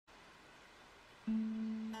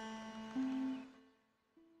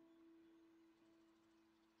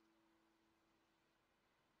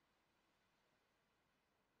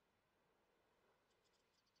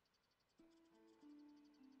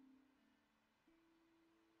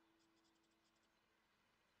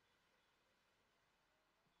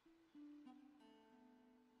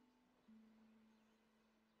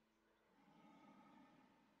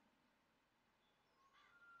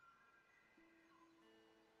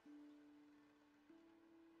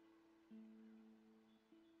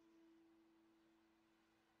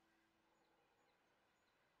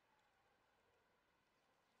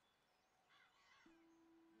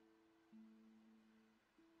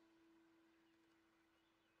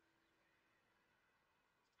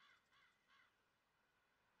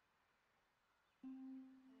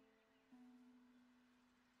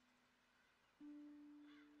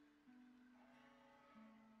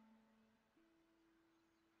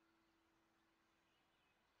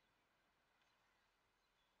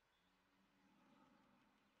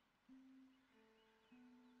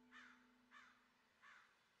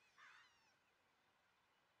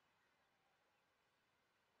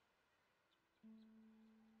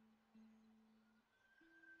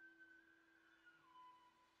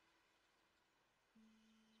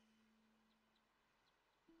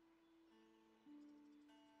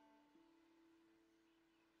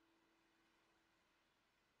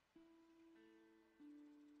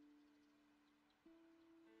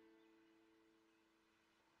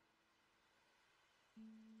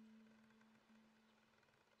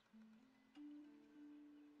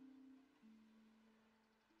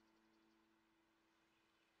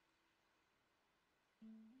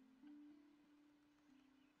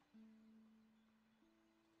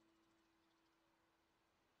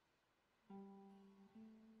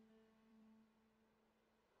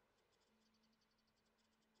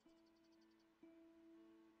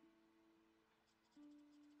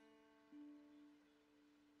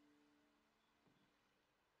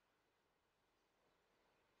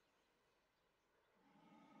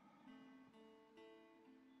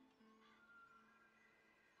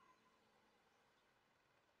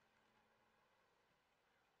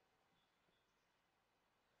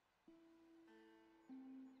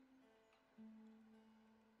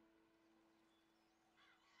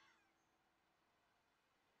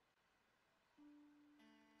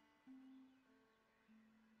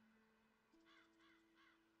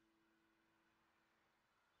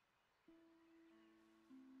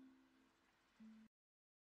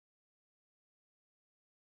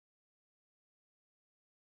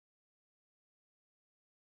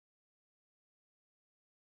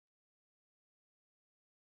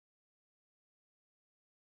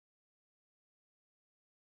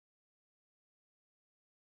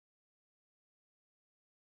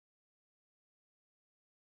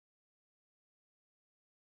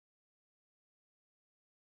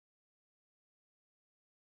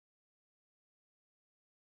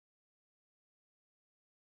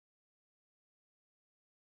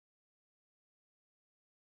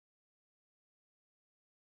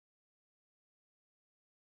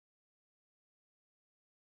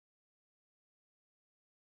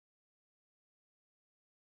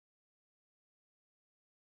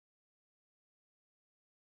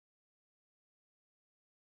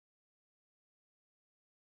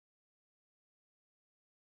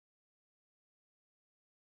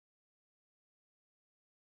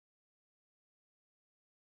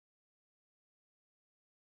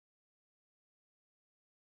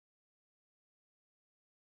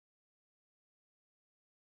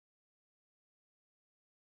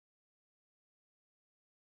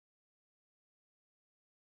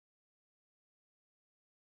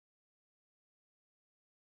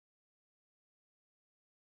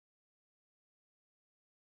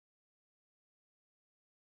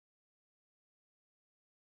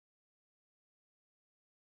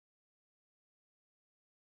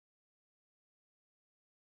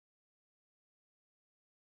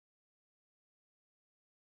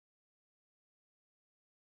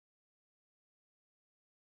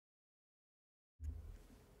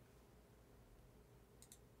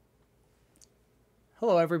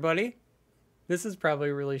Hello, everybody. This is probably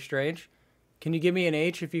really strange. Can you give me an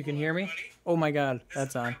H if you can hear me? Oh my god,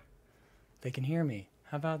 that's on. They can hear me.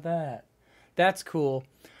 How about that? That's cool.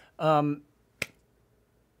 Look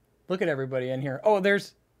at everybody in here. Oh,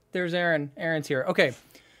 there's Aaron. Aaron's here. Okay.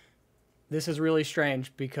 This is really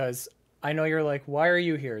strange because I know you're like, why are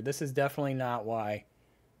you here? This is definitely not why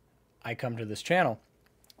I come to this channel.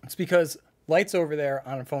 It's because Light's over there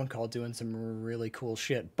on a phone call doing some really cool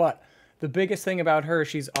shit. But the biggest thing about her,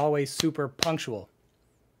 she's always super punctual.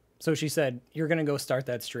 So she said, you're going to go start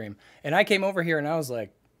that stream. And I came over here and I was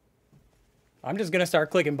like, I'm just going to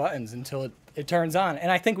start clicking buttons until it turns on.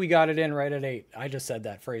 And I think we got it in right at 8. I just said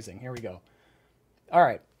that phrasing. Here we go. All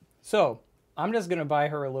right. So I'm just going to buy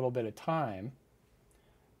her a little bit of time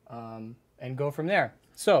and go from there.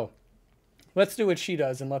 So let's do what she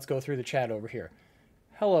does and let's go through the chat over here.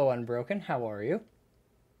 Hello, Unbroken. How are you?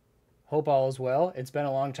 Hope all is well. It's been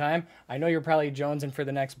a long time. I know you're probably jonesing for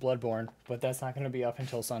the next Bloodborne, but that's not going to be up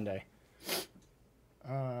until Sunday.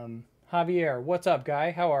 Javier, what's up,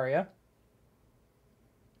 guy? How are you?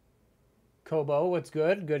 Kobo, what's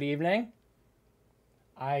good? Good evening.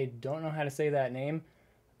 I don't know how to say that name.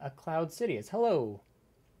 A Cloud City is hello.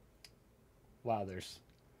 Wow, there's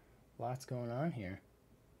lots going on here.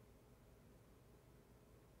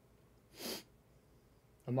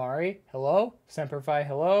 Amari, hello. Semperfi,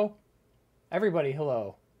 hello. Everybody,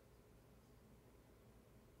 hello.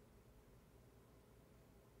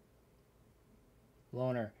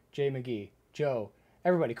 Loner, Jay McGee, Joe,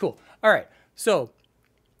 everybody, cool. All right, so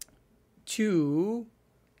to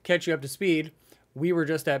catch you up to speed, we were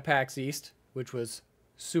just at PAX East, which was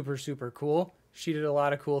super, super cool. She did a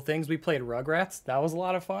lot of cool things. We played Rugrats. That was a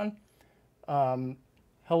lot of fun.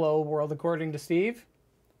 Hello, world according to Steve.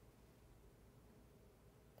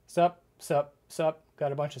 Sup, sup, sup.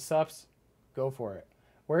 Got a bunch of sups. Go for it.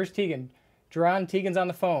 Where's Tegan? Jerron, Tegan's on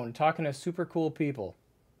the phone talking to super cool people.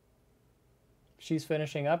 She's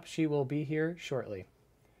finishing up. She will be here shortly.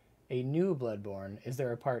 A new Bloodborne. Is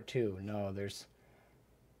there a part 2? No,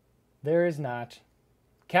 there is not.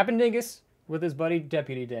 Captain Dingus with his buddy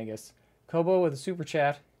Deputy Dingus. Kobo with a super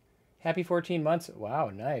chat. Happy 14 months. Wow,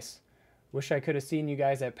 nice. Wish I could have seen you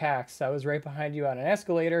guys at PAX. I was right behind you on an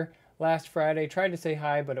escalator last Friday. Tried to say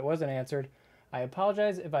hi, but it wasn't answered. I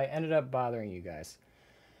apologize if I ended up bothering you guys.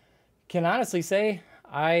 Can honestly say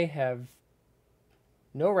I have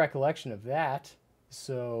no recollection of that.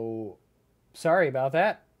 So sorry about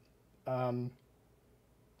that.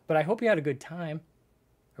 But I hope you had a good time.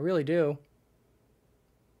 I really do.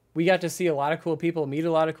 We got to see a lot of cool people, meet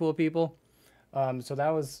a lot of cool people. So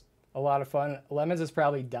that was a lot of fun. Lemons is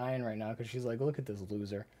probably dying right now because she's like, look at this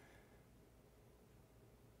loser.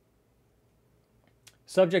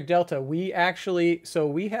 Subject Delta, we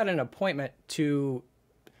had an appointment to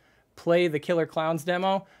play the Killer Clowns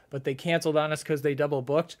demo, but they canceled on us because they double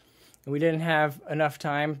booked. And we didn't have enough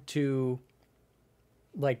time to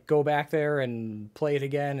like go back there and play it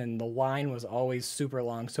again, and the line was always super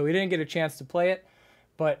long. So we didn't get a chance to play it,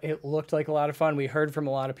 but it looked like a lot of fun. We heard from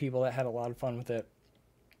a lot of people that had a lot of fun with it.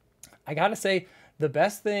 I gotta say, the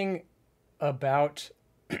best thing about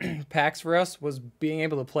PAX for us was being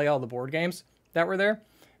able to play all the board games that were there,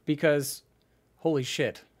 because holy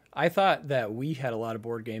shit, I thought that we had a lot of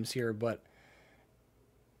board games here, but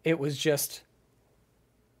it was just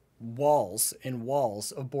walls and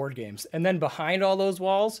walls of board games. And then behind all those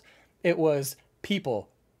walls, it was people,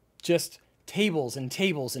 just tables and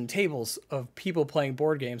tables and tables of people playing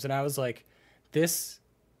board games. And I was like, this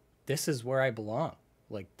is where I belong.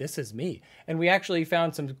 Like, this is me. And we actually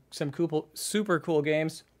found some cool, super cool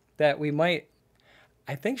games that we might,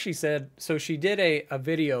 I think she said, so she did a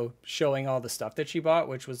video showing all the stuff that she bought,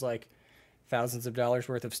 which was like thousands of dollars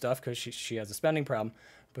worth of stuff because she has a spending problem.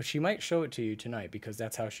 But she might show it to you tonight because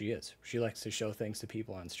that's how she is. She likes to show things to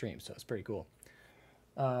people on stream, so it's pretty cool.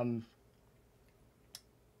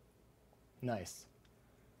 Nice.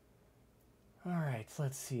 All right,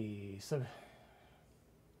 let's see. So,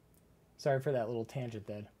 sorry for that little tangent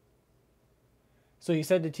then. So you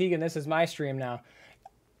said to Tegan, this is my stream now.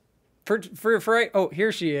 Oh,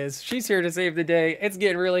 here she is. She's here to save the day. It's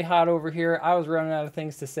getting really hot over here. I was running out of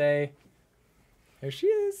things to say. There she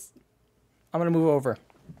is. I'm going to move over.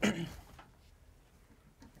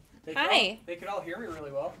 Hi. They could all hear me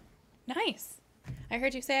really well. Nice. I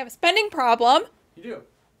heard you say I have a spending problem. You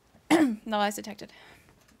do. No lies detected.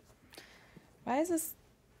 Why is this?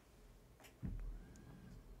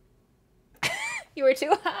 You were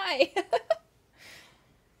too high.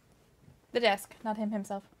 The desk, not him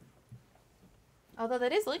himself. Although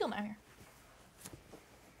that is legal now here.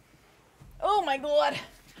 Oh my god.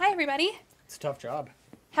 Hi, everybody. It's a tough job.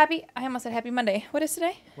 I almost said happy Monday. What is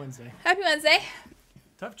today? Wednesday. Happy Wednesday.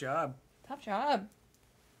 Tough job. Tough job.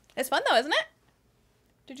 It's fun though, isn't it?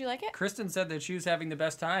 Did you like it? Kristen said that she was having the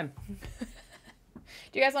best time. Do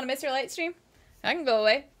you guys want to miss your light stream? I can go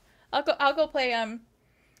away. I'll go play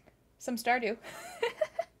some Stardew.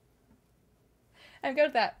 I'm good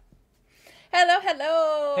with that.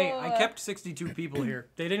 Hello. Hey, I kept 62 people here.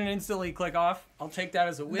 They didn't instantly click off. I'll take that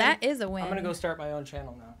as a win. That is a win. I'm going to go start my own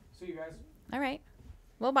channel now. See you guys. All right.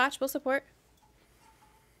 We'll watch. We'll support.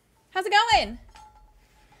 How's it going?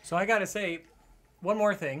 So I got to say, one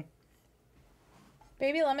more thing.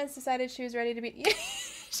 Baby Lemons decided she was ready to be... She did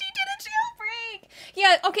a jailbreak!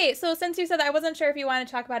 Yeah, okay, so since you said that, I wasn't sure if you wanted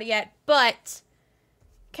to talk about it yet, but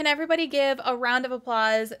can everybody give a round of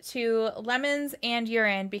applause to Lemons and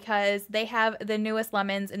Urine because they have the newest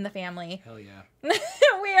lemons in the family. Hell yeah.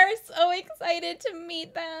 We are so excited to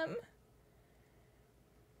meet them.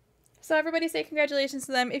 So everybody say congratulations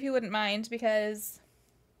to them if you wouldn't mind because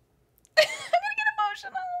I'm going to get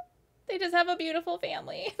emotional. They just have a beautiful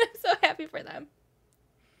family. I'm so happy for them.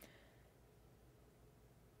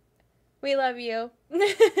 We love you.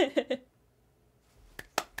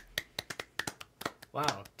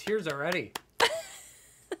 Wow, tears already.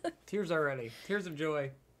 Tears already. Tears of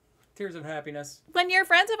joy. Tears of happiness. When your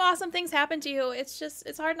friends have awesome things happen to you,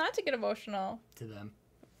 it's hard not to get emotional. To them.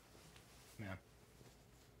 Yeah.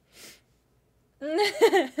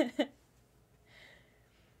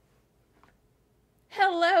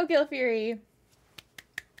 Hello, Gil Fury.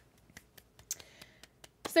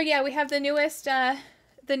 So yeah, we have the newest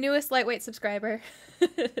LiteWeight subscriber.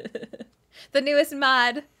 The newest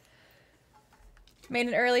mod. Made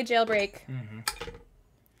an early jailbreak. Mm-hmm.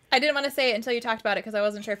 I didn't want to say it until you talked about it because I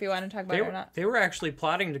wasn't sure if you wanted to talk about it or not. They were actually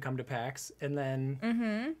plotting to come to PAX, and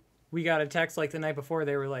then we got a text like the night before.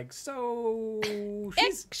 They were like, "So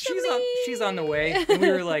she's on the way," and we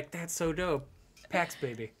were like, "That's so dope, PAX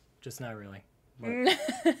baby." Just not really. But...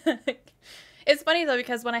 It's funny though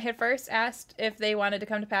because when I had first asked if they wanted to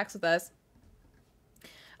come to PAX with us,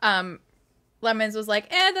 Lemons was like,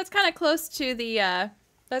 that's kind of close to the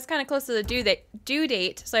due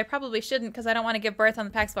date, so I probably shouldn't because I don't want to give birth on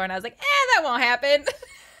the PAX floor. And I was like, that won't happen.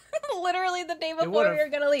 Literally the day before we were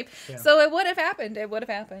going to leave. Yeah. So it would have happened. It would have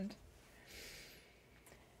happened.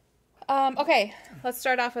 Okay, let's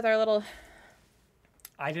start off with our little...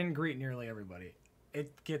 I didn't greet nearly everybody.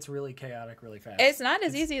 It gets really chaotic really fast. It's not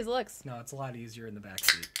as easy as it looks. No, it's a lot easier in the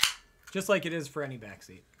backseat. Just like it is for any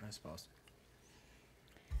backseat, I suppose.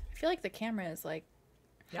 I feel like the camera is like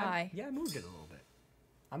high. Yeah, I moved it a little bit.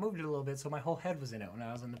 I moved it a little bit so my whole head was in it when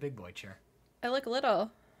I was in the big boy chair. I look little.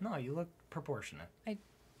 No, you look proportionate. I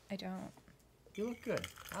don't. You look good.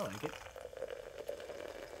 I like it.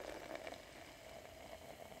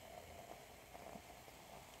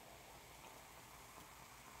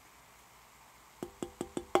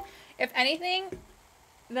 If anything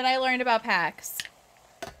that I learned about PAX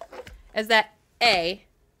is that A,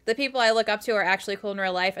 the people I look up to are actually cool in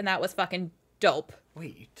real life, and that was fucking dope.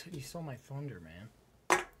 Wait, you stole my thunder, man.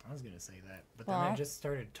 I was going to say that, but then I just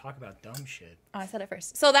started to talk about dumb shit. Oh, I said it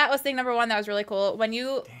first. So that was thing number one that was really cool. When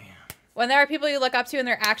there are people you look up to and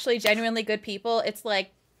they're actually genuinely good people, it's like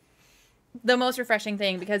the most refreshing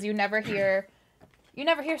thing because you never hear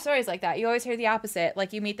stories like that. You always hear the opposite.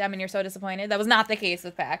 Like you meet them and you're so disappointed. That was not the case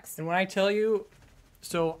with PAX. And when I tell you,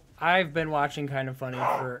 so I've been watching Kind of Funny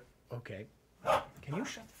for, okay. Can you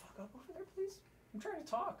shut the fuck up over there, please? I'm trying to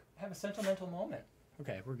talk. Have a sentimental moment.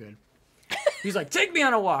 Okay, we're good. He's like, take me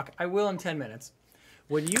on a walk. I will in 10 minutes.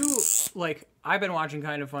 When you, like, I've been watching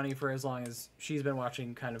Kind of Funny for as long as she's been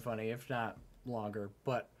watching Kind of Funny, if not longer.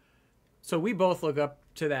 But, so we both look up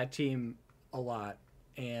to that team a lot.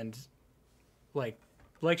 And, like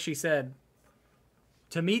she said,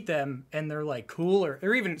 to meet them and they're, like, cooler,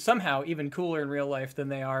 or even somehow even cooler in real life than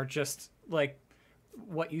they are just, like,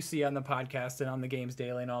 what you see on the podcast and on the Games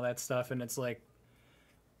Daily and all that stuff. And it's like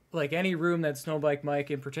any room that Snowbike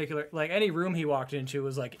Mike in particular, like any room he walked into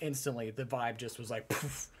was like instantly the vibe just was like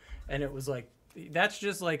poof, and it was like that's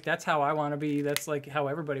just like that's how I want to be. That's like how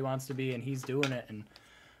everybody wants to be, and he's doing it.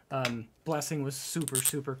 And Blessing was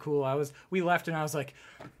super cool. We left and I was like,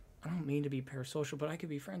 I don't mean to be parasocial, but I could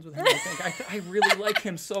be friends with him. I think I really like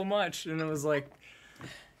him so much, and it was like,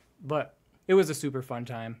 but it was a super fun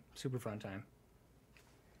time.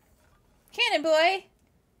 Cannon Boy!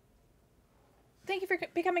 Thank you for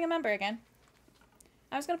becoming a member again.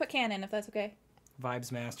 I was going to put Cannon, if that's okay.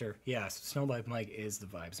 Vibes Master. Yes, Snowbike Mike is the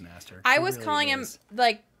Vibes Master. I was really calling him,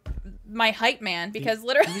 like, my hype man, because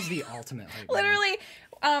literally... He's the ultimate hype literally,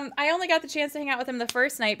 man. I only got the chance to hang out with him the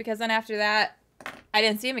first night, because then after that, I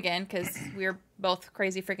didn't see him again, because we were both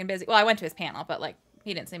crazy freaking busy. Well, I went to his panel, but, like,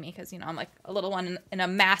 he didn't say me because, you know, I'm like a little one in a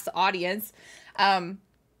mass audience.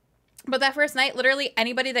 But that first night, literally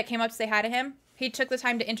anybody that came up to say hi to him, he took the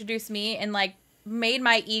time to introduce me and like made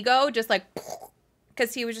my ego just like,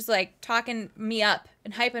 because he was just like talking me up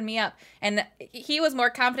and hyping me up. And he was more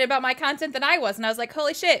confident about my content than I was. And I was like,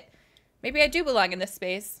 holy shit, maybe I do belong in this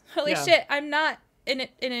space. Holy shit, I'm not an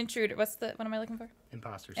intruder. What am I looking for?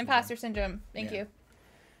 Imposter syndrome. Thank you.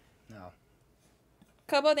 No.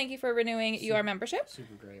 Kobo, thank you for renewing your membership.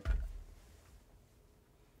 Super great.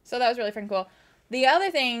 So that was really freaking cool. The other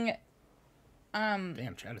thing...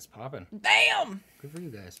 damn, chat is popping. Damn! Good for you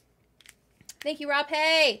guys. Thank you, Rob.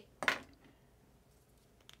 Hey!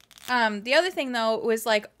 The other thing, though, was,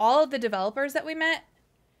 like, all of the developers that we met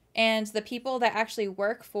and the people that actually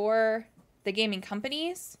work for the gaming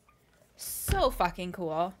companies. So fucking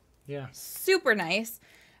cool. Yeah. Super nice.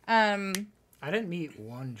 I didn't meet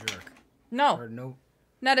one jerk. No. Or no.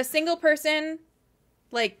 Not a single person,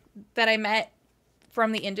 like, that I met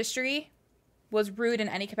from the industry was rude in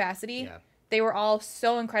any capacity. Yeah. They were all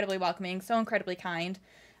so incredibly welcoming, so incredibly kind.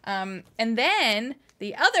 And then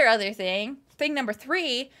the other thing number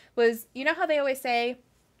 3 was, you know how they always say,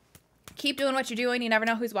 keep doing what you're doing, you never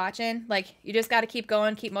know who's watching. Like, you just got to keep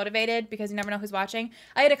going, keep motivated because you never know who's watching.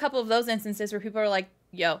 I had a couple of those instances where people were like,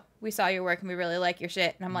 yo, we saw your work and we really like your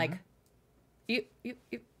shit. And I'm like, you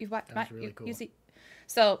watched my, really cool. you see.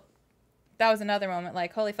 So that was another moment,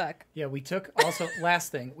 like, holy fuck. Yeah, we took also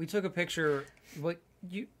last thing. We took a picture.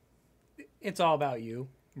 It's all about you,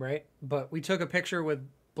 right? But we took a picture with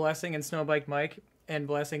Blessing and Snowbike Mike, and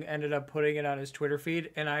Blessing ended up putting it on his Twitter feed.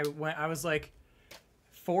 And I was like,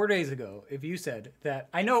 4 days ago, if you said that,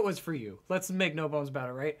 I know it was for you. Let's make no bones about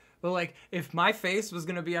it, right? But like, if my face was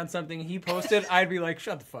gonna be on something he posted, I'd be like,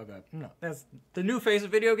 shut the fuck up. No, that's the new face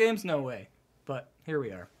of video games. No way. But here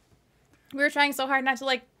we are. We were trying so hard not to,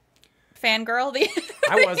 like, fangirl the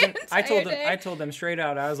I wasn't. the I told them straight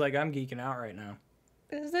out. I was like, I'm geeking out right now.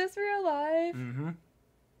 Is this real life? Mm-hmm.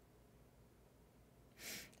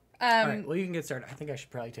 All right, well, you can get started. I think I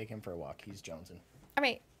should probably take him for a walk. He's jonesing. All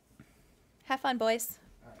right. Have fun, boys.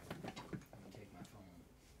 All right. I'm gonna take my phone.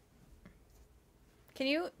 Can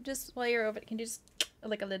you just, while you're over it, can you just,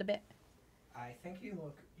 like, a little bit? I think you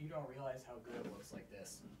don't realize how good it looks like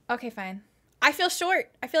this. Okay, fine. I feel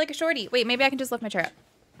short. I feel like a shorty. Wait, maybe I can just lift my chair up.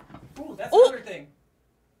 Ooh, that's another thing.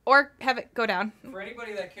 Or have it go down. For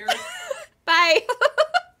anybody that cares. Bye.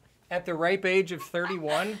 At the ripe age of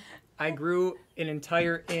 31, I grew an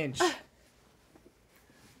entire inch.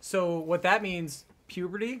 So what that means,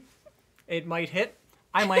 puberty, it might hit.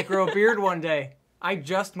 I might grow a beard one day. I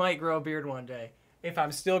just might grow a beard one day if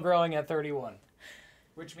I'm still growing at 31.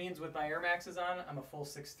 Which means with my Air Maxes on, I'm a full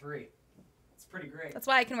 6'3". It's pretty great. That's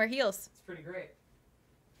why I can wear heels. It's pretty great.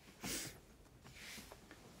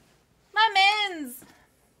 My mins.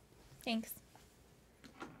 Thanks.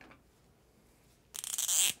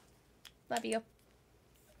 Love you.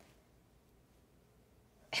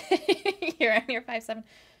 You're 5'7".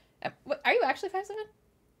 Are you actually 5'7"?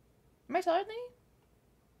 Am I taller than you?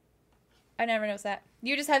 I never noticed that.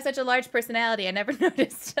 You just have such a large personality. I never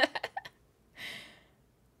noticed.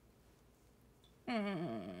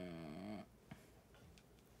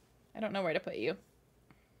 I don't know where to put you.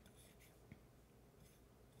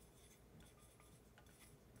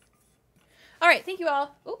 All right, thank you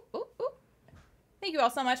all. Ooh, ooh, ooh. Thank you all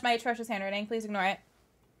so much. My atrocious handwriting. Please ignore it.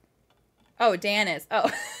 Oh, Dan is.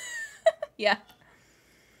 Oh. Yeah.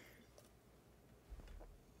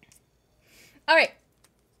 All right.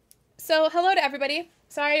 So, hello to everybody.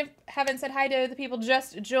 Sorry I haven't said hi to the people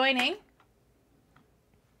just joining.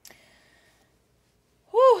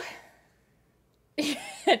 Whew.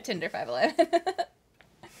 Tinder 5'11".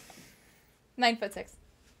 9'6".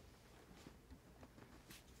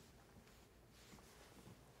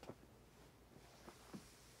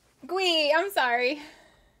 Gwee, I'm sorry.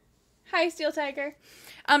 Hi, Steel Tiger.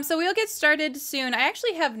 So we'll get started soon. I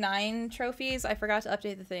actually have 9 trophies. I forgot to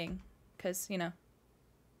update the thing because, you know,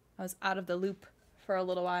 I was out of the loop for a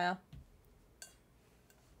little while.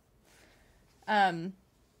 We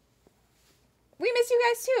miss you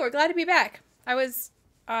guys too. We're glad to be back. I was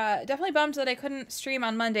definitely bummed that I couldn't stream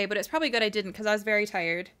on Monday, but it's probably good I didn't because I was very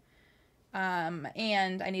tired.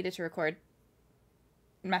 And I needed to record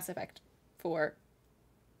Mass Effect for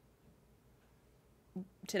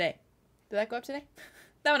today. Did that go up today?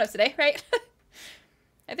 That went up today, right?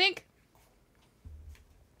 I think.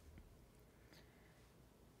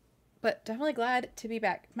 But definitely glad to be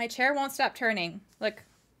back. My chair won't stop turning. Look.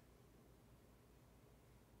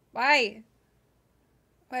 Why?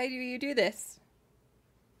 Why do you do this?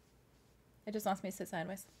 It just wants me to sit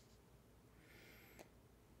sideways.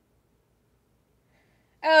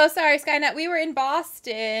 Oh, sorry, Skynet. We were in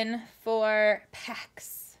Boston for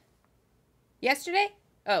PAX. Yesterday?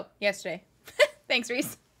 Oh, yesterday. Thanks,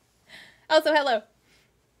 Reese. Also, hello.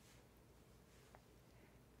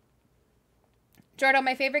 Jordo,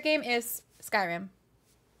 my favorite game is Skyrim.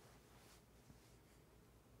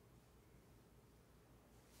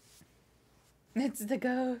 It's the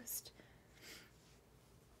ghost.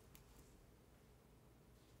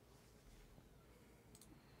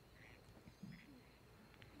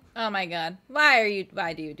 Oh my god. Why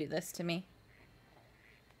do you do this to me?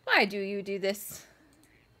 Why do you do this?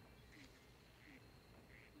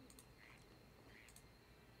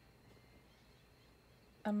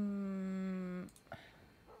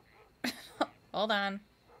 Hold on.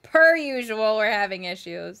 Per usual, we're having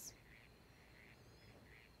issues.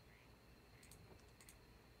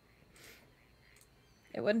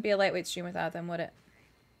 It wouldn't be a lightweight stream without them, would it?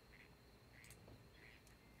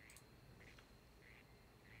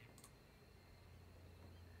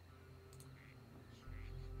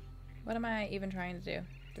 What am I even trying to do?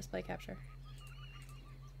 Display capture.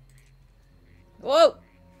 Whoa!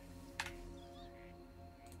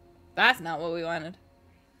 That's not what we wanted.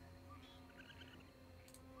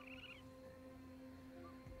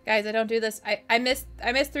 Guys, I don't do this. I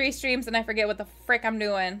missed 3 streams and I forget what the frick I'm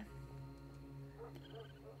doing.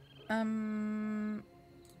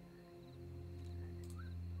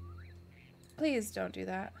 Please don't do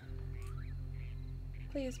that.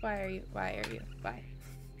 Please, why? Why? Why?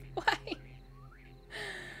 Why?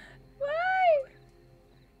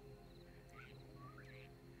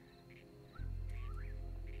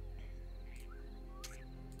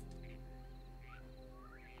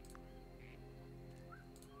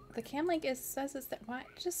 The cam link says it's that. Why?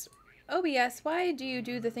 Just OBS. Why do you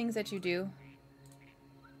do the things that you do?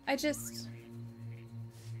 I just.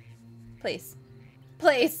 Please.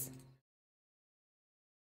 Please.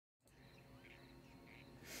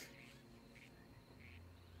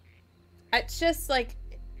 It's just like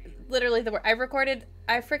literally the word. I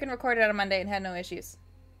freaking recorded on a Monday and had no issues.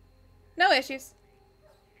 No issues.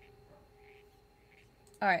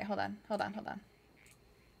 All right, hold on. We're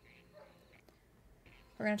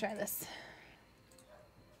gonna try this.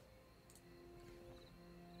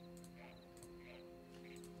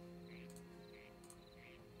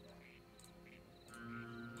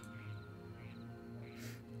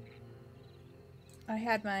 I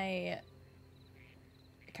had my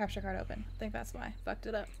capture card open. I think that's why. Fucked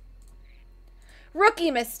it up.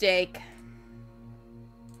 Rookie mistake.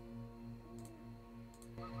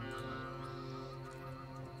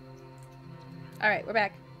 Alright, we're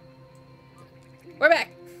back. We're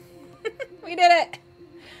back. We did it.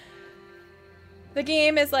 The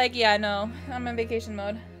game is like, yeah, no. I'm in vacation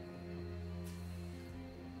mode.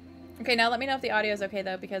 Okay, now let me know if the audio is okay,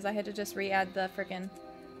 though, because I had to just re-add the frickin'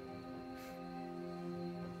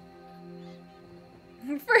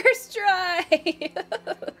 first try.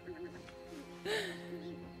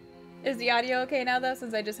 Is the audio okay now, though,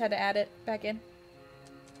 since I just had to add it back in?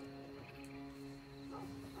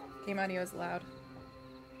 Game audio is loud.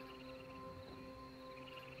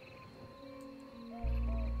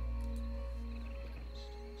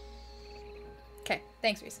 Okay,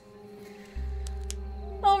 thanks, Reese.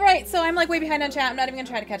 Alright, so I'm like way behind on chat. I'm not even gonna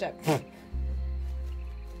try to catch up.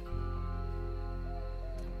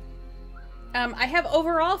 I have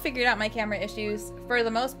overall figured out my camera issues for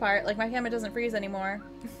the most part. Like, my camera doesn't freeze anymore.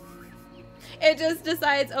 It just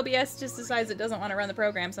decides, OBS just decides it doesn't want to run the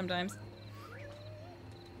program sometimes.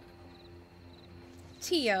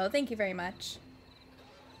 Tio, thank you very much.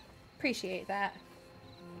 Appreciate that.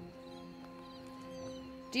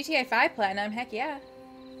 GTA 5 Platinum, heck yeah.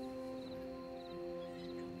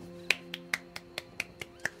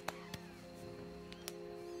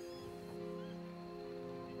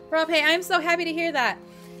 Rob, hey, I'm so happy to hear that.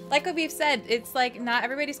 Like what we've said, it's like not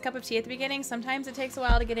everybody's cup of tea at the beginning. Sometimes it takes a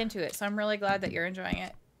while to get into it, so I'm really glad that you're enjoying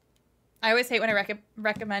it. I always hate when I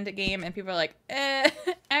recommend a game and people are like,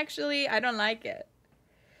 actually, I don't like it.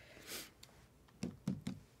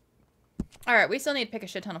 Alright, we still need to pick a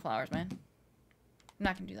shit ton of flowers, man. I'm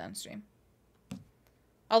not gonna do that on stream.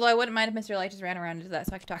 Although I wouldn't mind if Mr. Light just ran around and did that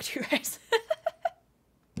so I could talk to you guys.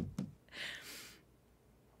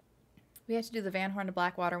 We have to do the Van Horn to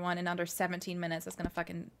Blackwater one in under 17 minutes. That's gonna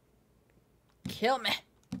fucking kill me.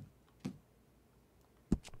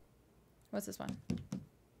 What's this one?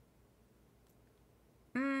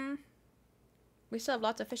 We still have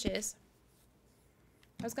lots of fishes.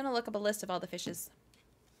 I was gonna look up a list of all the fishes.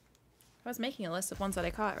 I was making a list of ones that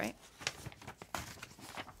I caught, right?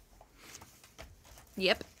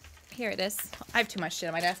 Yep. Here it is. I have too much shit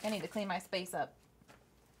on my desk. I need to clean my space up.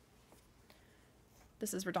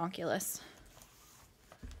 This is redonkulous.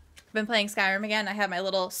 I've been playing Skyrim again. I have my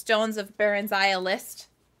little Stones of Berenzia list.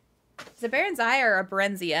 Is it Berenzia or a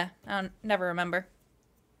Berenzia? I don't never remember.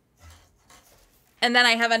 And then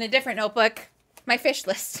I have on a different notebook my fish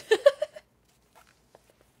list.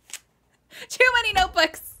 Too many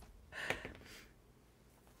notebooks.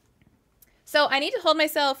 So I need to hold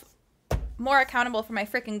myself more accountable for my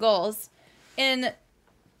freaking goals. In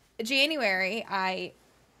January, I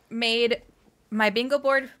made my bingo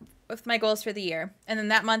board with my goals for the year. And then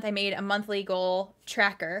that month I made a monthly goal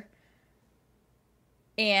tracker.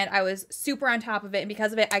 And I was super on top of it. And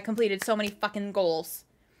because of it, I completed so many fucking goals.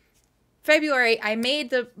 February, I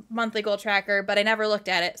made the monthly goal tracker, but I never looked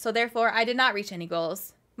at it. So therefore, I did not reach any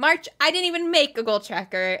goals. March, I didn't even make a goal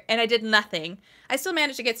tracker, and I did nothing. I still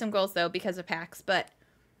managed to get some goals, though, because of PAX, but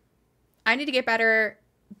I need to get better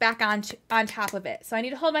back on top of it. So I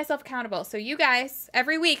need to hold myself accountable. So you guys,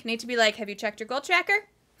 every week, need to be like, have you checked your goal tracker?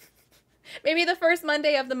 Maybe the first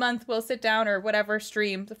Monday of the month, we'll sit down, or whatever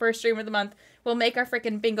stream, the first stream of the month, we'll make our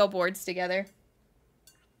freaking bingo boards together.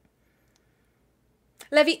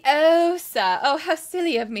 Leviosa. Oh, how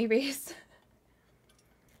silly of me, Reese.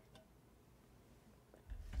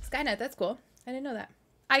 Skynet, that's cool. I didn't know that.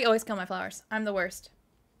 I always kill my flowers. I'm the worst.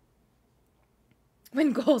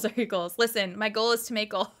 When goals are your goals. Listen, my goal is to make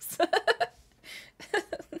goals.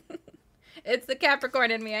 It's the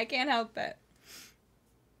Capricorn in me. I can't help it.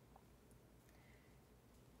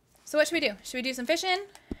 So what should we do? Should we do some fishing?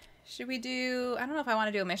 Should we do... I don't know if I want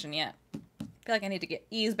to do a mission yet. I feel like I need to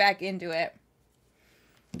ease back into it.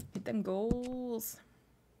 Get them goals.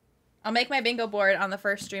 I'll make my bingo board on the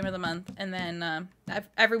first stream of the month. And then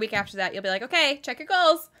every week after that, you'll be like, okay, check your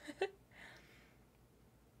goals.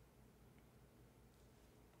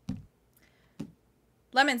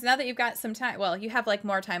 Lemons, now that you've got some time. Well, you have like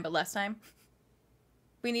more time, but less time.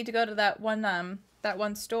 We need to go to that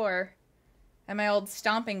one store at my old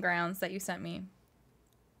stomping grounds that you sent me.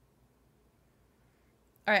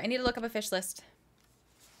 All right, I need to look up a fish list.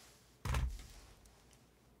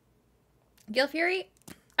 Gil Fury,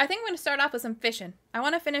 I think I'm going to start off with some fishing. I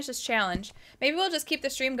want to finish this challenge. Maybe we'll just keep the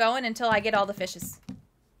stream going until I get all the fishes.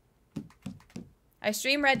 I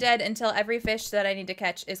stream Red Dead until every fish that I need to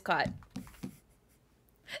catch is caught.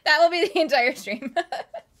 That will be the entire stream.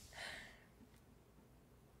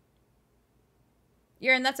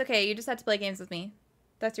 Yurin, that's okay. You just have to play games with me.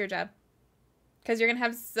 That's your job. Because you're going to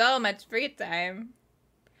have so much free time.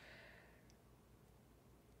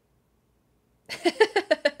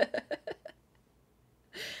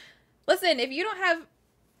 Listen, if you don't have...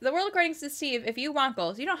 The world according to Steve, if you want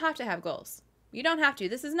goals, you don't have to have goals. You don't have to.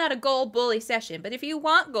 This is not a goal bully session. But if you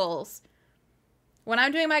want goals, when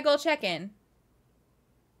I'm doing my goal check-in,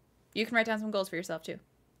 you can write down some goals for yourself, too.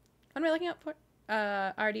 What am I looking up for?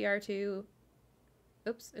 RDR2.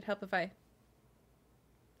 Oops, it'd help if I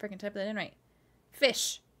freaking type that in right.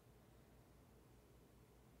 Fish.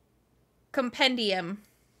 Compendium.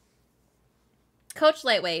 Coach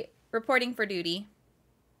LiteWeight. Reporting for duty.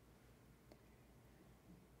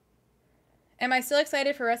 Am I still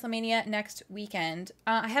excited for WrestleMania next weekend?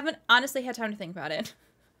 I haven't honestly had time to think about it.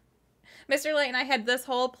 Mr. Light and I had this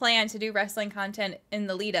whole plan to do wrestling content in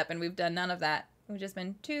the lead up, and we've done none of that. We've just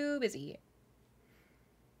been too busy.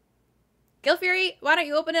 Gil Fury, why don't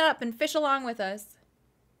you open it up and fish along with us?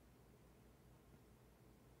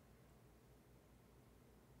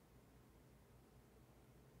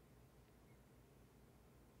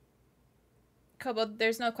 Kobo,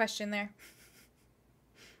 there's no question there.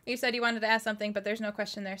 You said you wanted to ask something, but there's no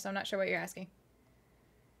question there, so I'm not sure what you're asking.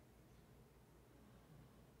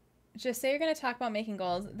 Just say you're going to talk about making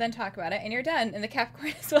goals, then talk about it, and you're done. And the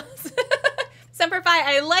Capricorn as well. Semper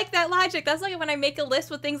Fi, I like that logic. That's like when I make a list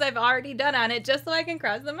with things I've already done on it, just so I can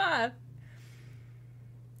cross them off.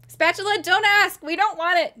 Spatula, don't ask. We don't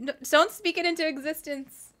want it. Don't speak it into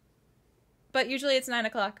existence. But usually it's 9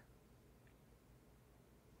 o'clock.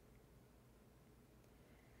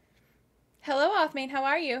 Hello, Offmain. How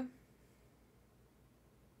are you?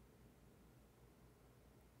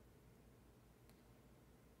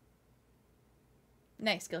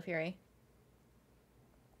 Nice, Gil Fury.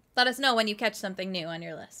 Let us know when you catch something new on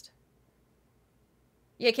your list.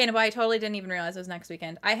 Yeah, Cannibal, I totally didn't even realize it was next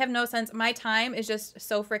weekend. I have no sense. My time is just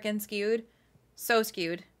so freaking skewed. So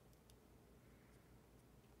skewed.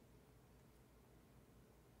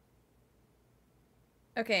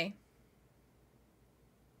 Okay.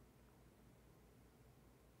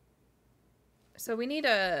 So we need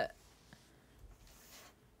a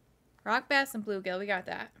rock bass and bluegill. We got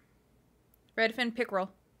that. Redfin pickerel.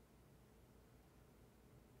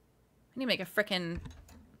 I need to make a frickin'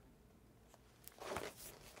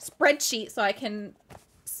 spreadsheet so I can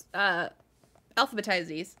alphabetize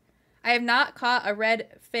these. I have not caught a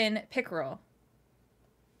red fin pickerel.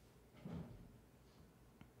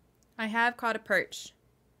 I have caught a perch.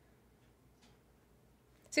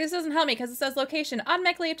 See, this doesn't help me because it says location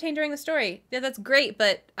automatically obtained during the story. Yeah, that's great,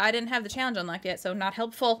 but I didn't have the challenge unlocked yet, so not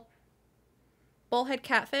helpful. Bullhead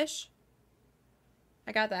catfish.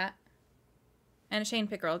 I got that. And a chain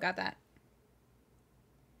pickerel, got that.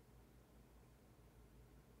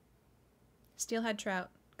 Steelhead trout,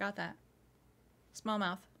 got that.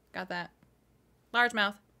 Smallmouth, got that.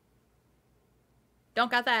 Largemouth.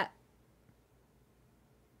 Don't got that.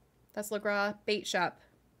 That's LaGras bait shop.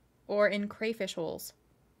 Or in crayfish holes.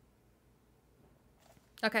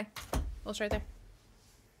 Okay. We'll try there.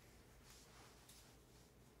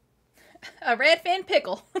 A red fin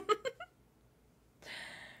pickle.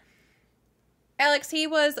 Alex, he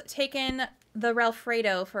was taking the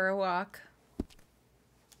Ralfredo for a walk.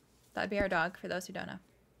 That'd be our dog, for those who don't know.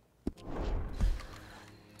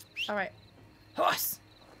 All right. Horse!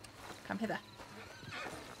 Come hither.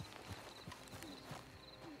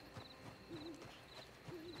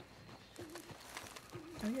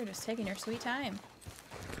 Oh, you're just taking your sweet time.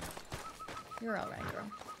 You're all right, girl.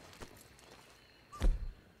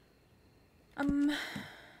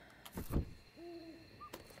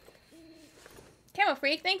 Camo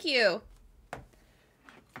Freak, thank you.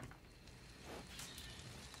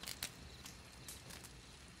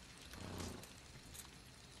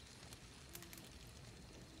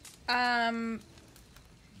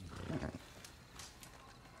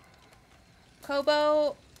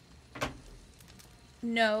 Kobo.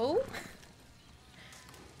 No.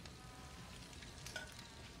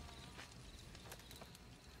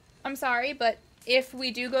 I'm sorry, but if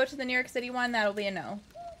we do go to the New York City one, that'll be a no.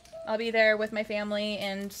 I'll be there with my family,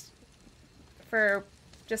 and for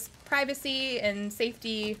just privacy and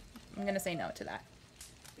safety, I'm gonna say no to that.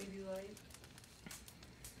 Baby light.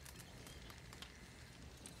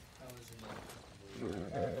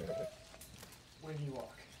 When do you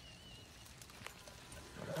walk?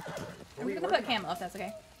 I'm gonna put camo if that's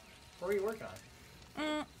okay. What were you working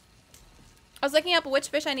on? I was looking up which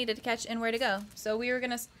fish I needed to catch and where to go. So we were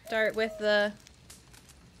gonna start with the...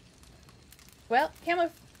 Well,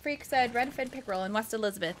 Camo Freak said redfin pickerel in West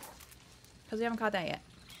Elizabeth. Because we haven't caught that yet.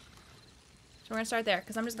 So we're gonna start there,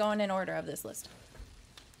 because I'm just going in order of this list.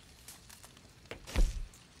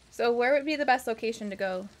 So where would be the best location to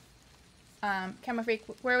go? Camo Freak,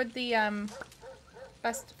 where would the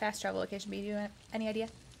best fast travel location be? Do you have any idea?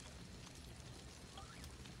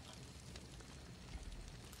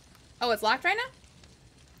 Oh, it's locked right now?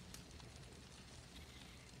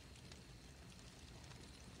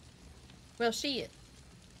 Well, shit.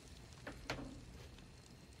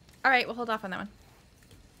 Alright, we'll hold off on that one.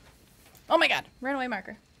 Oh my god, runaway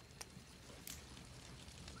marker.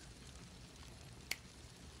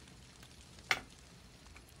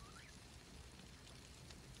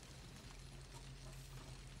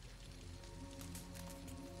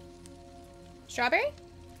 Strawberry?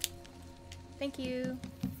 Thank you.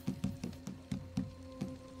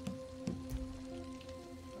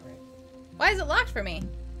 Why is it locked for me?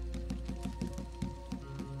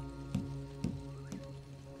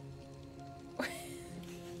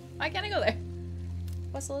 Why can't I go there?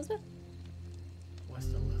 West Elizabeth? West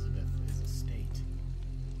Elizabeth is a state.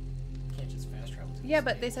 You can't just fast travel to Yeah,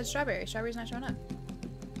 but they said strawberry. Strawberry's not showing up.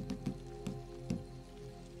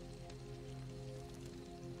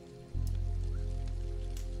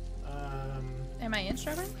 Am I in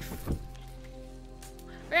strawberry?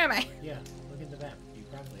 Where am I? Yeah, look at the map. You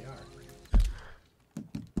probably are.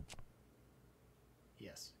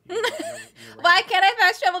 Yes. You're right. Why can't I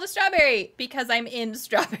fast travel to strawberry? Because I'm in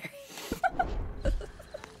strawberry.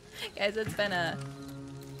 Guys, it's been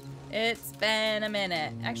a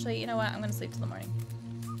minute. Actually, you know what? I'm gonna sleep till the morning.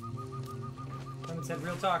 Clement said,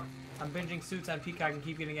 real talk. I'm binging Suits on Peacock and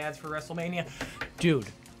keep getting ads for WrestleMania. Dude.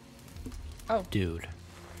 Oh. Dude.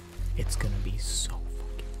 It's gonna be so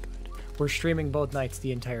fucking good. We're streaming both nights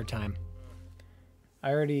the entire time.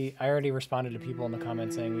 I already responded to people in the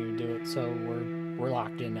comments saying we would do it, so we're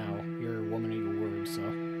locked in now. You're a woman of your word, so.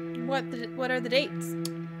 What are the dates?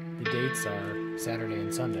 The dates are Saturday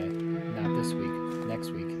and Sunday. Not this week.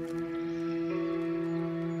 Next week.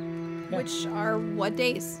 Yeah. Which are what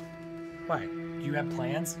days? Why? Do you have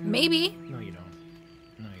plans? Maybe. No, you don't.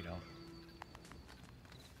 No, you don't.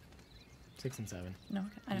 6 and 7. No,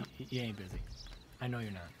 I don't. You ain't busy. I know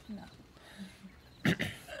you're not. No.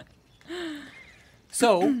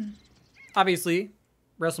 So, obviously,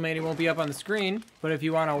 WrestleMania won't be up on the screen, but if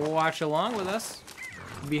you want to watch along with us,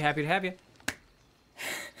 we'd be happy to have you.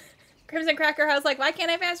 Crimson Cracker House, like, why can't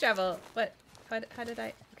I fast travel? What? How did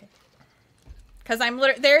I? Okay. Because I'm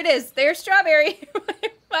literally... There it is. There's strawberry.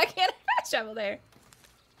 Why can't I fast travel there?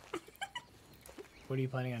 What are you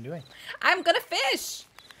planning on doing? I'm going to fish.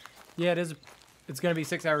 Yeah, it is. It's going to be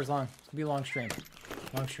 6 hours long. It's going to be a long stream.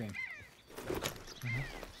 Long stream.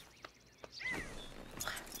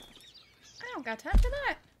 I don't got time for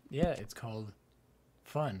that. Yeah, it's called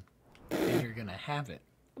fun. And you're going to have it.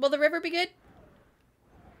 Will the river be good?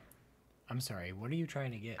 I'm sorry, what are you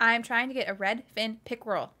trying to get? I'm trying to get a red fin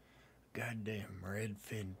pickerel. Goddamn red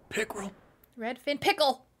fin pickerel. Red fin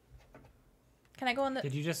pickle. Can I go on the...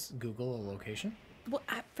 Did you just Google a location? Well,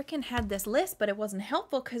 I freaking had this list, but it wasn't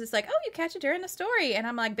helpful because it's like, oh, you catch it during the story. And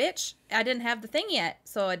I'm like, bitch, I didn't have the thing yet,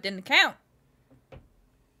 so it didn't count.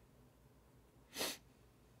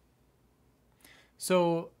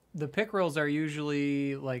 So the pickerels are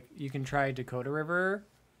usually, like, you can try Dakota River.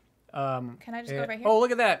 Can I just go right here? Oh,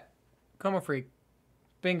 look at that. Camo Freak.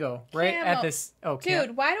 Bingo. Right Camo. at this. Oh,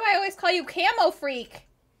 Dude, why do I always call you Camo Freak?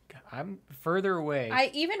 I'm further away.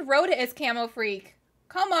 I even wrote it as Camo Freak.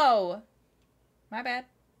 Como. My bad.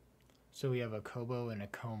 So we have a Kobo and a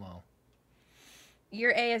Como.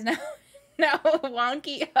 Your A is now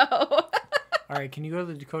wonky O. All right, can you go to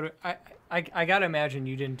the Dakota? I gotta imagine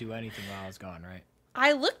you didn't do anything while I was gone, right?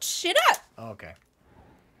 I looked shit up. Oh, okay.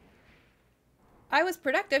 I was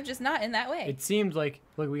productive, just not in that way. It seemed like,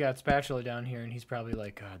 look, we got Spatula down here, and he's probably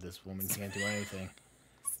like, God, this woman can't do anything.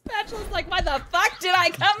 Spatula's like, why the fuck did I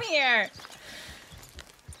come here?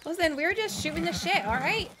 Listen, we were just shooting the shit, all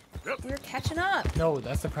right? We were catching up. No,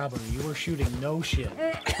 that's the problem. You were shooting no shit.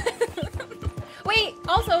 Wait,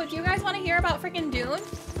 also, do you guys want to hear about freaking Dune?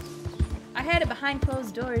 I had a behind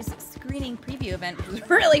closed doors screening preview event, which was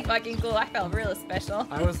really fucking cool. I felt really special.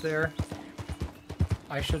 I was there.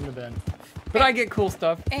 I shouldn't have been. But I get cool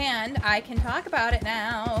stuff. And I can talk about it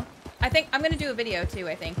now. I think I'm going to do a video too,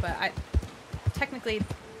 I think. But technically,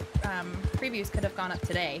 previews could have gone up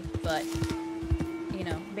today. But, you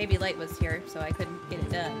know, Baby Light was here, so I couldn't get it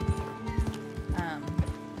done.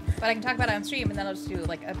 But I can talk about it on stream, and then I'll just do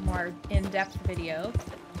like a more in-depth video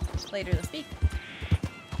later this week.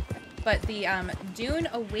 But the Dune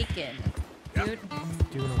Awaken. Dune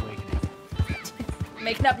Awakening.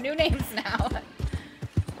 Making up new names now.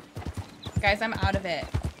 Guys, I'm out of it.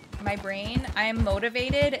 My brain, I'm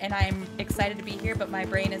motivated and I'm excited to be here, but my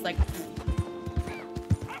brain is like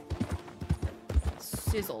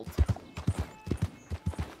sizzled.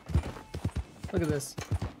 Look at this.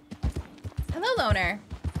 Hello, Loner.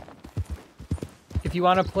 If you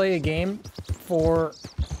want to play a game for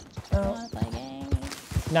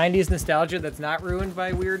 90s nostalgia that's not ruined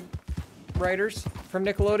by weird writers from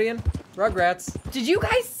Nickelodeon, Rugrats. Did you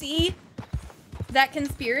guys see that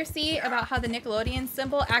conspiracy about how the Nickelodeon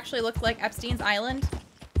symbol actually looked like Epstein's Island?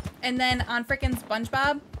 And then on frickin'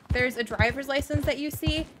 SpongeBob, there's a driver's license that you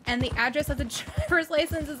see, and the address of the driver's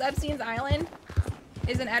license is Epstein's Island?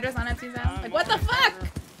 Is an address on Epstein's Island? Like, what the fuck?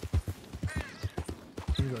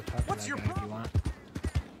 You can go talk to that guy if you want.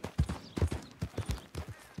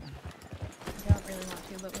 I don't really want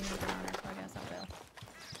to, but we need to get on there, so I guess I will.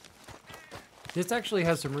 This actually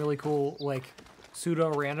has some really cool, like,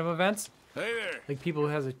 pseudo-random events. Hey there. Like, people who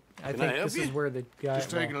has a... I Can think I help this you? is where the guy...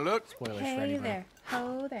 Just taking a look. Spoilers for Hey anybody. there.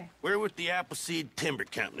 Ho there. We're with the Appleseed Timber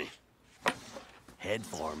Company. Head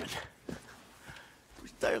foreman. We're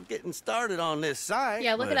still getting started on this site.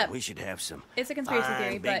 Yeah, look it but up. We should have some It's a conspiracy fine,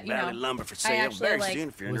 theory, big but, you valley know, lumber for I sale actually, very like, soon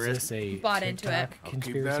if you're Was interested. this a Bought into it. TikTok I'll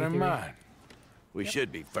conspiracy keep that in theory? mind. We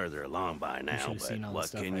should be further along by now, should've but seen all the what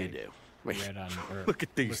stuff can I you do? Read on, or Look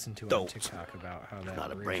at these listened to on dopes. TikTok about how that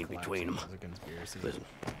Not a bridge brain collapsed between was 'em. a conspiracy. Listen,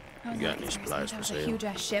 Oh, you no, got any it's supplies for a sale? huge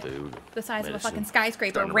ass ship Food, the size of a medicine, fucking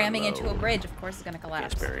skyscraper starting to ramming run into low. a bridge. Of course, it's gonna Can't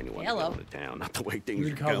collapse. spare anyone Hello. going to town. Not the way You things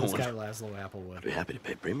would are call this going. guy Laszlo Applewood. I'd be happy to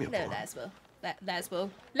pay premium No, for 'em.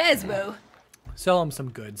 Lesbo. Lesbo. Sell him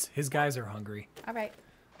some goods. His guys are hungry, All right.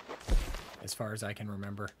 as far as I can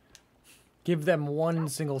remember. Give them one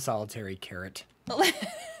single solitary carrot. Wait,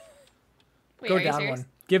 Go are you down serious? one.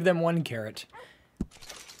 Give them one carrot.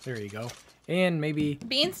 There you go. And maybe...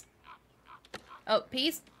 Beans? Oh,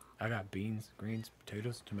 peas? I got beans, greens,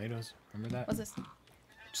 potatoes, tomatoes. Remember that? What's this?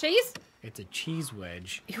 Cheese? It's a cheese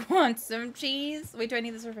wedge. You want some cheese? Wait, do I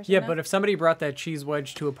need this for Yeah, but if somebody brought that cheese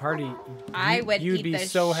wedge to a party, I would you'd eat be the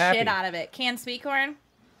so happy. shit out of it. Canned sweet corn?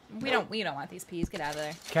 We don't want these peas. Get out of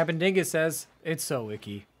there. Captain Dingus says, it's so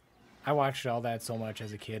icky. I watched all that so much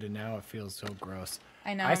as a kid, and now it feels so gross.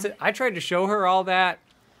 I know. I tried to show her all that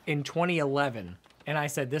in 2011, and I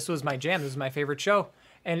said, this was my jam. This is my favorite show.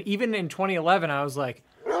 And even in 2011, I was like,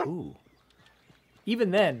 ooh.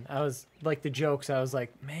 Even then, I was like, the jokes, I was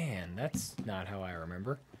like, man, that's not how I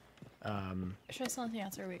remember. Should I sell anything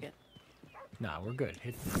else or are we good? Nah, we're good.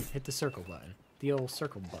 Hit the circle button. the old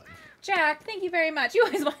circle button. Jack, thank you very much. You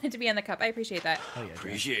always wanted to be on the cup. I appreciate that. Oh, yeah, Jack.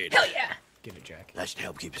 Appreciate it. Hell yeah. Get it, Jack. That should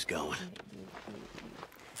help keep us going.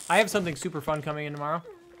 I have something super fun coming in tomorrow.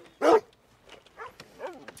 You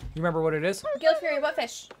remember what it is? Guild Fury, what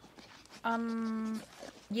fish?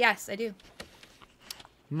 Yes, I do.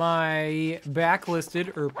 My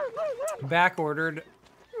backlisted or back-ordered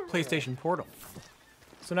PlayStation Portal.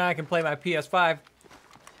 So now I can play my PS5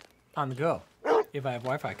 on the go if I have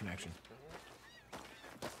Wi-Fi connection.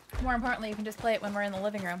 More importantly, you can just play it when we're in the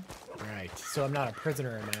living room. Right. So I'm not a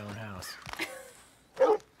prisoner in my own house.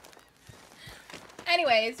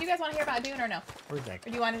 Anyways, do you guys want to hear about Dune or no? Where's that? Or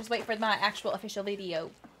do you want to just wait for my actual official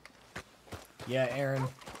video? Yeah, Aaron,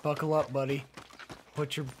 buckle up, buddy.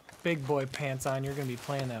 Put your big boy pants on. You're gonna be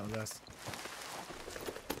playing that with us.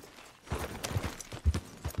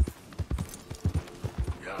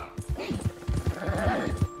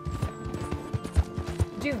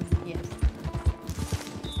 Dune, yes.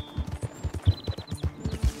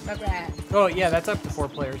 Rugrat. Oh yeah, that's up to 4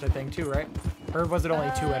 players, I think, too, right? Or was it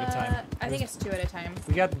only 2 at a time? I think it's 2 at a time.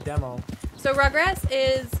 We got the demo. So Rugrats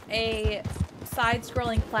is a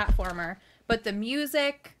side-scrolling platformer, but the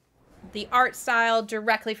music, the art style,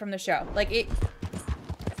 directly from the show. Like it.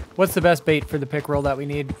 What's the best bait for the pick roll that we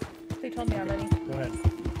need? They told me already. Go ahead.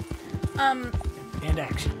 And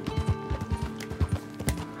action.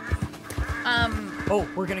 Oh,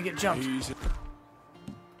 we're gonna get jumped. Easy.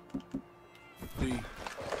 Oh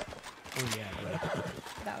yeah, buddy.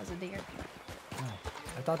 that was a deer. Oh,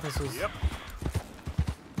 I thought this was. Yep.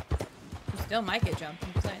 You still might get jumped.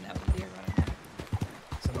 I'm saying that was a deer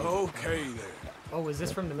running. Okay there. Oh, is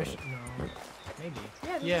this from the mission? No, maybe.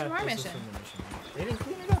 Yeah, this is Yeah, from our this is mission. from the mission. They didn't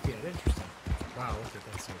clean it up yet. Interesting. Wow, look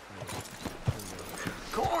at that so pretty.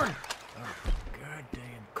 Corn. Oh,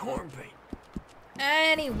 goddamn corn bait.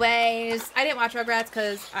 Anyways, I didn't watch Rugrats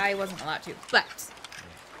because I wasn't allowed to. But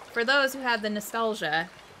for those who have the nostalgia,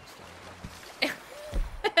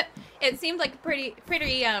 it seemed like a pretty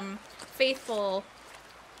faithful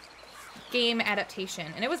game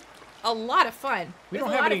adaptation, and it was a lot of fun. We It don't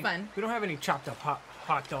was a have lot any. of fun. We don't have any chopped up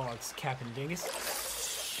hot dogs, Captain Dingus.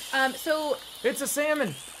 So It's a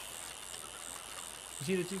salmon. You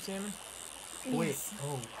see the 2 salmon? Wait. yes.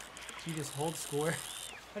 Oh, so you just hold square.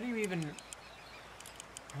 How do you even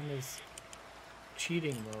on this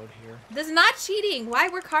cheating mode here? This is not cheating. Why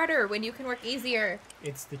work harder when you can work easier?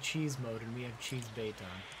 It's the cheese mode, and we have cheese bait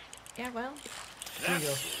on. Yeah, well, Here you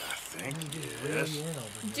go. I think Let me just yes. reel you in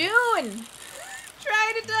over here. Dune.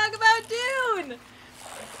 Trying to talk about Dune.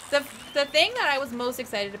 The thing that I was most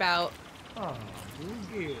excited about Oh,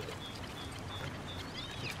 good.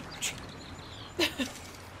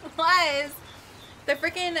 was the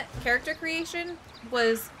freaking character creation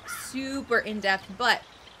was super in-depth, but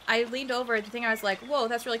I leaned over the thing, I was like, whoa,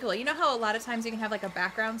 that's really cool. You know how a lot of times you can have like a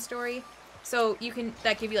background story? So you can,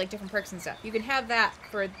 that give you like different perks and stuff. You can have that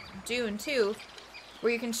for Dune too,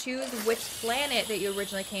 where you can choose which planet that you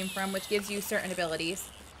originally came from, which gives you certain abilities.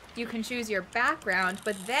 You can choose your background,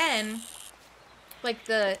 but then like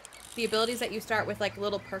the abilities that you start with like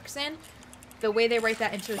little perks in, the way they write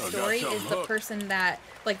that into the story is the person that,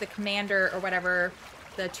 like the commander or whatever,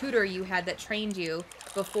 the tutor you had that trained you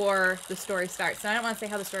before the story starts. And I don't want to say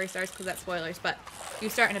how the story starts because that's spoilers, but you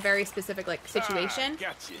start in a very specific like situation,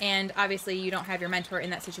 Gotcha. and obviously you don't have your mentor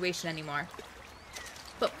in that situation anymore.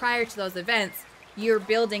 But prior to those events, you're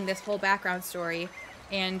building this whole background story,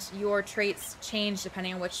 and your traits change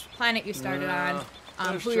depending on which planet you started on,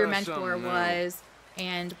 let's who your try mentor something new. was,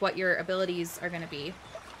 and what your abilities are going to be.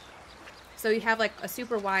 So you have like a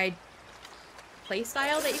super wide play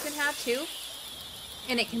style that you can have too,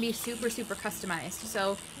 and it can be super customized.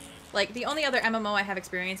 So like the only other MMO I have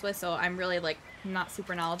experience with, so I'm really like not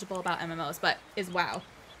super knowledgeable about MMOs, but is WoW.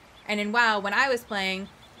 And in WoW, when I was playing,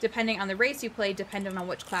 depending on the race you played, depended on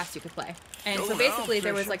which class you could play. And so Oh, basically wow,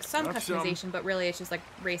 there was Fisher. like some That's, customization, but really it's just like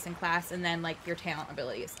race and class, and then like your talent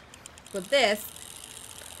abilities. With this,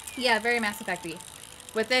 yeah, very Mass Effect-y.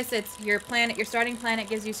 With this, it's your planet, your starting planet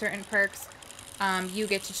gives you certain perks. You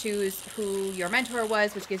get to choose who your mentor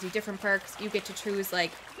was, which gives you different perks. You get to choose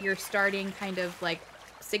like your starting kind of like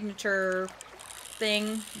signature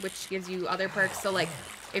thing, which gives you other perks. So like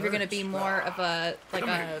if you're gonna be more of a like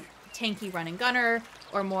a tanky running gunner,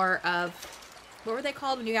 or more of, what were they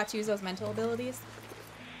called when you got to use those mental abilities?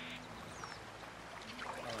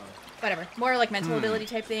 Whatever, more like mental ability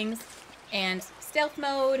type things, and stealth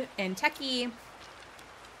mode and techie.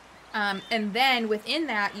 And then within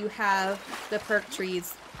that, you have the perk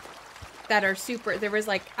trees that are super, there was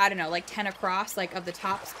like, I don't know, like 10 across, like of the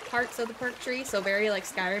top parts of the perk tree. So very like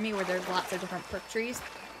Skyrim-y, where there's lots of different perk trees.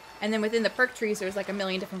 And then within the perk trees, there's like a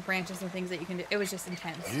million different branches and things that you can do. It was just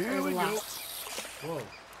intense. It was a lot. Whoa.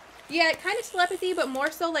 Yeah, kind of telepathy, but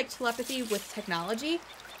more so like telepathy with technology.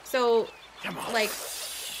 So, like,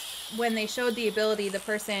 when they showed the ability, the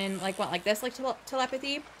person like went like this, like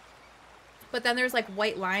telepathy. But then there's like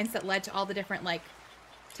white lines that led to all the different like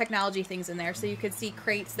technology things in there. So you could see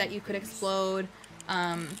crates that you could explode.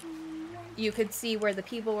 You could see where the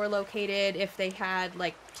people were located if they had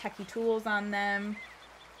like techie tools on them.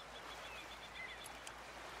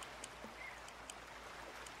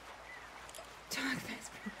 Talk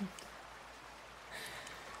fast.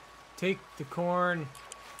 Take the corn.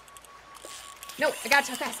 No, I gotta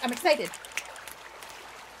talk fast. I'm excited.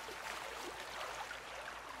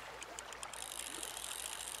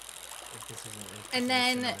 And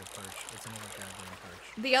then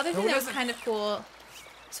the other thing that was kind of cool,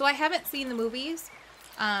 so I haven't seen the movies,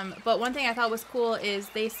 but one thing I thought was cool is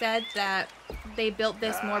they said that they built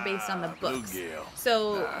this more based on the books.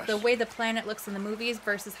 So the way the planet looks in the movies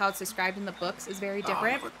versus how it's described in the books is very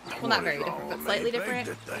different. Well, not very different, but slightly different.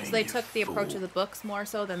 So they took the approach of the books more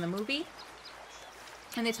so than the movie.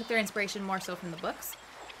 And they took their inspiration more so from the books.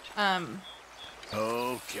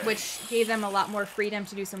 Which gave them a lot more freedom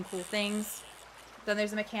to do some cool things. Then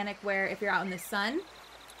there's a mechanic where if you're out in the sun,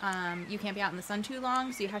 you can't be out in the sun too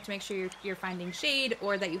long, so you have to make sure you're finding shade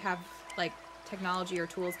or that you have like technology or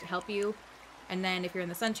tools to help you. And then if you're in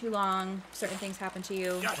the sun too long, certain things happen to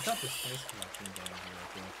you.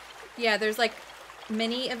 Yeah, there's like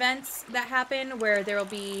mini events that happen where there will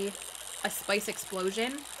be a spice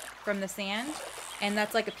explosion from the sand, and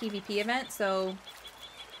that's like a PvP event. So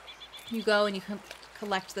you go and you can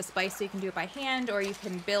collect the spice, so you can do it by hand, or you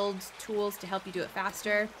can build tools to help you do it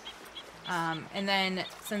faster. And then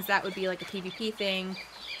since that would be like a PvP thing,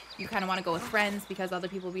 you kind of want to go with friends because other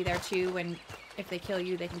people will be there too, and if they kill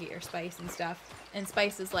you, they can get your spice and stuff. And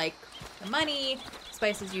spice is like the money,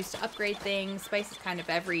 spice is used to upgrade things, spice is kind of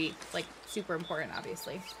like super important,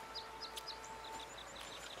 obviously.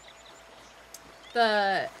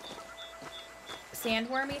 The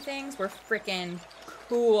sandwormy things were freaking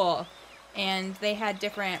cool. And they had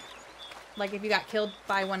different, like if you got killed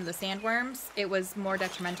by one of the sandworms, it was more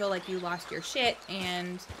detrimental, like you lost your shit,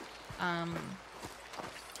 and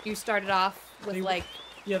you started off with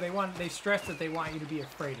Yeah, they stress that they want you to be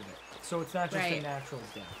afraid of it. So it's not just a natural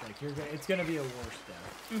death. Like it's gonna be a worse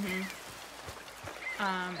death. Mm-hmm.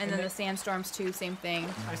 And then the sandstorms too, same thing.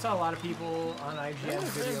 I saw a lot of people on IGN's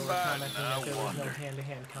video were commenting that there was no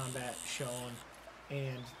hand-to-hand combat shown.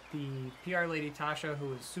 And the PR lady, Tasha, who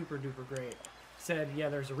was super duper great, said, yeah,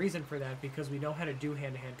 there's a reason for that, because we know how to do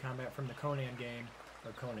hand-to-hand combat from the Conan game.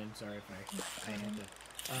 Or Conan, sorry if I had to.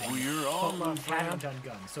 You're all we hadn't done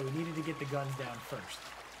guns, so we needed to get the guns down first.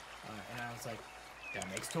 And I was like, that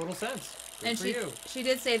makes total sense. Good and for you. She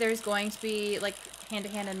did say there's going to be, like,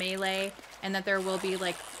 hand-to-hand and melee, and that there will be,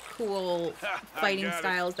 like, cool fighting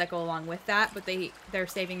styles that go along with that, but they're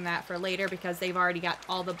saving that for later because they've already got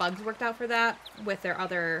all the bugs worked out for that with their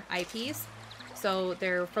other IPs. So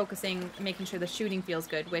they're making sure the shooting feels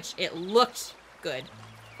good, which it looked good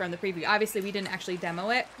from the preview. Obviously, we didn't actually demo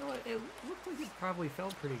it. No, it looked like it probably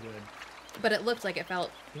felt pretty good. But it looked like it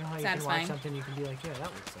felt satisfying. You can watch something, you can be like, yeah,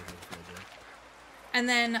 that looks like it would feel good. And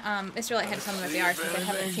then Mr. Light had to tell me what they are since I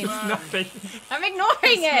haven't seen them. Nothing. I'm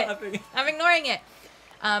ignoring it. Nothing. I'm ignoring it.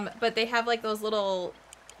 But they have like those little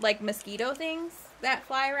like mosquito things that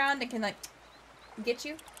fly around and can like get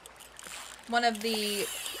you. One of the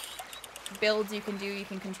builds you can do, you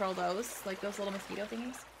can control those, like those little mosquito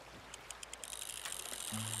thingies.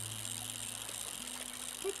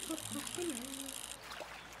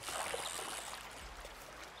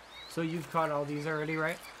 So you've caught all these already,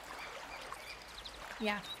 right?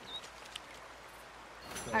 Yeah.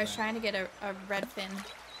 I was trying to get a red fin.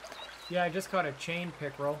 Yeah, I just caught a chain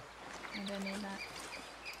pickerel. I didn't need that.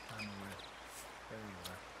 There you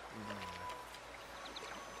are.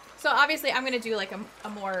 So obviously I'm going to do like a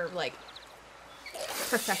more like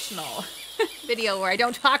professional video where I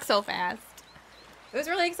don't talk so fast. It was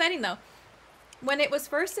really exciting though. When it was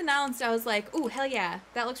first announced, I was like, ooh, hell yeah,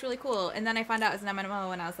 that looks really cool. And then I found out it was an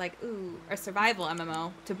MMO and I was like, ooh, or survival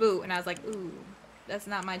MMO to boot. And I was like, ooh, that's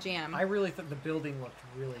not my jam. I really thought the building looked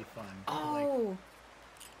really fun. Oh.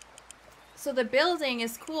 So the building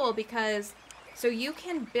is cool because so you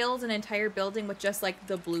can build an entire building with just like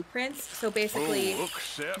the blueprints. So basically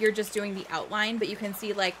you're just doing the outline, but you can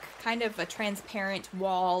see like kind of a transparent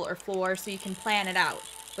wall or floor so you can plan it out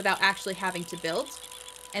without actually having to build.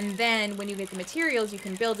 And then when you get the materials, you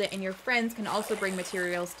can build it, and your friends can also bring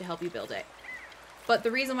materials to help you build it. But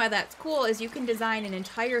the reason why that's cool is you can design an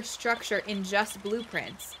entire structure in just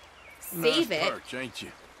blueprints, save it, perch, ain't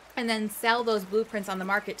you? and then sell those blueprints on the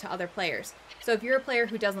market to other players. So if you're a player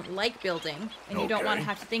who doesn't like building and you don't want to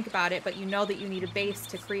have to think about it, but you know that you need a base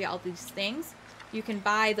to create all these things, you can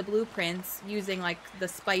buy the blueprints using like the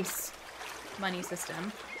spice money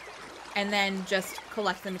system and then just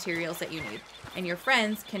collect the materials that you need. And your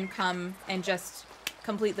friends can come and just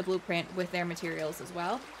complete the blueprint with their materials as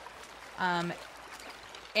well.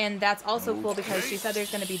 And that's also cool because she said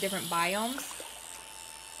there's going to be different biomes.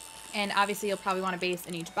 And obviously you'll probably want a base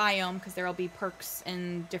in each biome because there will be perks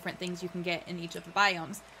and different things you can get in each of the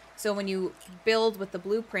biomes. So when you build with the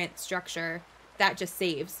blueprint structure, that just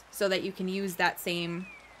saves so that you can use that same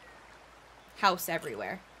house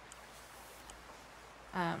everywhere.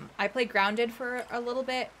 I played Grounded for a little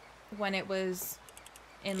bit when it was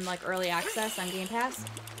in like early access on Game Pass.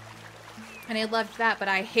 And I loved that, but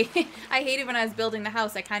I hated when I was building the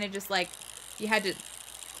house. I kind of just like, you had to,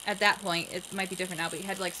 at that point, it might be different now, but you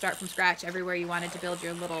had to like start from scratch everywhere you wanted to build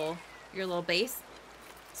your little base.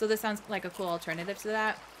 So this sounds like a cool alternative to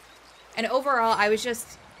that. And overall, I was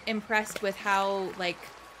just impressed with how like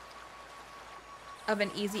of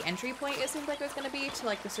an easy entry point it seemed like it was going to be to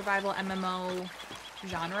like the survival MMO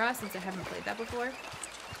genre, since I haven't played that before.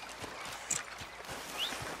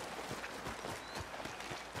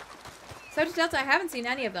 Subject Delta, I haven't seen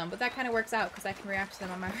any of them, but that kind of works out because I can react to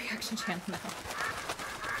them on my reaction channel now.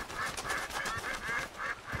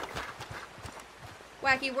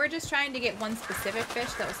 Wacky, we're just trying to get one specific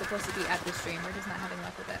fish that was supposed to be at this stream. We're just not having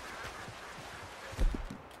luck with it.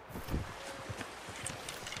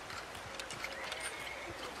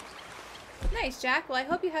 Nice, Jack. Well, I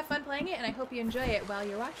hope you have fun playing it, and I hope you enjoy it while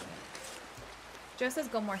you're watching it. Joe says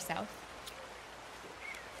go more south.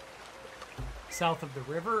 South of the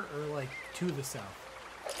river, or like to the south?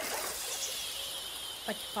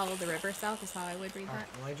 Like follow the river south is how I would read that. Right,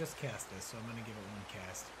 well, I just cast this, so I'm gonna give it one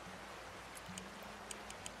cast.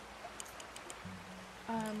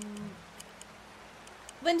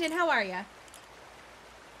 Lyndon, how are ya?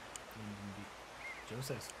 Joe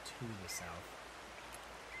says to the south.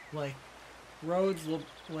 Like roads,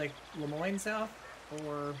 like Lemoyne south,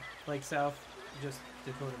 or like south, just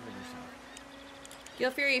Dakota River south.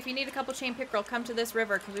 Gil Fury, if you need a couple chain pickerel, come to this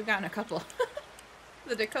river because we've gotten a couple.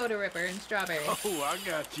 The Dakota River and Strawberry. Oh, I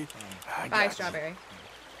got you. Bye, Strawberry.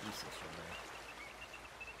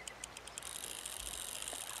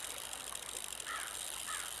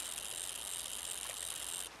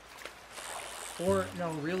 Or,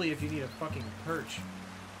 no, really, if you need a fucking perch.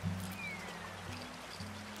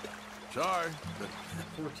 Sorry, but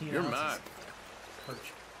 14 you're ounces. mine.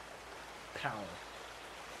 Perch. Power.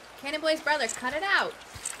 Cannon Boy's brother, cut it out.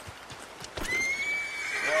 There's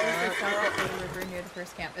the South Dakota River near the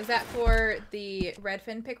first camp. Is that for the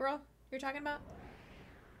redfin pickerel you're talking about?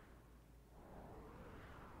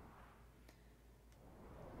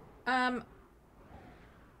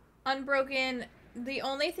 Unbroken. The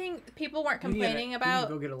only thing people weren't complaining about. You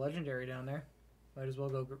can go get a legendary down there. Might as well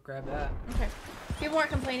go grab that. Okay. People weren't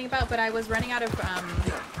complaining about, but I was running out of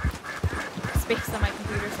space on my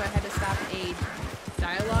computer, so I had to stop a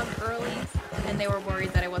dialogue early, and they were worried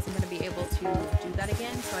that I wasn't going to be able to do that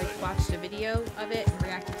again, so I watched a video of it and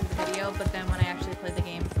reacted to the video, but then when I actually played the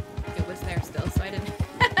game, it was there still, so I didn't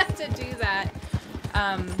have to do that.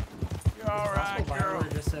 You're alright, girl.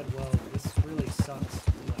 Just said, well, this really sucks.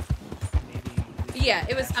 Maybe. Yeah,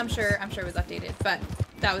 it was. I'm sure it was updated, but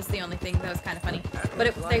that was the only thing that was kind of funny.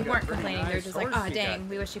 But they weren't complaining. They were just like, "Oh, dang,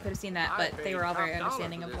 we wish you could have seen that." But they were all very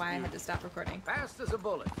understanding of why I had to stop recording. Fast as a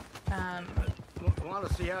bullet. Want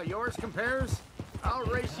to see how yours compares? I'll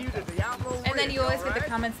race you to the outlaw. And then you always get the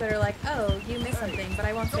comments that are like, "Oh, you missed something," but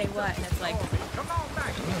I won't say what, and it's like, come on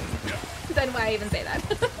back. Then why even say that?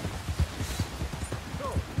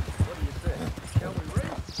 What do you say? Shall we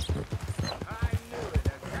race? I knew it.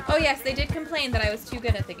 Oh yes, they did complain that I was too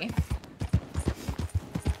good at the game.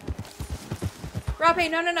 Rape,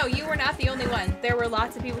 no, you were not the only one. There were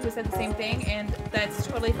lots of people who said the same thing, and that's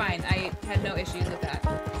totally fine. I had no issues with that.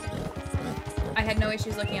 I had no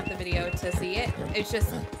issues looking up the video to see it. It's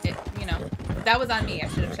just, you know, that was on me. I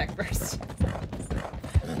should have checked first.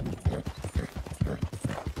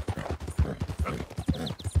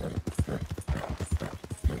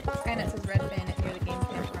 Skynet says redfin near the game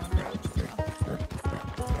camp around the road.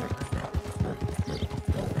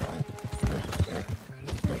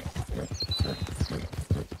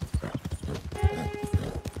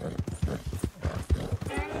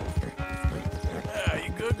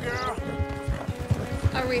 You good, girl?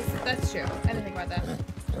 Oh, Reese, that's true. I didn't think about that.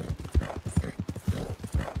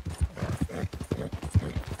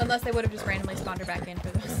 Unless they would have just randomly spawned her back in for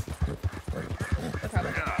this. But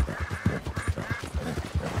probably not.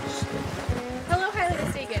 Hello, highly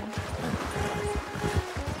mistaken.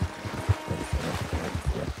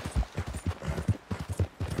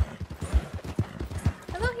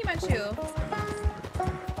 Munchu.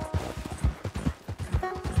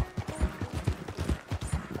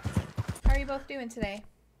 How are you both doing today?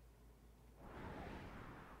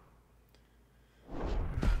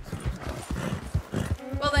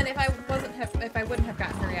 Well then, if I wouldn't have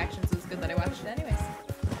gotten the reactions, it was good that I watched it anyways.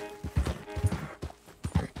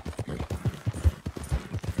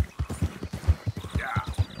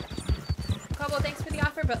 Kobo, thanks for the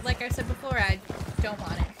offer, but like I said before, I don't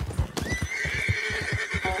want it.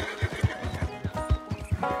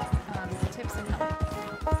 Tips and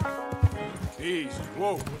help. Easy.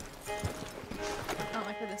 Whoa. I don't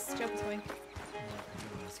like where this joke is going. Do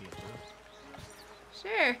you want to see it too?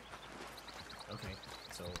 Sure. Okay,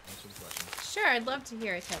 so answer the question. Sure, I'd love to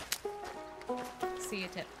hear a tip. See a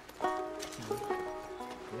tip.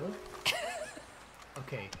 Really?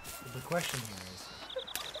 Okay, the question here is,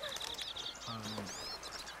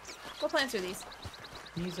 What plants are these?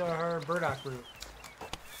 these are burdock root.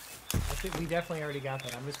 I think we definitely already got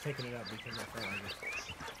that. I'm just picking it up because I felt like it.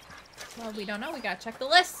 Well, we don't know. We gotta check the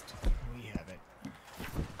list. We have it.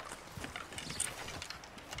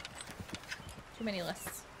 Too many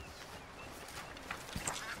lists.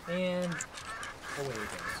 And away it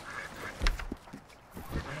goes.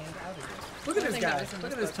 And out it goes. Look at I this think guy. that was in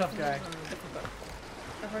Look at this this book. tough guy.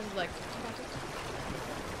 The horse is like.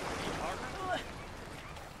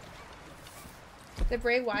 The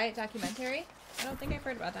Bray Wyatt documentary? I don't think I've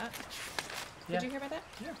heard about that. Yeah. Did you hear about that?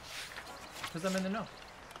 Yeah. Because I'm in the know.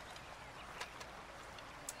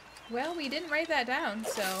 Well, we didn't write that down,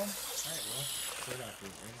 so. Alright, well, burdock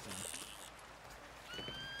root, write it down.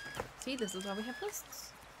 See, this is why we have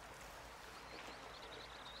lists.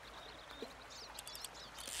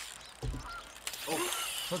 Oh,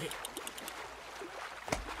 okay.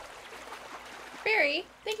 Barry,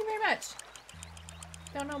 thank you very much.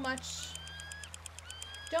 Don't know much.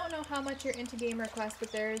 Don't know how much you're into game requests, but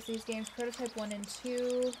there's these games, Prototype 1 and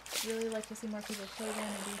 2. Really like to see more people play them, and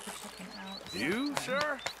you should check them out. You,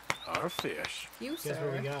 sir, are a fish. You, Guess sir,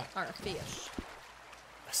 what we got? are a fish.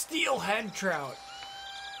 A steelhead trout.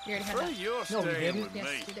 You already had Well, that. you're No, we staying didn't. with Yes,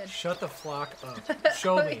 me. you did. Shut the flock up.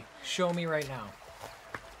 Show me. Show me right now.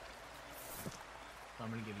 I'm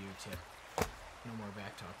gonna give you a tip. No more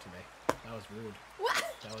back talk today. That was rude. What?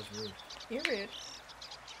 That was rude. You're rude.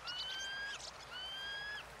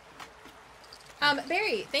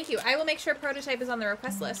 Barry, thank you. I will make sure Prototype is on the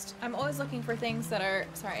request list. I'm always looking for things that are...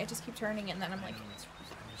 Sorry, I just keep turning it and then I'm like... I know I'm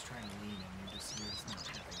just trying to lean and you're just not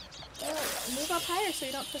having it. Oh, move up higher so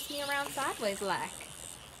you don't twist me around sideways like.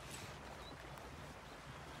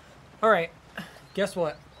 Alright. Guess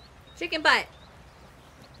what? Chicken butt.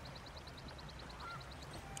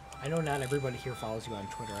 I know not everybody here follows you on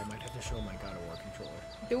Twitter. I might have to show my God of War controller.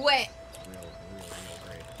 Do it. Real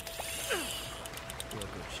great. Real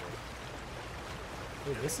good shit.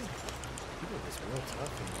 Dude, this is... People are just real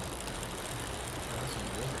tough and... awesome.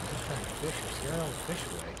 I'm just trying to fish. We're scaring all the fish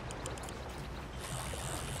away.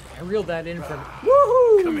 I reeled that in from...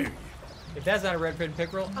 Woohoo! Come here. If that's not a red fin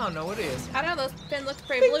pickerel, I don't know what is. I don't know, those fins look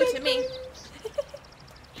pretty blue to me.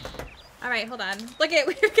 Alright, hold on. Look at it.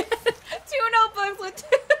 We've got 2 notebooks with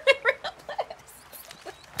 2 real lists.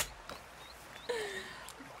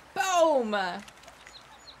 Boom!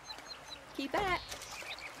 Keep that.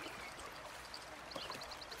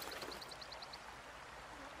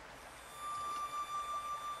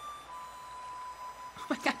 Oh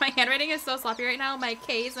my god, my handwriting is so sloppy right now. My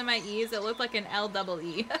K's and my E's, it look like an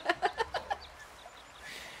L-double-E.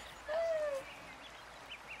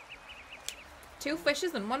 2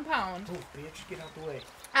 fishes and 1 pound. Oh, bitch, get out the way.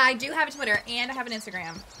 I do have a Twitter and I have an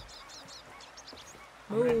Instagram.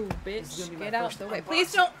 Ooh, This is bitch, gonna be my get out first the way. unboxing.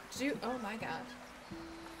 Please don't do. Oh my god.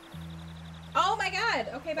 Oh my god.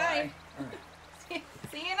 Okay, bye.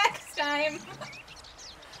 See you next time.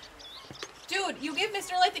 Dude, you give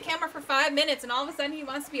Mr. Light the camera for 5 minutes and all of a sudden he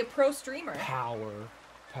wants to be a pro streamer. Power.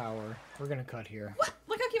 We're gonna cut here. What?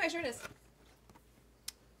 Look how cute my shirt is.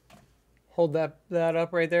 Hold that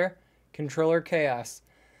up right there. Controller chaos.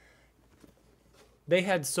 They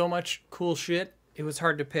had so much cool shit. It was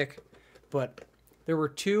hard to pick, but there were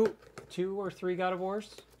two or three God of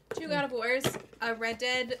Wars. 2 God of Wars, a Red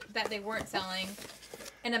Dead that they weren't selling,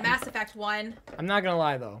 and a Mass Effect 1. I'm not gonna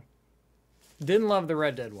lie though. Didn't love the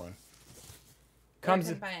Red Dead one. Comes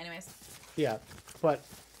in. Buy it anyways. Yeah, but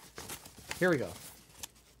here we go.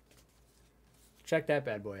 Check that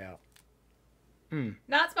bad boy out.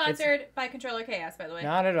 Not sponsored by Controller Chaos, by the way.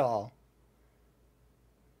 Not at all.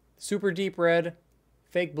 Super deep red,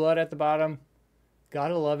 fake blood at the bottom.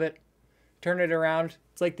 Gotta love it. Turn it around.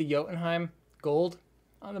 It's like the Jotunheim gold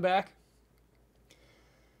on the back.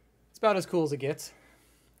 It's about as cool as it gets.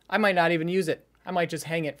 I might not even use it. I might just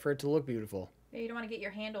hang it for it to look beautiful. Yeah, you don't want to get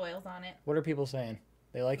your hand oils on it. What are people saying?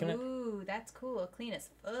 They liking it? Ooh, that's cool. Clean as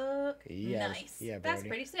fuck. Yes. Nice. Yeah, that's Brody.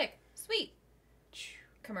 pretty sick. Sweet.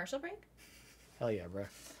 Commercial break? Hell yeah, bro.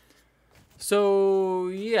 So,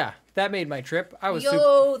 yeah, that made my trip. I was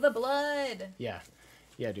Yo, the blood. Yeah.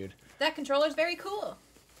 Yeah, dude. That controller's very cool.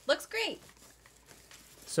 Looks great.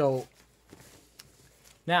 So,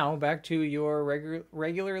 now back to your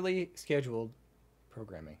regularly scheduled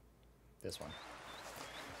programming. This one.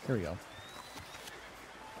 Here we go.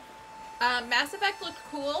 Mass Effect looked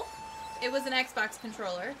cool. It was an Xbox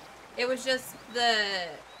controller. It was just the,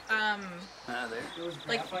 There. It was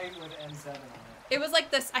like- graphite with N7 on it. it was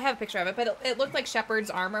like this, I have a picture of it, but it looked like Shepard's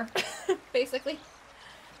armor, basically.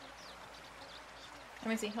 Let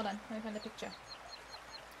me see, hold on, let me find the picture.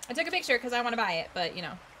 I took a picture because I want to buy it, but, you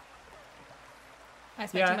know. I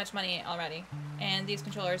spent Yeah. too much money already. And these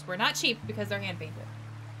controllers were not cheap because they're hand-painted.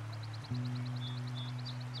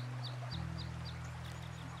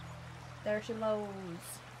 There she blows.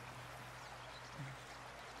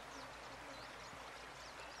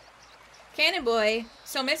 Cannon Boy,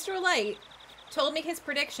 so Mr. Light told me his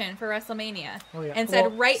prediction for WrestleMania Oh, yeah. and said,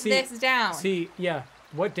 Well, write see- this down. See, yeah.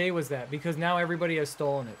 What day was that? Because now everybody has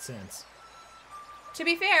stolen it since. To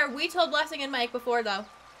be fair, we told Blessing and Mike before, though.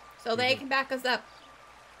 So they Mhm. can back us up.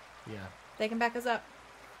 Yeah. They can back us up.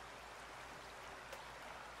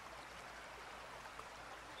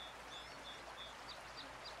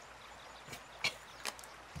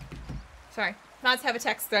 Sorry. Not to have a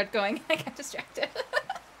text thread going. I got distracted.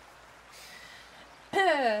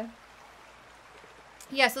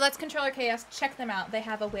 Yeah, so that's Controller Chaos. Check them out. They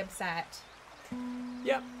have a website.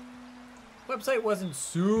 Yep. Website wasn't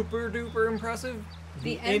super duper impressive.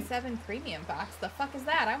 The N7 Premium box. The fuck is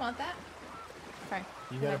that? I want that. Sorry.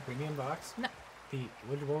 You got a premium box? No.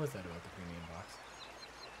 What was that about the premium box?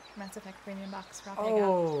 Mass Effect Premium box. Rob, there you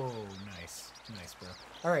go. Oh, nice. Nice, bro.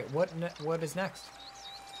 All right, what is next?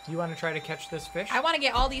 You want to try to catch this fish? I want to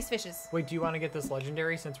get all these fishes. Wait, do you want to get this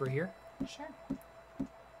legendary since we're here? Sure.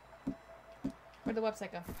 Where'd the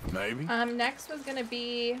website go? Maybe. Next was gonna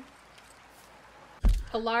be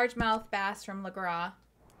a largemouth bass from LaGras.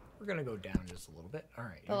 We're gonna go down just a little bit. All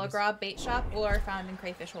right. The LaGras bait shop or found in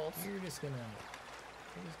crayfish holes. You're just gonna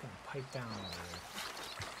pipe down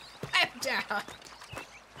over Pipe down. there.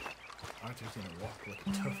 Arthur's gonna walk like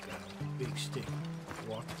a tough guy with a big stick.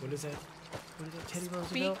 Walk. What is that? What is that? Teddy Speak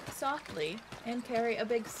Roosevelt. softly and carry a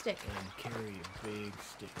big stick. And carry a big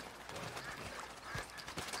stick.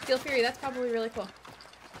 Steel Fury, that's probably really cool.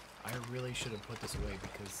 I really should have put this away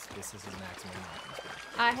because this is a maximum.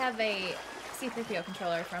 I have a C-3PO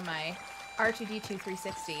controller from my R2-D2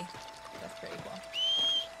 360. That's pretty cool.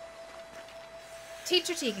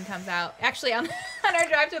 Teacher Tegan comes out. Actually, on our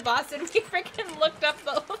drive to Boston, we freaking looked up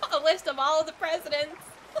a list of all of the presidents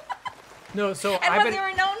No, so and what they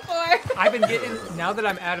were known for. I've been getting, now that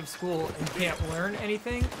I'm out of school and can't learn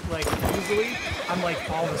anything, like, easily, I'm, like,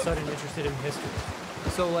 all of a sudden interested in history.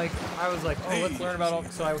 So, like, I was like, oh, let's learn about all,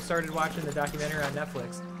 so I started watching the documentary on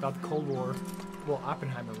Netflix about the Cold War. Well,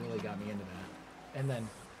 Oppenheimer really got me into that. And then,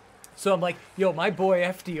 so I'm like, yo, my boy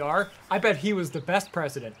FDR, I bet he was the best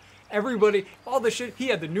president. Everybody, all the shit, he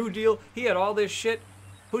had the New Deal, he had all this shit.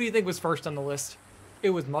 Who do you think was first on the list? It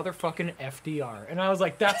was motherfucking FDR. And I was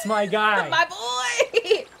like, that's my guy. My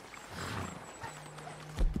boy!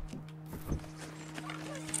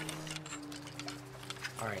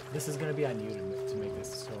 All right, this is gonna be on you to make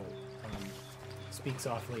this. So, speak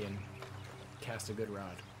softly and cast a good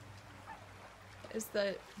rod. Is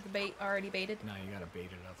the bait already baited? Now you gotta bait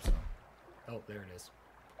it up. So, oh, there it is.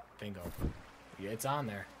 Bingo. Yeah, it's on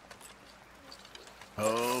there.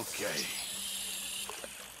 Okay.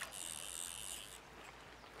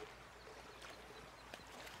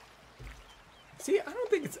 See,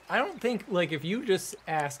 I don't think like if you just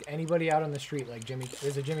ask anybody out on the street, like Jimmy,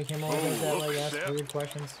 is it Jimmy Kimmel that like ask weird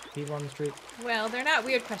questions, people on the street, Well, they're not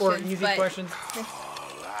weird questions. or easy but questions?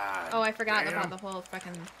 Oh, I forgot about the whole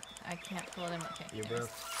fucking. I can't pull it in. Okay. Yeah, bro.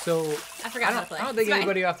 anyways. So I forgot how to I play. don't think It's fine.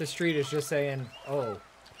 anybody off the street is just saying, "Oh,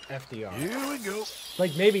 FDR." Here we go.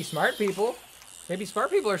 Like maybe smart people. Maybe smart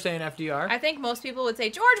people are saying FDR. I think most people would say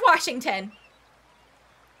George Washington.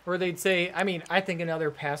 Or they'd say, I mean, I think another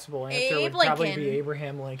passable answer Abe would probably Lincoln. be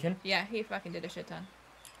Abraham Lincoln. Yeah, he fucking did a shit ton.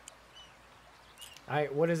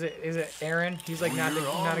 What is it? Is it Aaron? He's like not You're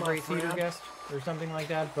on, a my great theater friend. guest or something like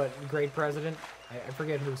that, but great president. I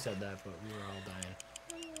forget who said that, but we were all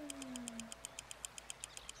dying.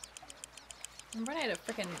 I'm running out of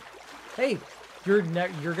freaking. Hey,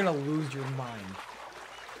 you're gonna lose your mind.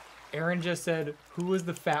 Aaron just said, "Who was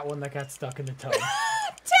the fat one that got stuck in the tub?"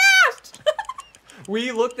 Taft!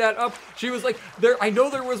 We looked that up. She was like, I know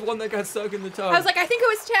there was one that got stuck in the tub. I was like, I think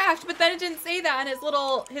it was Taft, but then it didn't say that on his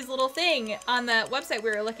little thing on the website we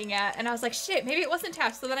were looking at. And I was like, shit, maybe it wasn't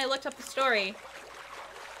Taft. So then I looked up the story.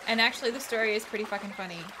 And actually the story is pretty fucking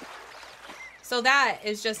funny. So that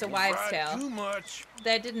is just a wives' tale. Too much.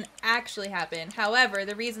 That didn't actually happen. However,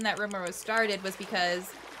 the reason that rumor was started was because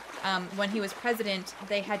when he was president,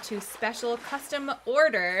 they had to special custom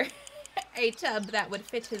order a tub that would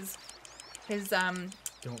fit his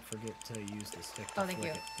Don't forget to use the stick to thank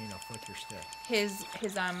you. Flick your stick.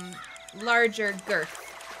 his larger girth.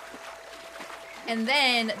 And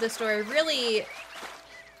then the story really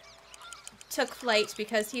took flight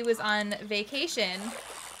because he was on vacation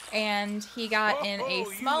and he got in a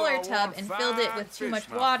smaller tub and filled it with too much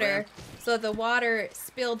water, so the water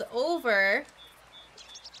spilled over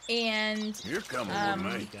and You're coming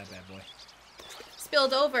with me. That bad boy.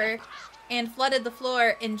 spilled over and flooded the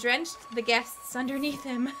floor and drenched the guests underneath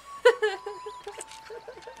him.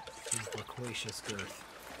 His loquacious girth.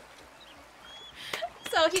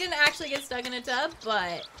 So he didn't actually get stuck in a tub,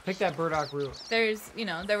 but Pick that burdock root. there's,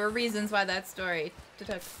 there were reasons why that story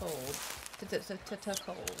took hold. Took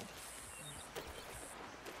hold.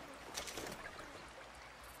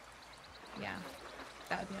 Yeah,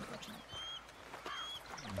 that would be unfortunate.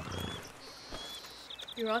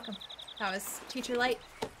 You're welcome. That was Teacher Light.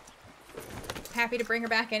 Happy to bring her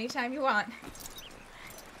back anytime you want.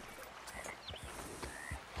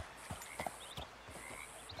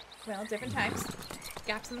 Well, different times.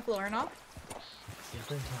 Gaps in the floor and all.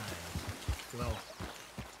 Different time. Well,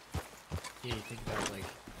 yeah, you think about like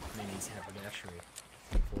Minnie's haberdashery,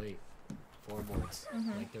 plate, floorboards.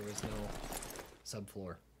 Like there was no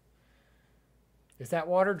subfloor. Is that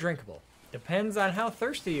water drinkable? Depends on how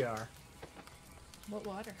thirsty you are. What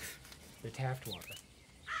water? The Taft water.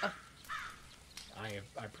 Oh.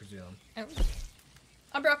 I presume. Oh.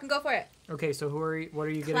 I'm broken. Go for it. Okay, so what are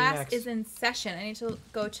you getting Class next? is in session. I need to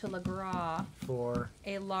go to LeGras. For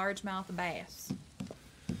A largemouth bass.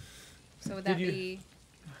 So would that be...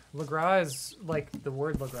 LeGras is like the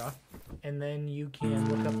word LeGras, and then you can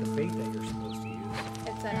look up the bait that you're supposed to use.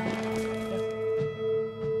 It's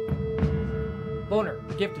Boner,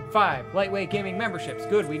 gifted 5 lightweight gaming memberships.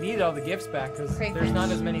 Good, we need all the gifts back because Crayfish. there's not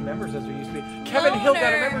as many members as there used to be. Kevin Hill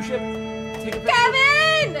got a Boner. membership. Take a picture.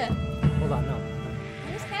 Kevin! Hold on, no.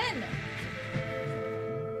 Where's Ken?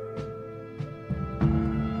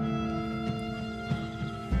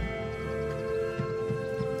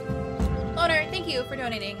 Loner, thank you for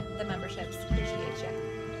donating the memberships. Appreciate you.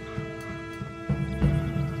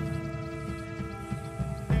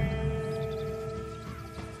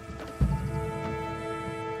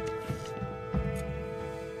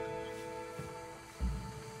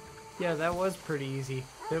 Yeah, that was pretty easy.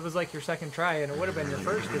 It was like your second try, and it would have been your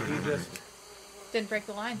first if you just Didn't break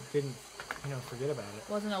the line. didn't, forget about it.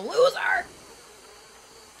 Wasn't a loser!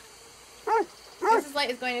 Mrs. Light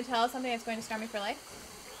is going to tell us something that's going to scar me for life.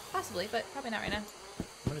 Possibly, but probably not right now.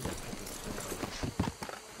 What is that?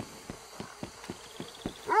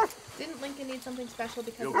 Didn't Lincoln need something special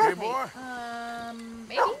because You of okay, his height? boy?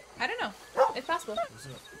 Maybe? I don't know. It's possible.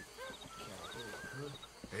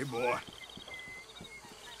 Hey, boy.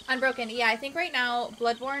 Unbroken. Yeah, I think right now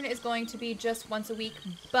Bloodborne is going to be just once a week,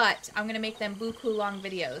 but I'm going to make them buku long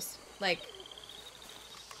videos. Like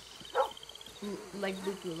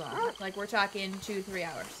buku long. Like we're talking 2-3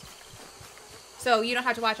 hours. So you don't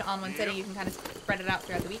have to watch it all in one sitting. You can kind of spread it out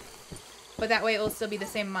throughout the week. But that way it will still be the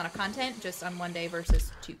same amount of content, just on one day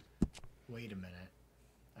versus 2. Wait a minute.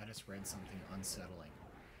 I just read something unsettling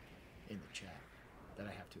in the chat that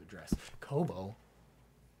I have to address. Kobo,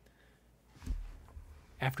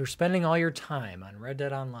 after spending all your time on Red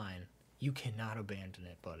Dead Online, you cannot abandon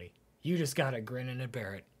it, buddy. You just gotta grin and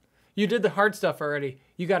bear it. You did the hard stuff already.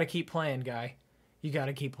 You gotta keep playing, guy. You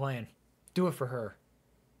gotta keep playing. Do it for her.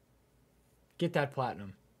 Get that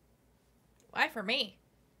platinum. Why for me?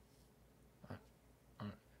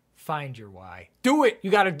 Find your why. Do it!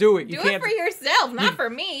 You gotta do it. You Do can't, it for yourself, not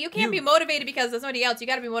for me. You can't you- be motivated because of somebody else. You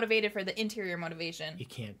got to be motivated for the interior motivation. You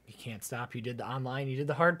can't stop. You did the online. You did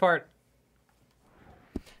the hard part.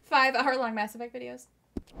 5-hour-long Mass Effect videos.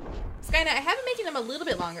 Skynet, I have been making them a little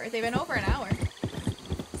bit longer. They've been over an hour.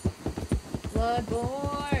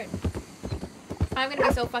 Bloodborne. I'm gonna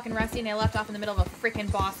be so fucking rusty and I left off in the middle of a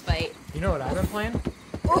freaking boss fight. You know what I've been playing?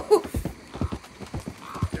 Oof.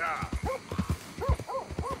 Yeah.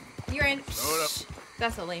 You're in. Load up.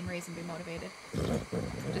 That's a lame reason to be motivated.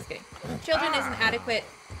 Just kidding. Children is an adequate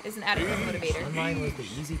motivator. Online was the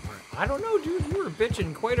easy part. I don't know, dude. You were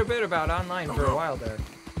bitching quite a bit about online for a while there.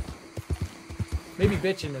 Maybe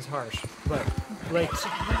bitching is harsh, but like,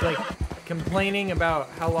 complaining about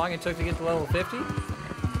how long it took to get to level 50.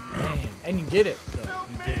 Man, and you did it, though.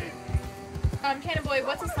 You did it. Cannon Boy,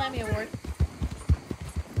 what's a Slammy Award?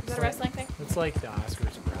 Is that a wrestling thing? It's like the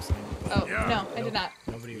Oscars of wrestling. Oh, Yeah. no, I did not.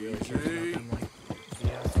 Nobody really cares about them. Like,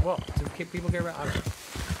 yeah. Well, do people care about Oscars?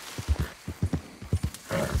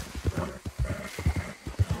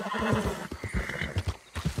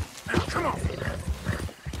 Come on.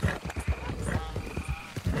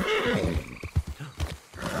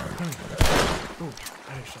 Ooh,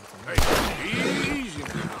 I just shot something. Hey, easy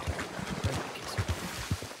now.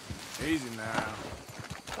 Easy now.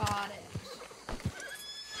 Got it.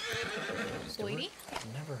 Sweetie?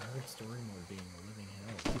 I've never heard story mode being a living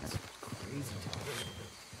hell. It's crazy talk.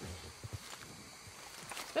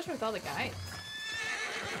 Especially with all the guys.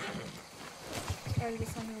 Started with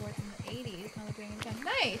Slammy Awards in the 80s, now they're doing it again.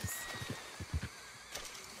 Nice!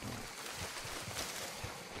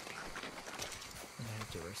 I have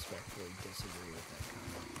to respectfully disagree with that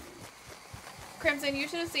comment. Crimson, you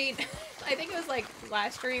should have seen, I think it was like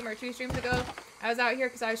last stream or 2 streams ago, I was out here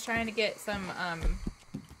because I was trying to get some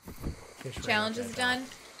Fish right challenges off that done,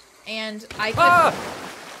 and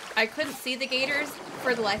I couldn't see the gators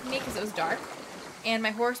for the life of me because it was dark, and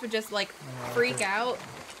my horse would just like freak out,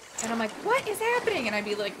 and I'm like, what is happening? And I'd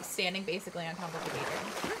be like standing basically on top of the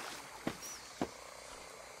gator.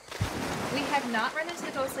 We have not run into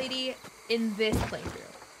the ghost lady in this playthrough.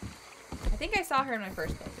 I think I saw her in my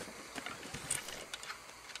first playthrough.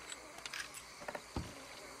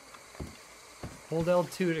 Hold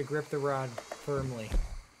L2 to grip the rod firmly.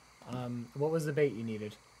 What was the bait you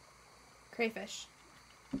needed? Crayfish.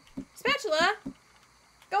 Spatula!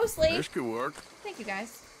 Ghostly! This could work. Thank you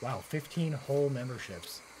guys. Wow, 15 whole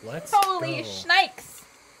memberships. Let's Holy go. shnikes!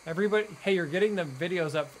 Everybody, hey, you're getting the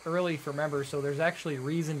videos up early for members, so there's actually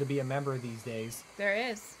reason to be a member these days. There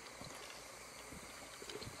is.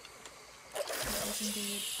 That was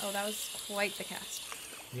indeed. Oh, that was quite the cast.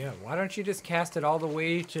 Yeah, why don't you just cast it all the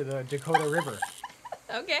way to the Dakota River?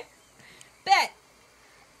 Okay. Bet!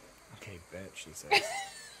 Okay, bet, she says.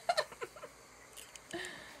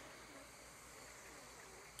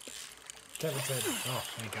 Kevin said, oh,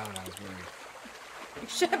 thank God I was worried. You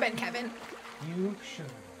should have been, Kevin. You should.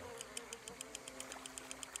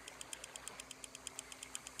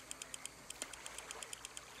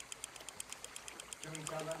 Can we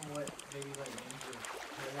tell them what maybe like names or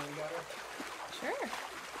got her? Sure.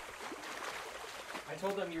 I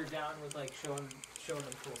told them you're down with like showing them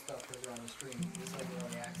cool stuff because they're on the stream, just like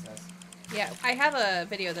early access. Yeah, I have a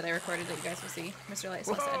video that I recorded that you guys will see. Mr. Light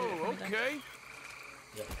said Whoa, it. okay.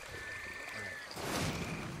 Yep. Alright.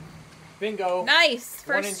 Bingo. Nice!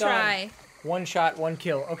 One and First done. try. One shot, one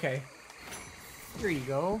kill. Okay. Here you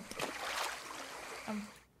go.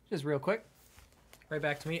 Just real quick. Right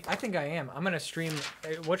back to me. I think I am. I'm gonna stream.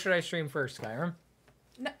 What should I stream first, Skyrim?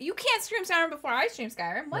 No, you can't stream Skyrim before I stream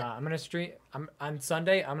Skyrim. What? Nah, I'm gonna stream. On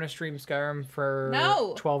Sunday. I'm gonna stream Skyrim for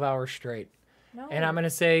No. 12 hours straight. No. And I'm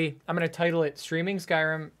gonna title it "Streaming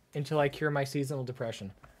Skyrim Until I Cure My Seasonal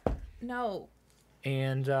Depression." No.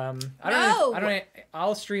 And I No. don't know.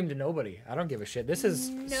 I'll stream to nobody. I don't give a shit. This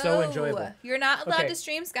is so enjoyable. You're not allowed Okay. to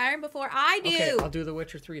stream Skyrim before I do. Okay, I'll do The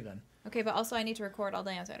Witcher 3 then. Okay, but also I need to record all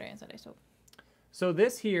day on Saturday and Sunday, so. So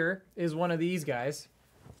this here is one of these guys.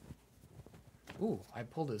 Ooh, I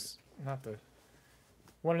pulled his, not the,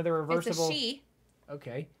 one of the reversible. It's a she.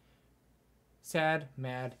 Okay. Sad,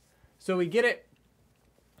 mad. So we get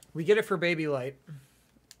it for Baby Light.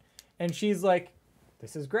 And she's like,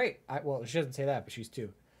 this is great. Well, she doesn't say that, but she's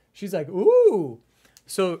 2. She's like, ooh.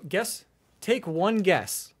 So take one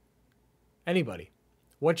guess. Anybody.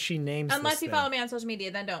 What she names Unless this you thing. follow me on social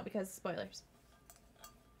media, then don't, because spoilers.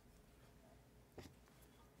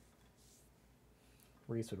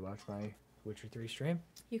 Reese would watch my Witcher 3 stream.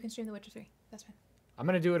 You can stream The Witcher 3. That's fine. I'm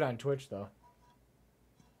going to do it on Twitch, though.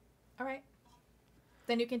 All right.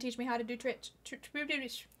 Then you can teach me how to do Twitch.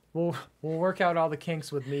 We'll work out all the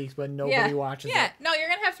kinks with me when nobody watches Yeah. it. No, you're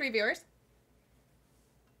going to have 3 viewers.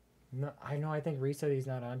 No, I know. I think Reese said he's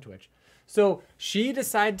not on Twitch. So she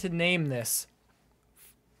decided to name this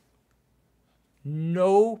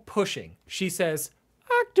No Pushing. She says,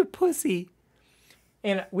 Octopussy.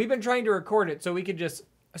 And we've been trying to record it so we could just...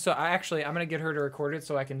 So I'm going to get her to record it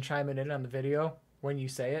so I can chime it in on the video when you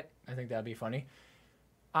say it. I think that'd be funny.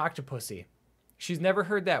 Octopussy. She's never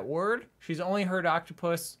heard that word. She's only heard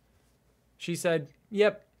octopus. She said,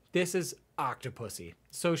 yep, this is Octopussy.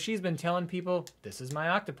 So she's been telling people, this is my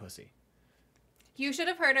Octopussy. You should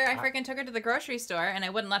have heard her. I freaking took her to the grocery store, and I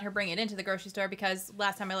wouldn't let her bring it into the grocery store because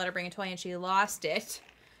last time I let her bring a toy and she lost it.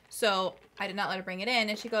 So I did not let her bring it in,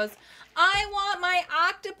 and she goes, I want my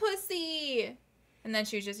Octopussy. And then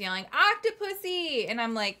she was just yelling, Octopussy! And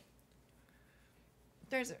I'm like,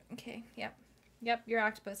 okay, yep. Yep, you're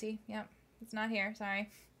Octopussy. Yep. It's not here, sorry.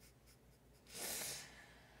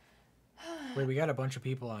 Wait, we got a bunch of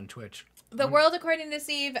people on Twitch. The world according to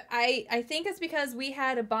Steve, I think it's because we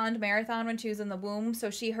had a Bond marathon when she was in the womb, so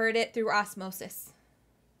she heard it through osmosis.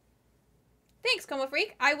 Thanks, Como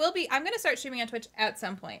Freak. I'm going to start streaming on Twitch at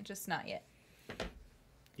some point, just not yet.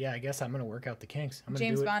 Yeah, I guess I'm going to work out the kinks. I'm gonna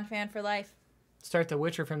James do it. Bond fan for life. Start The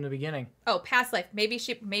Witcher from the beginning. Oh, past life. Maybe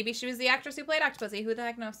she was the actress who played Octopussy. Who the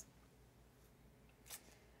heck knows?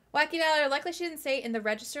 Wacky Dollar, likely she didn't say it in the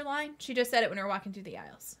register line. She just said it when we were walking through the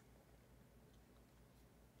aisles.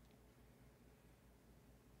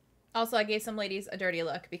 Also, I gave some ladies a dirty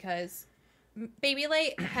look because Baby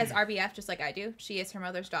Light has RBF just like I do. She is her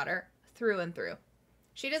mother's daughter through and through.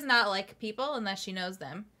 She does not like people unless she knows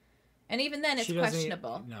them. And even then, it's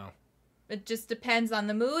questionable. No. It just depends on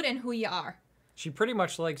the mood and who you are. She pretty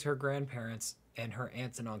much likes her grandparents and her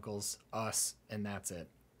aunts and uncles, us, and that's it.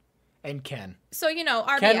 And Ken. So, you know,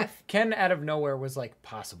 RBF. Ken out of nowhere was like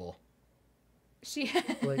possible. She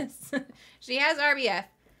has RBF.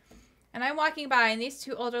 And I'm walking by, and these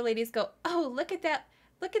two older ladies go, oh, look at that.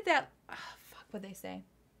 Look at that. Oh, fuck, what'd they say?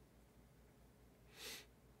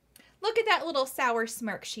 Look at that little sour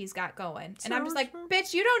smirk she's got going. And I'm just like,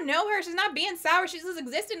 bitch, you don't know her. She's not being sour. She just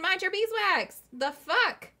exists in Mind Your Beeswax. The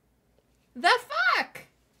fuck? The fuck?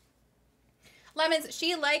 Lemons,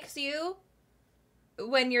 she likes you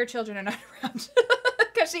when your children are not around.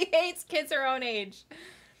 Because she hates kids her own age.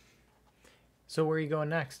 So where are you going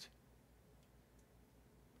next?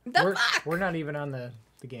 Fuck? We're not even on the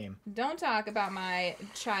game. Don't talk about my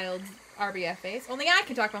child's RBF face. Only I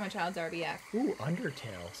can talk about my child's RBF. Ooh,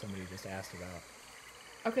 Undertale, somebody just asked about.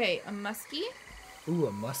 Okay, a muskie. Ooh,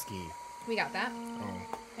 a muskie. We got that.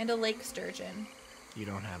 Oh. And a lake sturgeon. You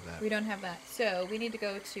don't have that. We don't have that. So we need to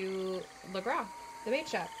go to Le Gras, the bait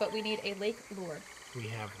shop, but we need a lake lure. We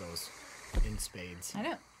have those in spades. I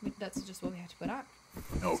know. That's just what we have to put on.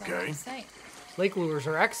 That's all Okay. I'm saying. Lake lures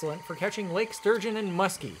are excellent for catching lake sturgeon and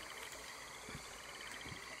muskie.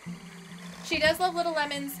 She does love Little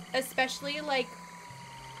Lemons, especially like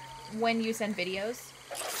when you send videos.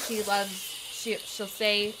 She loves. She'll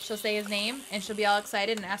say his name and she'll be all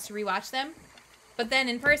excited and ask to rewatch them. But then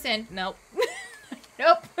in person, nope,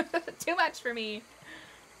 nope, too much for me.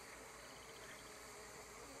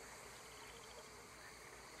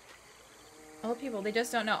 Old people, they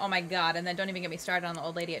just don't know. Oh my god! And then don't even get me started on the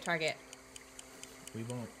old lady at Target. We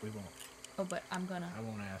won't. Oh, but I'm gonna. I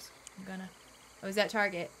won't ask. I was at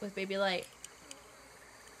Target with Baby Light.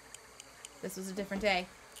 This was a different day.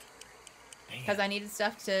 Because I needed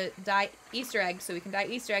stuff to dye Easter eggs so we can dye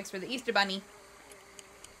Easter eggs for the Easter Bunny.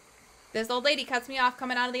 This old lady cuts me off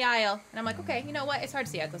coming out of the aisle. And I'm like, okay, you know what? It's hard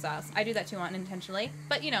to see out those aisles. I do that too unintentionally.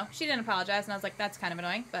 But, you know, she didn't apologize. And I was like, that's kind of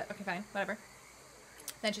annoying. But, okay, fine. Whatever.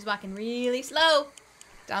 Then she's walking really slow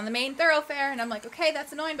down the main thoroughfare. And I'm like, okay,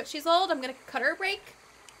 that's annoying. But she's old. I'm going to cut her a break.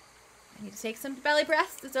 I need to take some belly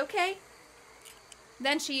breaths. It's okay.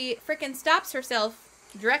 Then she freaking stops herself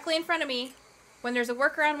directly in front of me when there's a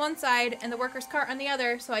worker on one side and the worker's cart on the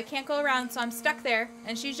other, so I can't go around, so I'm stuck there.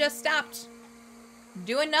 And she just stopped.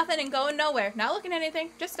 Doing nothing and going nowhere. Not looking at anything.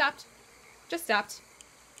 Just stopped. Just stopped.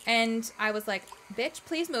 And I was like, bitch,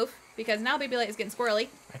 please move. Because now Baby Light is getting squirrely.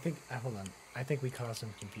 I think, hold on. I think we caused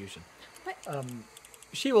some confusion. What?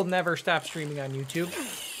 She will never stop streaming on YouTube.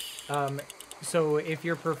 So if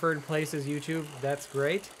your preferred place is YouTube, that's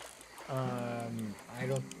great.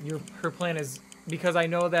 Her plan is, because I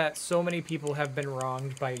know that so many people have been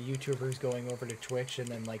wronged by YouTubers going over to Twitch and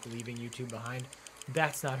then like leaving YouTube behind.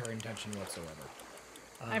 That's not her intention whatsoever.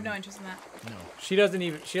 I have no interest in that. No, she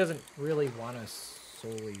doesn't really want to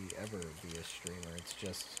solely ever be a streamer. It's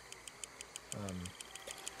just,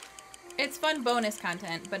 It's fun bonus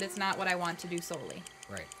content, but it's not what I want to do solely.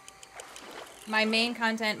 right. My main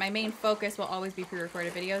content, my main focus will always be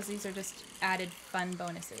pre-recorded videos. These are just added fun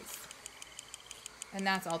bonuses. And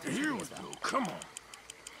that's all Twitch Here we videos, go. though. Come on.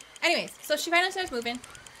 Anyways, so she finally starts moving.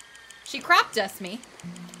 She crop dusted me.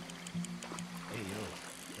 Hey, yo,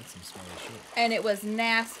 that's some smelly shit. And it was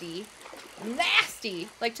nasty. Nasty!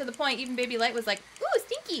 Like, to the point, even Baby Light was like, ooh,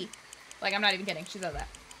 stinky! Like, I'm not even kidding. She said that.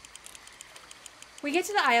 We get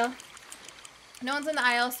to the aisle. No one's in the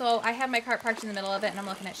aisle, so I have my cart parked in the middle of it, and I'm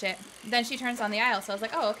looking at shit. Then she turns on the aisle, so I was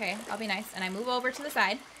like, oh, okay, I'll be nice. And I move over to the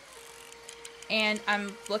side. And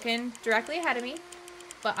I'm looking directly ahead of me,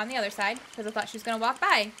 but on the other side, because I thought she was going to walk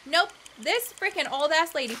by. Nope. This freaking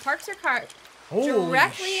old-ass lady parks her cart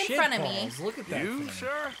directly in front of me. Look at that You, thing.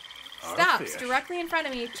 sir? are Stops fish. directly in front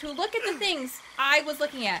of me to look at the things I was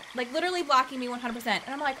looking at. Like, literally blocking me 100%. And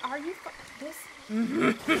I'm like, are you...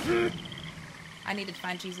 I needed to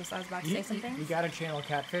find Jesus. I was about to say something. You got a channel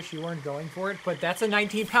catfish. You weren't going for it, but that's a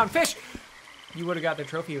 19-pound fish. You would have got the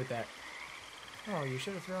trophy with that. Oh, you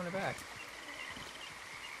should have thrown it back.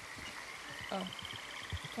 Oh.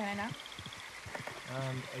 Can I now?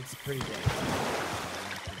 It's pretty dead.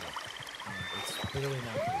 It's really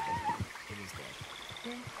not pretty dead. It is dead.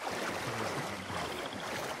 Yeah.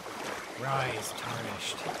 Rise,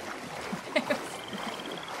 tarnished.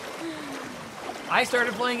 I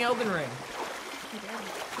started playing Elden Ring. You did.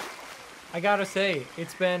 I gotta say,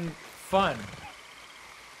 it's been fun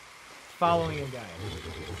following a guy.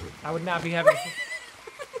 I would not be having.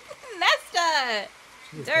 Nesta!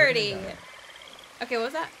 She is Dirty. taking it Okay, what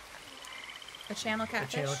was that? A channel out. A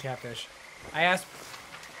catfish? channel catfish. I asked.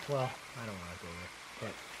 Well, I don't want to go there,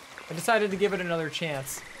 but I decided to give it another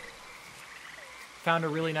chance. Found a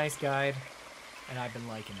really nice guide, and I've been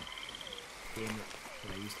liking it. Game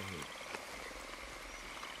that I used to hate.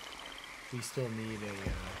 We still need a.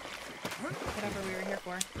 Whatever we were here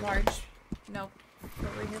for. Large. Nope.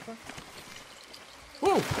 What were we here for?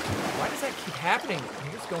 Whoa! Why does that keep happening?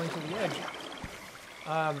 I'm just going to the edge.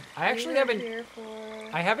 I actually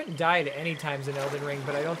I haven't died any times in Elden Ring,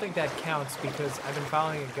 but I don't think that counts because I've been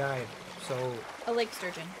following a guide. So A lake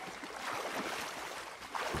sturgeon.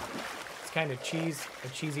 it's kind of a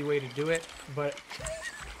cheesy way to do it, but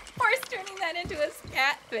Horse turning that into a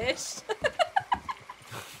catfish.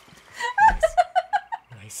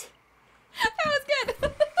 nice. That was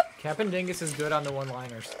good. Captain Dingus is good on the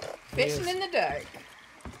one-liners. He Fishing is. in the dark.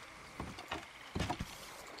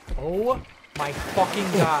 Oh my fucking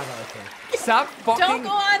god, Arthur. Stop fucking... Don't go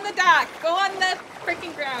on the dock. Go on the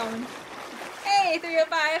freaking ground. Hey,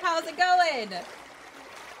 305, how's it going?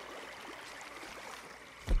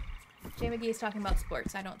 Jay McGee's talking about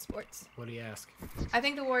sports. I don't sports. What do you ask? I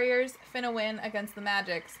think the Warriors finna win against the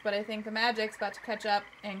Magics, but I think the Magic's about to catch up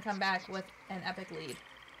and come back with an epic lead.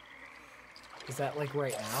 Is that like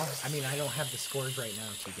right now? I mean, I don't have the scores right now,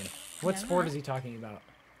 Tegan. What sport is he talking about?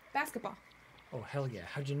 Basketball. Oh, hell yeah.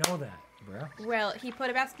 How'd you know that, bro? Well, he put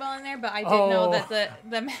a basketball in there, but I did know that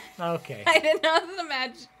the Okay. I didn't know the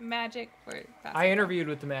Magic for basketball. I interviewed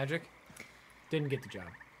with the Magic. Didn't get the job.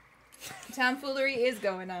 Tomfoolery is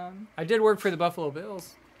going on. I did work for the Buffalo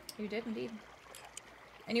Bills. You did indeed.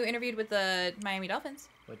 And you interviewed with the Miami Dolphins.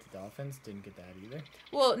 With the Dolphins. Didn't get that either.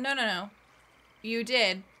 Well, no. You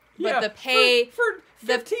did. But Yeah, the pay for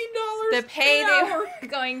 $15 the pay an they hour. were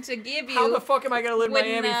going to give you How the fuck am I gonna live in would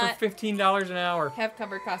Miami not for $15 an hour? have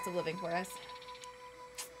covered cost of living for us.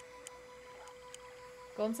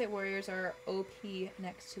 Golden State Warriors are OP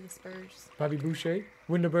next to the Spurs. Bobby Boucher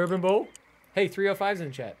win the Bourbon Bowl. Hey, 305's in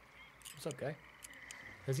the chat. What's up, guy?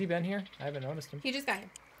 Has he been here? I haven't noticed him. He just got here.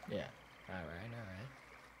 Yeah. All right.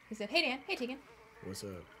 He said, "Hey Dan, hey Tegan." What's up?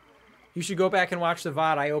 You should go back and watch the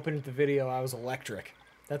VOD. I opened the video. I was electric.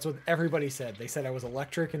 That's what everybody said. They said I was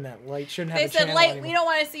electric and that Light shouldn't have They a said, channel "Light, anymore." we don't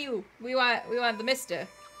want to see you. We want the Mister,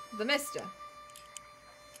 the Mister."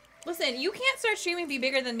 Listen, you can't start streaming Be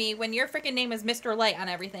Bigger Than Me when your freaking name is Mr. Light on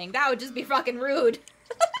everything. That would just be fucking rude.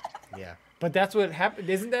 Yeah. But that's what happened.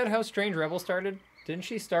 Isn't that how Strange Rebel started? Didn't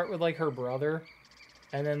she start with like her brother?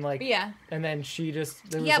 And then like Yeah. And then she just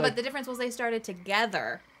there was, Yeah, like, but the difference was they started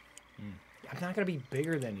together. I'm not gonna be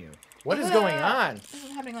bigger than you. What is going on? This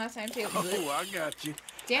was happening last time too. Oh, I got you.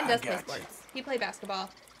 Dan I does play got you. sports. He played basketball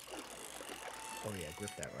Oh yeah,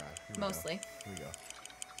 grip that rod. Here we go. mostly, Here we go.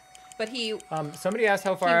 but he Somebody asked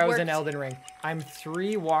how far He I was in worked- Elden Ring. I'm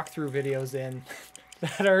 3 walkthrough videos in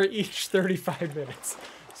that are each 35 minutes.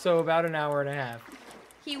 So about an hour and a half.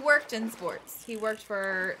 he worked in sports. He worked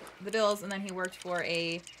for the Bills, and then he worked for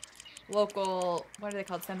a local, what are they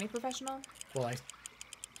called, semi-professional? Well,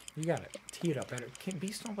 you gotta tee it up better.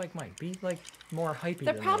 Be Stomp like Mike. Be like more hypey. The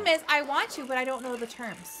than problem that. is I want to, but I don't know the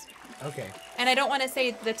terms. Okay. And I don't want to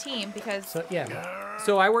say the team because So yeah.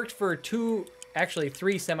 So I worked for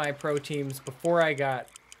 3 semi-pro teams before I got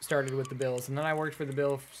started with the Bills, and then I worked for the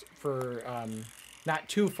Bills for not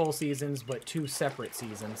 2 full seasons, but 2 separate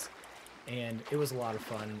seasons, and it was a lot of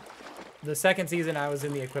fun. The second season I was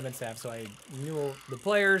in the equipment staff, so I knew the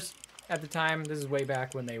players at the time. This is way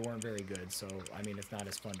back when they weren't very good, so I mean it's not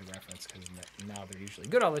as fun to reference because now they're usually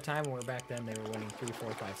good all the time. Where back then they were winning 3,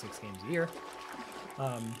 4, 5, 6 games a year.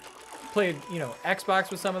 Played,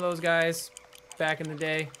 Xbox with some of those guys back in the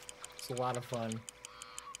day. It's a lot of fun.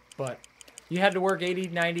 But you had to work 80,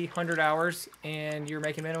 90, 100 hours, and you're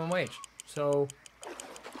making minimum wage. So,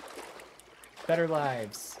 better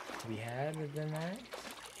lives to be had than that.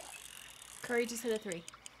 Curry just hit a 3.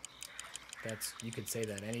 You could say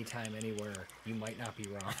that anytime, anywhere. You might not be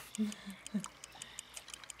wrong.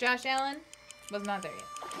 Josh Allen was not there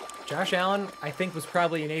yet. Josh Allen, I think, was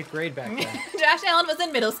probably in 8th grade back then. Josh Allen was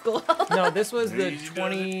in middle school. No, this was the Easy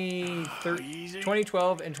does it. Easy.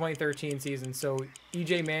 2012 and 2013 season. So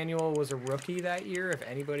EJ Manuel was a rookie that year, if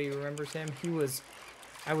anybody remembers him.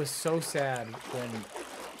 I was so sad when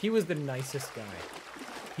he was the nicest guy.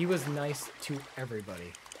 He was nice to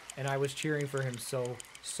everybody. And I was cheering for him so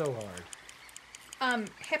hard.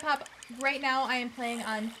 Hip hop, right now I am playing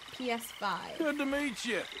on PS5. Good to meet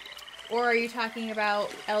you. Or are you talking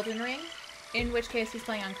about Elden Ring? In which case he's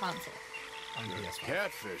playing on console. On PS5.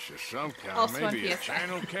 Catfish of some kind. Also on Maybe a PS5.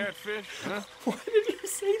 channel catfish, huh? Why did you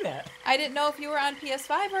say that? I didn't know if you were on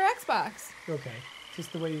PS5 or Xbox. Okay.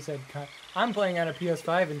 Just the way you said, I'm playing on a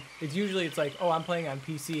PS5, and it's like, oh, I'm playing on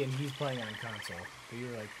PC, and he's playing on console. But you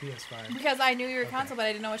were like, PS5. Because I knew you were console, but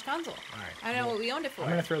I didn't know which console. All right. I don't know what we owned it for. I'm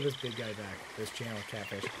going to throw this big guy back, this channel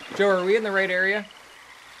catfish. Joe, are we in the right area?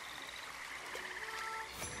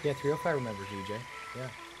 Yeah, 305 remembers EJ. Yeah.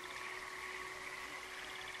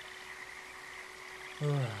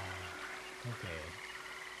 Okay.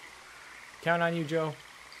 Count on you, Joe.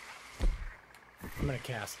 I'm going to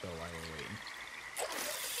cast, though, while we're waiting.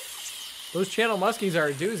 Those channel muskies are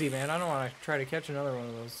a doozy, man. I don't want to try to catch another one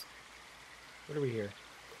of those. What are we here?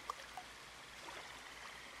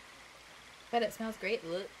 Bet it smells great.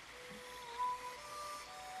 Look.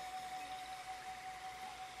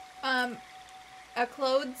 A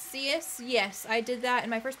Clodesius? Yes, I did that in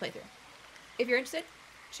my first playthrough. If you're interested,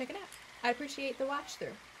 check it out. I appreciate the watch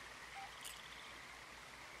through.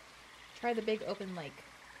 Try the big open lake.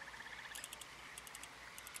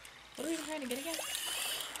 What are we even trying to get again?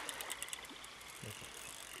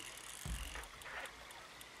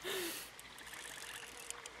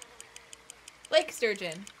 Lake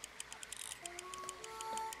sturgeon.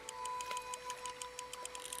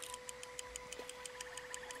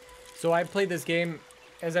 So I played this game,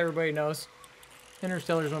 as everybody knows.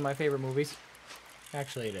 Interstellar is one of my favorite movies.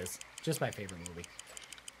 Actually, it is. Just my favorite movie.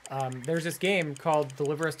 There's this game called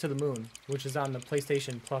Deliver Us to the Moon, which is on the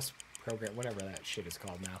PlayStation Plus program, whatever that shit is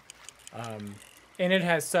called now. And it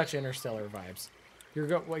has such Interstellar vibes.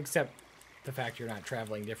 Well, except the fact you're not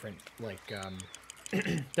traveling different, like,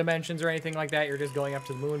 dimensions or anything like that. You're just going up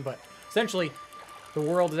to the moon. But essentially, the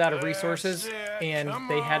world is out of resources, and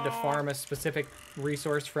they had to farm a specific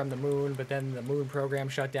resource from the moon, but then the moon program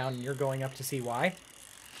shut down, and you're going up to see why.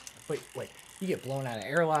 But wait, you get blown out of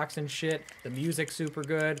airlocks and shit. The music's super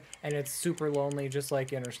good, and it's super lonely, just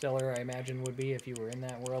like Interstellar, I imagine, would be if you were in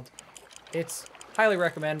that world. It's highly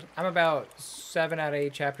recommend. I'm about 7 out of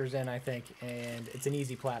 8 chapters in, I think, and it's an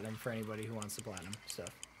easy platinum for anybody who wants the platinum stuff.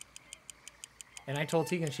 And I told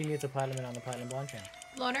Tegan she needs a platinum on the Platinum Blonde channel.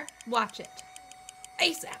 Loner, watch it.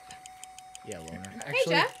 ASAP. Yeah, Loner. Hey,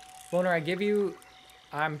 Actually, Jeff. Loner,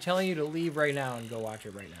 I'm telling you to leave right now and go watch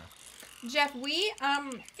it right now. Jeff, we,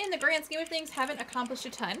 in the grand scheme of things, haven't accomplished a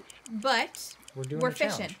ton, but We're fishing.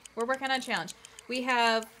 challenge. We're working on a challenge. We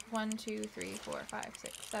have 1, 2, 3, 4, 5,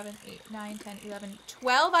 6, 7, 8, 9, 10, 11,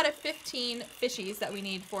 12 out of 15 fishies that we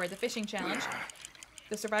need for the fishing challenge.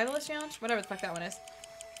 The Survivalist Challenge? Whatever the fuck that one is.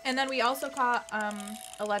 And then we also caught,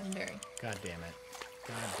 a legendary. God damn it.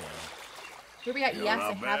 God damn it. Here we got, You're yes,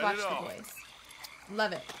 not I bad have at watched The all. Boys.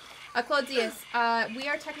 Love it. Claudius, we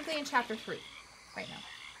are technically in chapter 3 right now.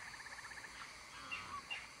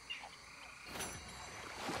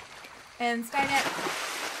 And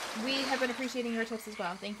Skynet, we have been appreciating your tips as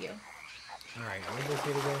well. Thank you. Alright, where's this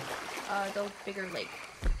here to go? The bigger lake.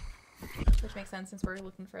 Which makes sense since we're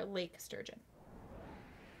looking for a lake sturgeon.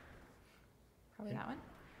 Probably that one.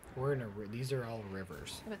 We're in these are all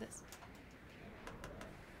rivers. How about this?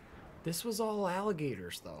 This was all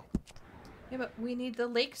alligators, though. Yeah, but we need the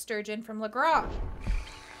lake sturgeon from LaGrange.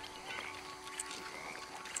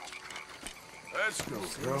 Let's go,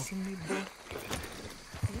 girl.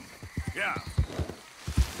 Yeah.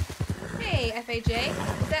 Hey, FAJ.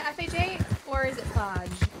 Is that FAJ or is it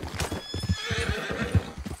Fudge?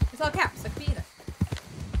 It's all caps, like Peter.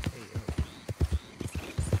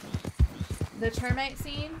 The termite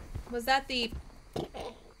scene? Was that the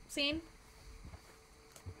scene?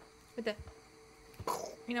 With the...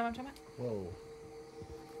 You know what I'm talking about? Whoa.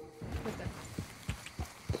 With the...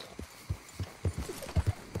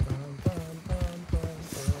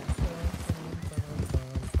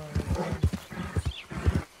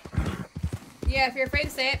 Yeah, if you're afraid to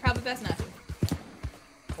say it, probably best not to.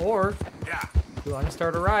 Or, Yeah. if you want to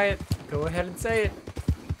start a riot, go ahead and say it.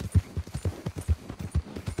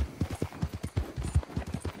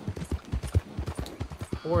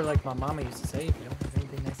 Or like my mama used to say, if you don't have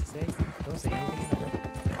anything nice to say, don't say anything at all.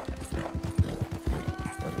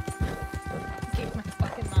 Keep my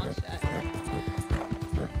fucking mouth shut.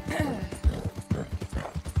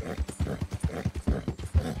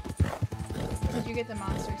 you get the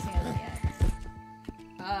monster sand in the end?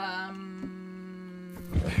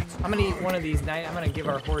 I'm gonna eat one of these. I'm gonna give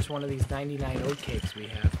our horse one of these 99 oat cakes we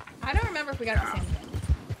have. I don't remember if we got the same thing.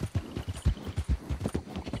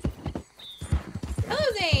 Hello,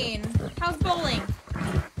 Zane. How's bowling?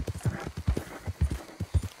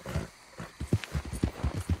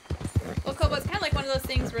 Well, Kobo, it's kind of like one of those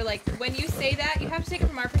things where, like, when you say that, you have to take it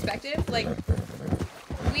from our perspective. Like,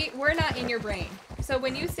 we're not in your brain. So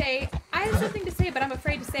when you say, I have something to say, but I'm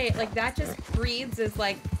afraid to say it, like, that just breathes as,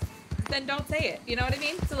 like, then don't say it. You know what I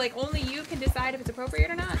mean? So, like, only you can decide if it's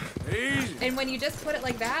appropriate or not. Easy. And when you just put it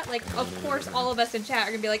like that, like, of course all of us in chat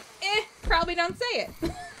are gonna be like, probably don't say it.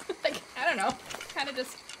 Like, I don't know. Kind of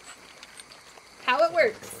just how it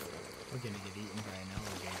works. We're gonna get eaten by an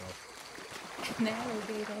alligator. An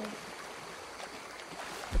alligator.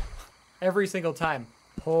 Every single time.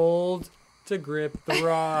 Hold to grip the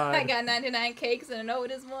rod. I got 99 cakes and I know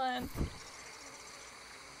it is one.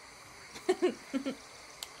 Here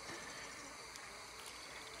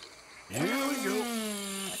we go.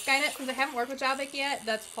 Skynet, since I haven't worked with Galloping yet,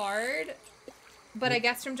 that's hard. But I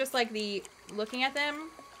guess from just like the looking at them,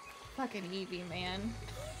 fucking Evie, man.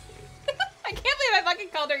 I can't believe I fucking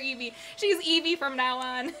called her Evie. She's Evie from now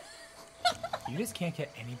on. You just can't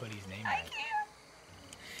get anybody's name I right. can't.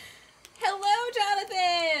 Hello,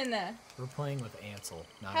 Jonathan. We're playing with Ansel,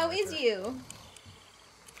 not How Arthur. is you?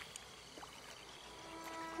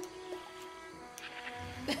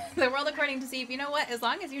 The world according to Steve, you know what? As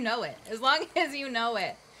long as you know it. As long as you know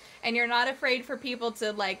it. And you're not afraid for people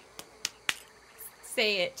to, like,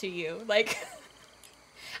 say it to you. Like,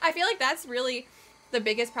 I feel like that's really the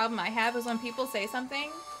biggest problem I have is when people say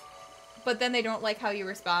something, but then they don't like how you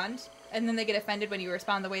respond. And then they get offended when you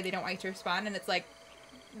respond the way they don't want you to respond. And it's like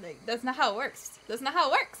that's not how it works. That's not how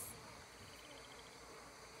it works.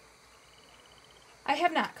 I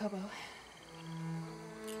have not, Kobo.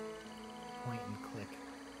 Point and click.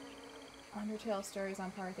 Undertale stories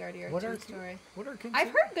on par 30 or What two are story. What are I've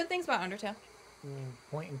heard good things about Undertale.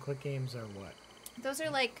 point and click games are what? Those are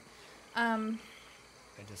like, I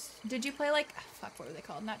just did you play like, fuck, what were they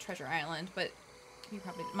called? Not Treasure Island, but you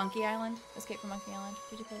probably, Monkey Island? Escape from Monkey Island?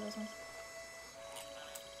 Did you play those ones?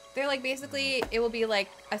 They're like, basically, it will be like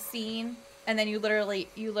a scene, and then you literally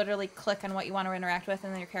click on what you want to interact with,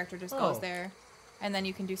 and then your character just goes there. And then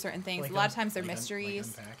you can do certain things. like a lot of times they're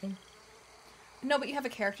mysteries. Like unpacking? No, but you have a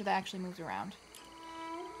character that actually moves around.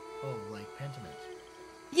 Oh, like Pentiment.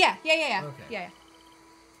 Yeah. Okay. Yeah.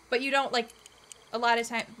 But you don't, like, a lot of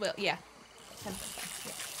time, well, yeah. Yeah.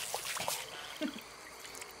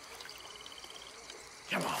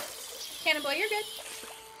 Come on. Cannon Boy, you're good.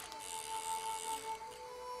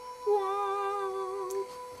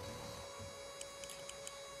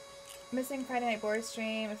 Missing Friday night board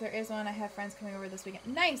stream. If there is one, I have friends coming over this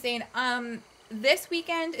weekend. Nice, Zane. This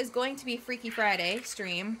weekend is going to be Freaky Friday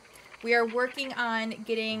stream. We are working on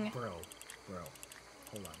getting... Bro.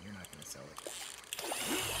 Hold on, you're not gonna sell it.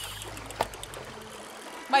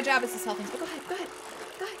 My job is to sell things, but go ahead.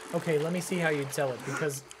 Okay, let me see how you'd sell it,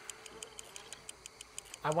 because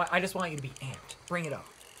I just want you to be amped. Bring it up.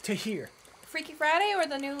 To here. Freaky Friday or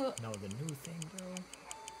the new... No, the new thing, bro.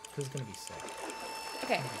 Because it's gonna be sick.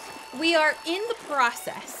 Okay. We are in the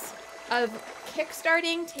process of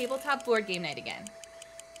kickstarting Tabletop Board Game Night again.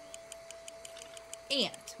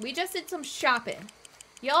 And we just did some shopping.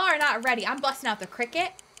 Y'all are not ready. I'm busting out the Cricut.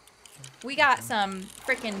 We got some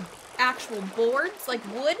freaking actual boards, like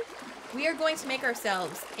wood. We are going to make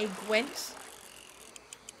ourselves a Gwent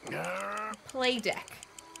play deck,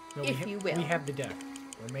 No, if you will. We have the deck.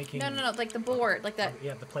 We're making... No, like the board, like the...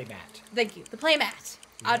 Yeah, the play mat. Thank you. The play mat.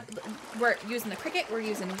 We're using the Cricut. We're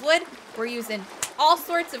using wood. We're using all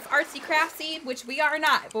sorts of artsy-craftsy, which we are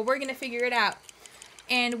not, but we're going to figure it out.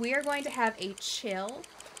 And we are going to have a chill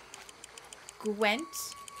Gwent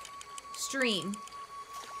stream,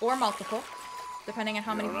 or multiple, depending on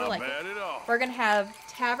how many people like it. Not bad at all. We're going to have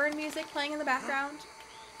tavern music playing in the background.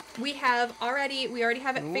 We already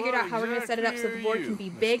have it figured out how we're going to set it up so the board can be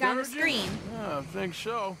big on the screen. Yeah, I think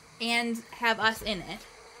so. And have us in it.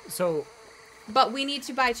 So... But we need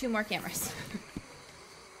to buy 2 more cameras.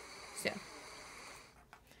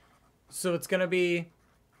 So it's gonna be...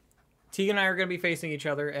 Tegan and I are gonna be facing each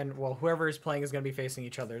other, and, well, whoever is playing is gonna be facing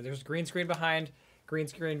each other. There's green screen behind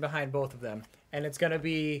both of them. And it's gonna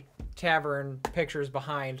be tavern pictures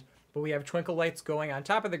behind, but we have twinkle lights going on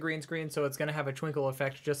top of the green screen, so it's gonna have a twinkle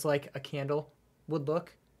effect, just like a candle would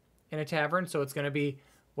look in a tavern. So it's gonna be...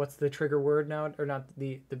 What's the trigger word now? Or not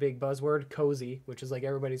the big buzzword? Cozy, which is like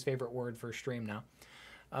everybody's favorite word for stream now.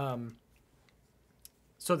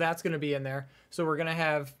 So that's going to be in there. So we're going to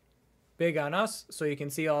have big on us, so you can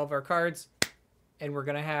see all of our cards. and we're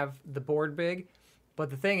going to have the board big. But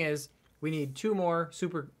the thing is, we need 2 more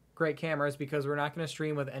super great cameras because we're not going to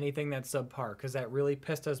stream with anything that's subpar because that really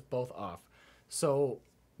pissed us both off. So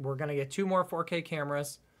we're going to get 2 more 4K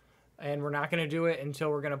cameras, and we're not going to do it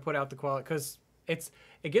until we're going to put out the quality, because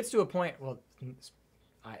it gets to a point, well,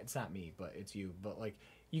 it's not me, but it's you, but like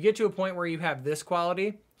you get to a point where you have this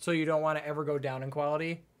quality, so you don't want to ever go down in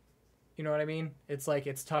quality. You know what I mean? It's like,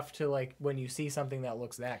 it's tough to, like, when you see something that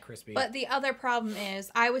looks that crispy. But the other problem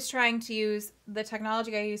is I was trying to use the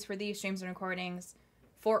technology I use for these streams and recordings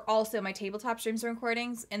for also my tabletop streams and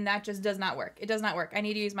recordings, and that just does not work. It does not work. I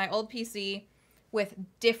need to use my old PC with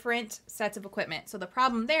different sets of equipment. So the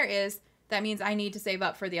problem there is that means I need to save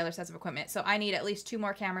up for the other sets of equipment. So I need at least 2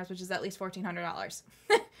 more cameras, which is at least $1,400.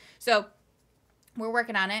 So we're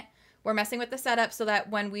working on it. We're messing with the setup so that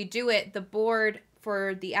when we do it, the board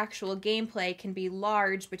for the actual gameplay can be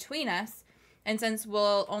large between us. And since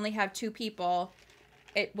we'll only have 2 people,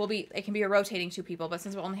 it can be a rotating 2 people, but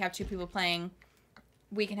since we'll only have 2 people playing,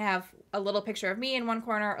 we can have a little picture of me in one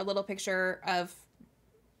corner, a little picture of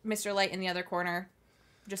Mr. Light in the other corner,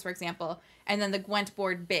 just for example, and then the Gwent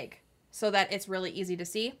board big so that it's really easy to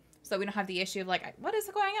see. So we don't have the issue of like, what is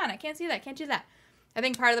going on? I can't see that, can't do that. I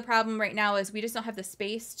think part of the problem right now is we just don't have the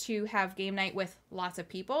space to have game night with lots of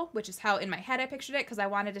people, which is how in my head I pictured it, because I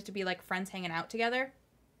wanted it to be like friends hanging out together.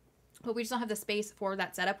 But we just don't have the space for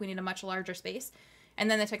that setup. We need a much larger space. And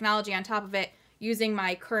then the technology on top of it, using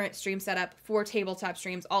my current stream setup for tabletop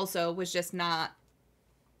streams also was just not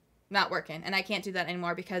working. And I can't do that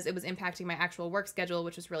anymore because it was impacting my actual work schedule,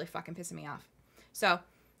 which was really fucking pissing me off. So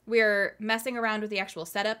we're messing around with the actual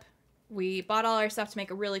setup. We bought all our stuff to make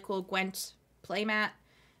a really cool Gwent playmat.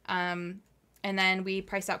 And then we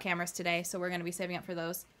priced out cameras today, so we're going to be saving up for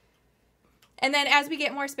those. And then as we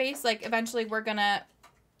get more space, like eventually we're going to,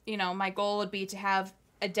 you know, my goal would be to have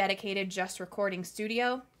a dedicated just recording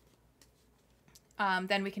studio.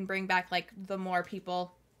 Then we can bring back like the more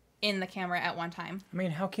people in the camera at one time. I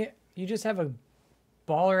mean, how can you just have a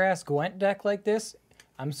baller ass Gwent deck like this?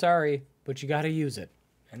 I'm sorry, but you got to use it.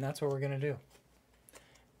 And that's what we're going to do.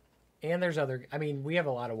 And there's other, I mean, we have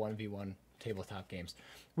a lot of 1v1 tabletop games.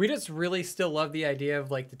 We just really still love the idea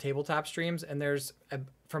of like the tabletop streams. And there's,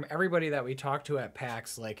 from everybody that we talk to at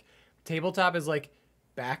PAX, like tabletop is like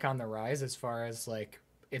back on the rise as far as like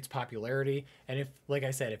its popularity. And if, like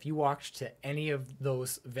I said, if you walked to any of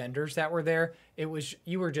those vendors that were there,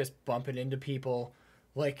 you were just bumping into people.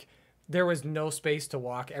 Like there was no space to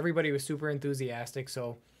walk. Everybody was super enthusiastic.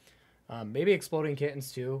 So maybe Exploding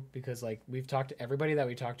Kittens too, because like we've talked to everybody that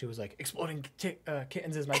we talked to was like, Exploding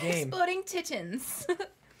Kittens is my game. Exploding Tittens.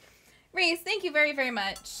 Reese, thank you very, very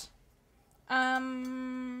much.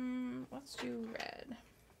 Let's do red.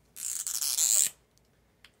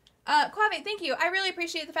 Quave, thank you. I really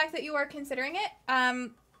appreciate the fact that you are considering it.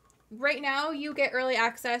 Right now, you get early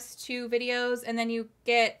access to videos, and then you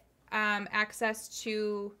get access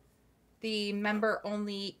to the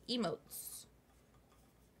member-only emotes.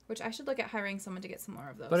 Which I should look at hiring someone to get some more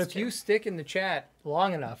of those. But if you stick in the chat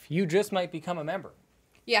long enough, you just might become a member.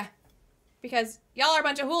 Yeah. Because y'all are a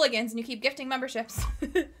bunch of hooligans, and you keep gifting memberships.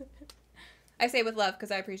 I say with love,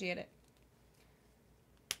 because I appreciate it.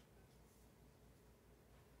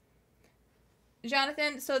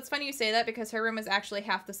 Jonathan, so it's funny you say that because her room is actually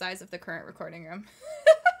half the size of the current recording room.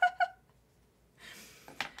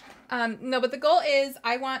 No, but the goal is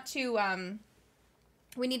I want to,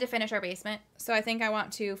 we need to finish our basement. So I think I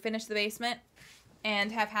want to finish the basement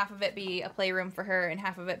and have half of it be a playroom for her and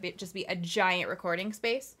half of it just be a giant recording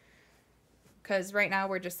space. Because right now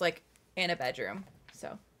we're just like in a bedroom.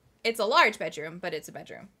 So it's a large bedroom, but it's a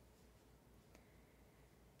bedroom.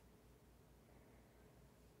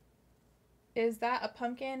 Is that a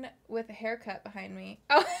pumpkin with a haircut behind me?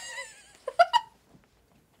 Oh.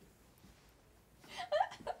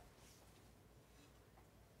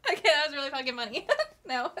 Okay, that was really fucking funny.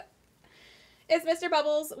 No. It's Mr.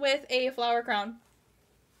 Bubbles with a flower crown.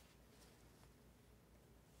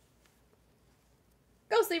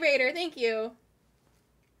 Ghostly Raider, thank you.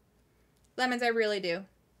 Lemons, I really do.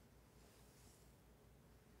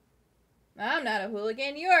 I'm not a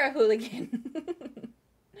hooligan. You're a hooligan.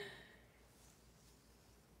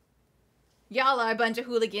 Y'all are a bunch of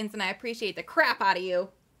hooligans, and I appreciate the crap out of you.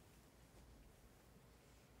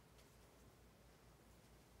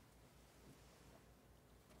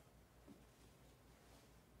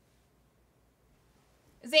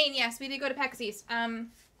 Zane, yes, we did go to PAX East.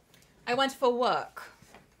 I went for work,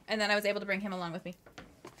 and then I was able to bring him along with me.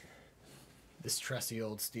 This trusty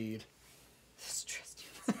old steed. This trusty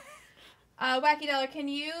old Wacky Dollar, can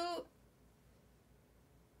you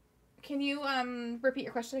repeat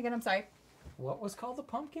your question again? I'm sorry. What was called the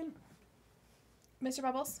pumpkin? Mr.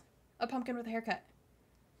 Bubbles, a pumpkin with a haircut.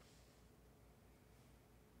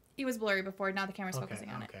 He was blurry before. Now the camera's focusing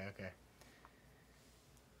on it. Okay.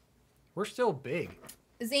 We're still big.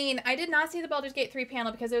 Zane, I did not see the Baldur's Gate 3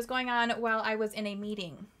 panel because it was going on while I was in a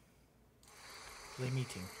meeting.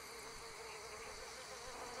 Meeting.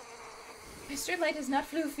 Mr. Light is not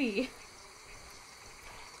floofy.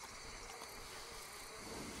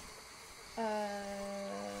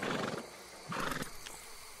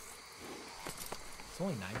 It's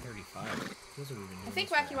only 9:35. I think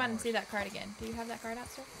Wacky wanted to see that card again. Do you have that card out,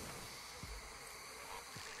 sir?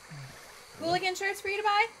 Hooligan shirts for you to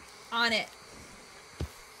buy? On it.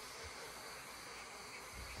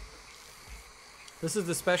 This is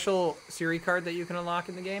the special Siri card that you can unlock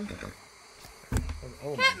in the game.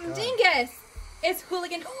 Oh my Captain God. Dingus! It's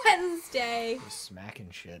Hooligan Wednesday. Just smacking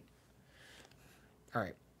shit.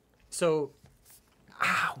 Alright. So.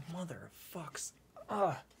 Ow, mother of fucks.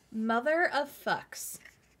 Ugh. Mother of fucks.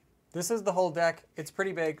 This is the whole deck. It's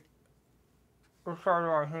pretty big. I'm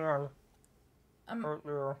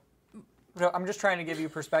just trying to give you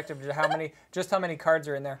perspective to how many cards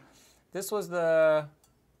are in there. This was the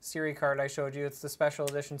Siri card I showed you. It's the special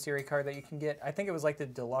edition Siri card that you can get. I think it was like the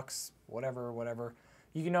deluxe whatever.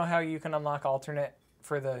 You know how you can unlock alternate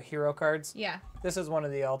for the hero cards? Yeah. This is one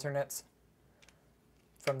of the alternates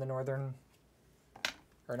from the northern,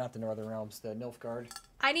 or not the Northern Realms, the Nilfgaard.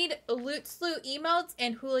 I need Loot Slew emotes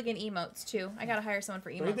and Hooligan emotes too. I gotta hire someone for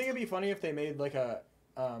Don't you emotes. think it'd be funny if they made like a,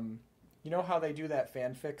 you know how they do that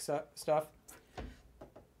fanfic stuff?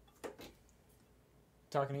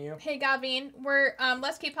 Talking to you? Hey Gavin, we're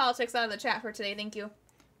let's keep politics out of the chat for today, thank you.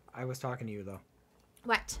 I was talking to you though.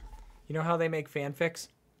 What? You know how they make fanfics?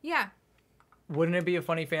 Yeah. Wouldn't it be a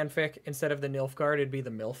funny fanfic instead of the Nilfgaard, it'd be the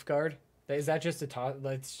Milfgaard? Is that just a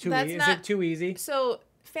it's too That's easy? not- Is it too easy? So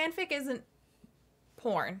fanfic isn't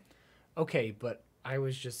porn. Okay, but I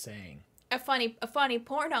was just saying. A funny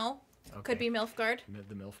porno could be Milfgard.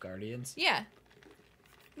 The Milfgaardians. Yeah.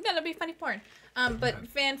 That'll be funny porn. But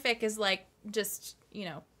fanfic is like just, you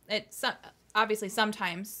know, it's obviously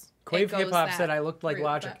sometimes. Quave it goes Hip Hop that said I looked like route,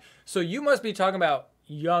 Logic. but- So you must be talking about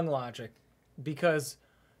young Logic, because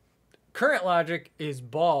current Logic is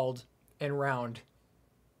bald and round.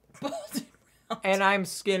 Bald and round. And I'm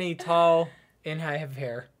skinny, tall, and I have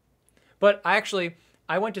hair. But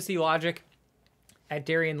I went to see Logic at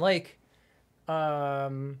Darien Lake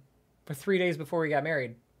for 3 days before we got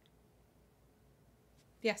married.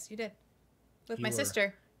 Yes, you did. With You my were-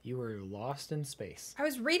 sister. You were lost in space. I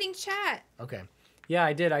was reading chat. Okay. Yeah,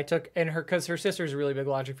 I did. Because her sister's a really big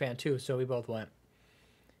Logic fan too, so we both went.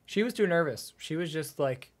 She was too nervous. She was just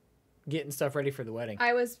like getting stuff ready for the wedding.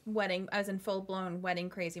 I was in full blown wedding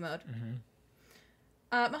crazy mode.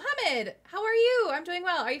 Mohammed, how are you? I'm doing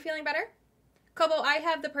well. Are you feeling better? Kobo, I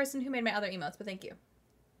have the person who made my other emotes, but thank you.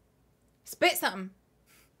 Spit something.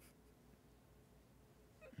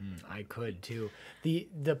 I could too.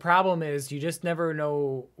 The problem is you just never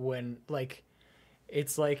know when, like,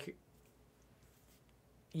 it's like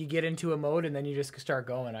you get into a mode and then you just start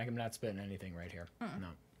going. I'm not spitting anything right here. No.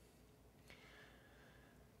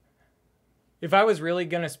 If I was really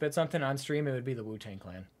gonna spit something on stream, it would be the Wu-Tang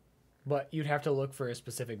Clan. But you'd have to look for a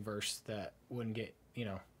specific verse that wouldn't get, you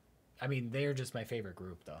know. I mean, they're just my favorite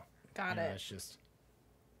group, though. Got You know, it. it's just.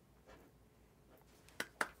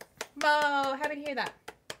 Mo, happy to hear that.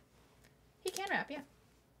 He can rap, yeah.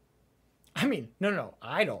 I mean, no,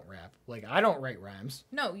 I don't rap. Like, I don't write rhymes.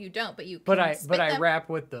 No, you don't, but you can But I spit them. rap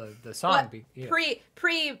with the song. What? Yeah.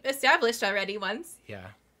 Pre-established already ones. Yeah.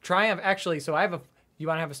 Triumph, actually, so I have you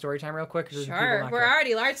want to have a story time real quick? Or do people Sure, not we're care?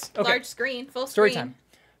 already large screen, full Story screen. time.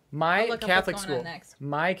 My I'll look up Catholic what's going on school, next.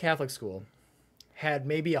 my Catholic school had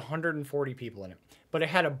maybe 140 people in it, but it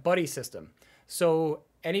had a buddy system. So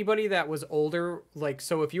anybody that was older, like,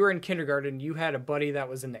 so if you were in kindergarten, you had a buddy that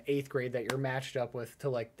was in the 8th grade that you're matched up with to,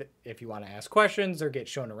 like, if you want to ask questions or get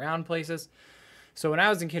shown around places. So when I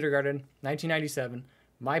was in kindergarten, 1997,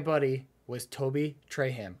 my buddy was Toby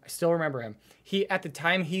Traham. I still remember him. At the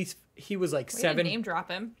time, he was like We 7. didn't name drop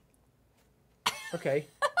him. Okay.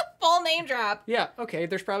 Full name drop. Yeah, okay,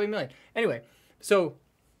 there's probably a million. Anyway, so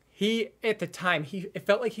at the time, it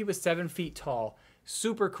felt like he was 7 feet tall,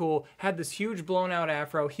 super cool, had this huge blown out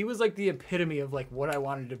afro. He was like the epitome of like what I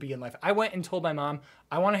wanted to be in life. I went and told my mom,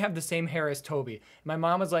 I want to have the same hair as Toby. My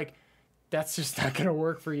mom was like, that's just not going to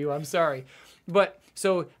work for you. I'm sorry. But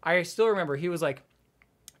so I still remember he was like,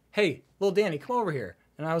 hey, little Danny, come over here.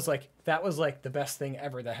 And I was like, that was like the best thing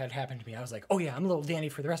ever that had happened to me. I was like, oh yeah, I'm little Danny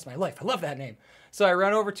for the rest of my life. I love that name. So I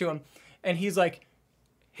run over to him and he's like,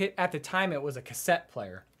 at the time it was a cassette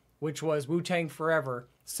player, which was Wu-Tang Forever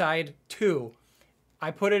side 2.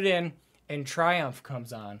 I put it in, and Triumph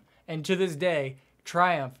comes on. And to this day,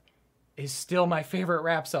 Triumph is still my favorite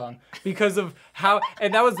rap song because of how,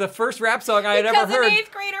 and that was the first rap song I had ever heard. Because an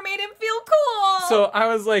 8th grader made him feel cool. So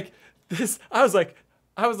I was like,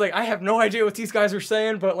 I have no idea what these guys are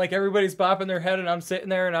saying, but like everybody's bopping their head and I'm sitting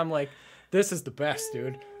there and I'm like, this is the best,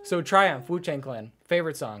 dude. So Triumph, Wu-Tang Clan,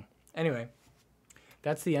 favorite song. Anyway,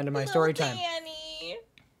 that's the end of my story time. Danny.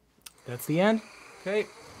 That's the end. Okay.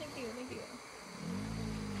 Thank you.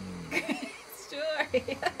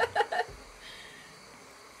 Story.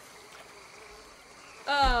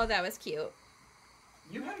 Oh, that was cute.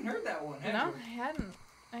 You hadn't heard that one, have No, you?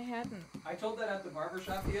 I hadn't. I told that at the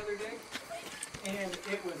barbershop the other day, and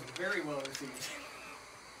it was very well received.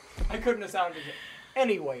 I couldn't have sounded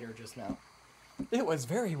any whiter just now. It was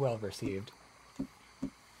very well received.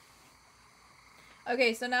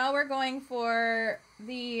 Okay, so now we're going for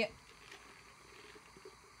the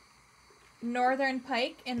northern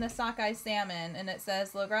pike and the sockeye salmon, and it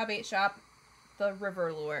says Le Gras Bait Shop, the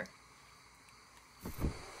river lure.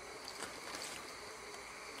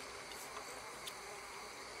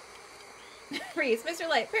 Reese, Mr.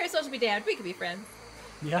 Light, parasocial be damned, we could be friends.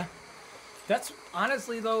 Yeah. That's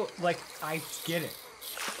honestly though, like, I get it.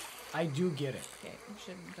 I do get it. Okay, we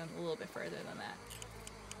should have done a little bit further than that.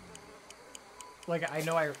 Like, I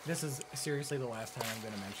know this is seriously the last time I'm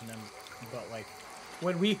gonna mention them, but like,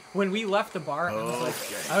 when we left the bar,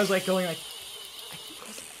 I was like going like,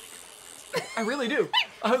 I really do.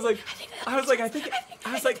 I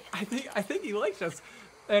think he likes us,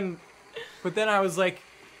 but then I was like,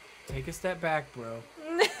 take a step back, bro.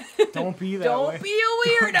 Don't be that way. Don't be a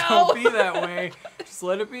weirdo. Don't be that way. Just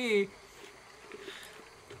let it be.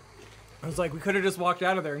 I was like, we could have just walked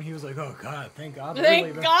out of there, and he was like, oh God, thank God.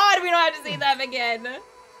 Thank God we don't have to see them again.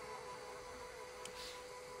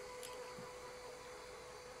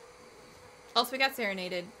 Also, we got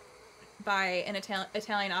serenaded by an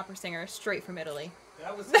Italian opera singer straight from Italy.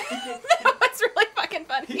 That was That was really fucking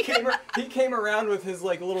funny. he came around with his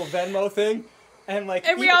like little Venmo thing, and like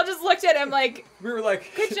we all just looked at him like, we were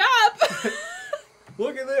like, good job.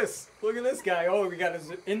 look at this guy. Oh, we got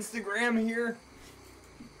his Instagram here.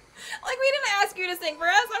 Like, we didn't ask you to sing for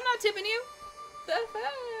us. I'm not tipping you. The fuck?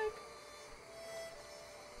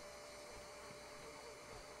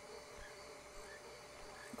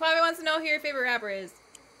 Quavi wants to know who your favorite rapper is.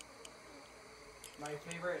 My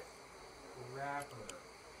favorite rapper.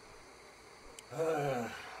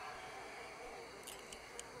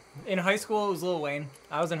 In high school, it was Lil Wayne.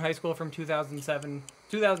 I was in high school from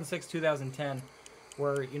 2006, 2010,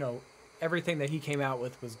 where, you know, everything that he came out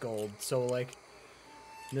with was gold. So, like,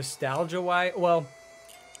 nostalgia-wise, well,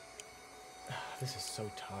 this is so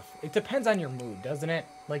tough. It depends on your mood, doesn't it?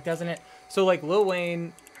 Like, doesn't it? So, like, Lil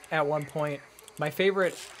Wayne, at one point, my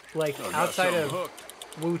favorite, like, outside of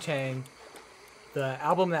Wu-Tang, the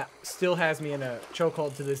album that still has me in a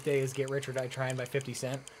chokehold to this day is Get Rich or Die Trying by 50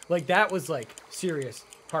 Cent. Like, that was, like, serious,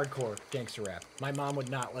 hardcore gangster rap. My mom would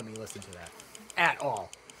not let me listen to that at all.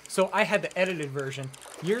 So I had the edited version.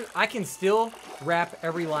 I can still rap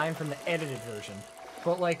every line from the edited version.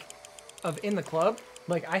 But, like, of In the Club,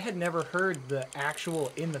 like, I had never heard the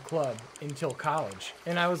actual In the Club until college.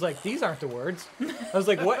 And I was like, these aren't the words. I was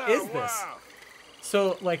like, what is this? Wow.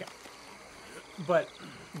 So, like, but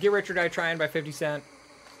Get Rich or Die Trying by 50 Cent,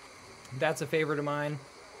 that's a favorite of mine.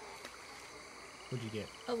 What'd you get?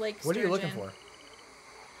 A lake What are you looking sturgeon.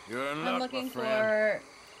 for? You're in luck, I'm looking my friend.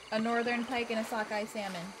 for a northern pike and a sockeye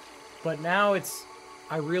salmon. But now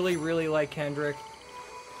I really, really like Kendrick.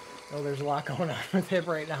 Oh, there's a lot going on with him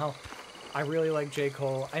right now. I really like J.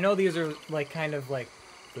 Cole. I know these are, like, kind of, like,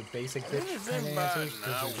 the basic bitch kind of answers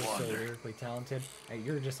because you're just so lyrically talented. And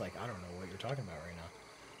you're just like, I don't know what you're talking about right now.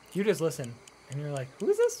 You just listen, and you're like, who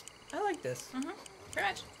is this? I like this. Mm-hmm. Pretty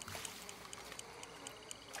much.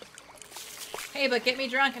 Hey, but get me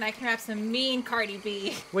drunk and I can rap some mean Cardi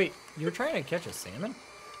B. Wait, you're trying to catch a salmon?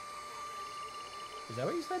 Is that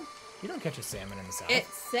what you said? You don't catch a salmon in the South. It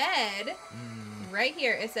said, right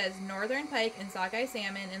here, it says northern pike and sockeye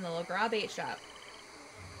salmon in the Le Gras Bait Shop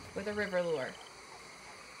with a river lure.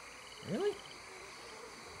 Really?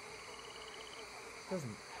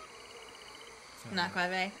 Doesn't. Not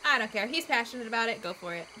Quave. I don't care. He's passionate about it. Go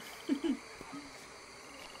for it.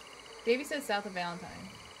 Baby says south of Valentine.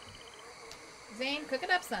 Zane, cook it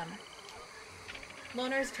up some.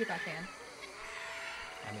 Loner's a Tupac fan.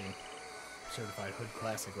 I mean, certified hood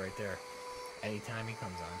classic right there. Anytime he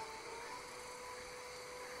comes on.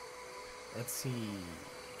 Let's see.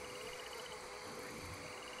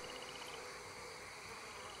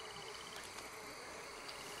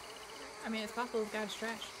 I mean, it's possible this guy's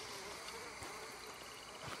trash.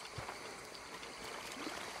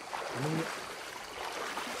 Let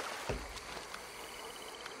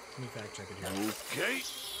me fact check it here. Okay.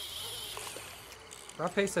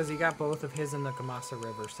 Rafe says he got both of his in the Kamasa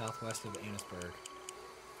River, southwest of Annisburg.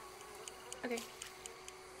 Okay.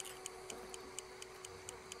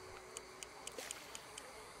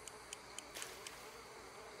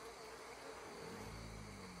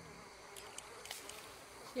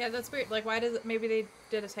 Yeah, that's weird. Like, why does it... Maybe they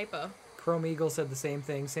did a typo. Chrome Eagle said the same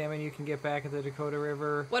thing. Salmon you can get back at the Dakota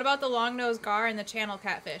River. What about the long-nosed gar and the channel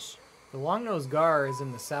catfish? The long-nosed gar is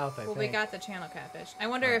in the south, I think. Well, we got the channel catfish. I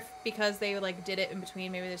wonder if because they like did it in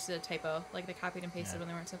between, maybe this is a typo. Like they copied and pasted when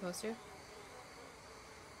they weren't supposed to.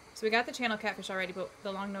 So we got the channel catfish already, but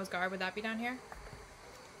the long-nosed gar, would that be down here?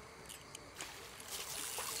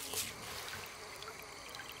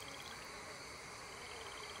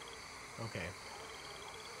 Okay.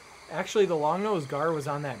 Actually, the long-nosed gar was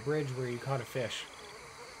on that bridge where you caught a fish.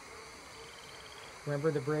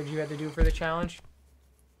 Remember the bridge you had to do for the challenge?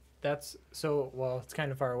 That's so, well, it's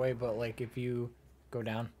kind of far away, but like if you go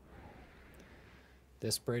down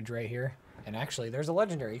this bridge right here, and actually there's a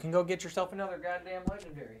legendary. You can go get yourself another goddamn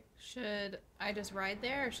legendary. Should I just ride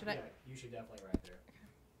there, or should I? Yeah, you should definitely ride there.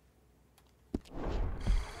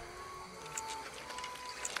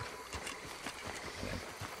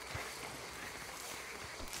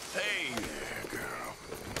 Hey there, girl.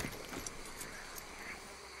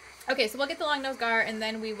 Okay, so we'll get the long-nosed gar, and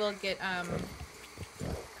then we will get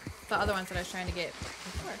the other ones that I was trying to get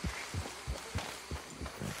before.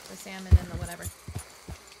 The salmon and the whatever.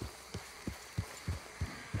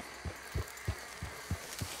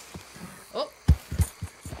 Oh!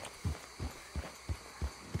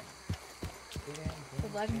 The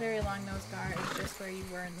legendary long-nosed gar is just where you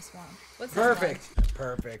were in the swamp. What's this Perfect. one?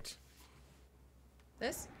 Perfect.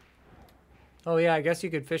 This? Oh yeah, I guess you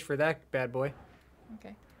could fish for that bad boy.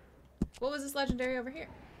 Okay. What was this legendary over here?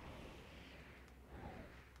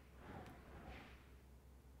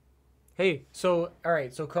 Hey, so all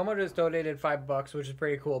right, so Como just donated $5, which is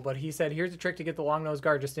pretty cool. But he said, "Here's a trick to get the long-nosed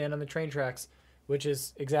gar. Just stand on the train tracks," which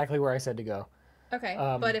is exactly where I said to go. Okay,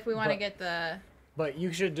 but if we want to get the... But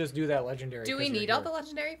you should just do that legendary. Do we need all the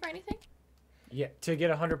legendary for anything? Yeah, to get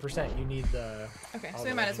 100%, you need the... Okay, all so the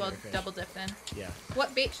we might as well legendary fish. double dip then. Yeah.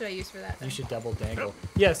 What bait should I use for that then? You should double dangle.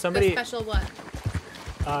 Yeah, somebody... The special what?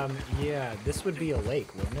 Yeah, this would be a lake,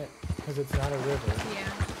 wouldn't it? Because it's not a river. Yeah.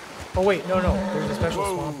 Oh, wait, no. There's a special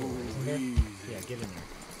Whoa, swamp over, isn't there? easy. Yeah, get in there.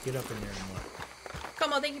 Get up in there and look.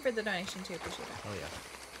 Como, thank you for the donation too. Appreciate it. Oh,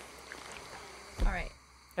 yeah. All right.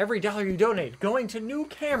 Every dollar you donate going to new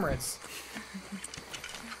cameras.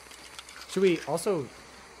 Should we also...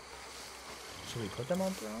 Should we put them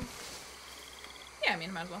on throne? Yeah, I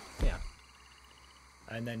mean, might as well. Yeah.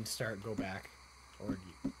 And then go back. Or...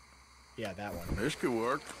 Yeah, that one. This could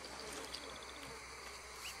work.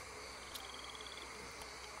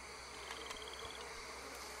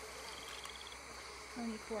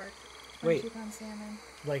 Pony pork. Wait. 22-pound salmon.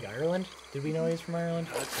 Like Ireland? Did we know he's from Ireland?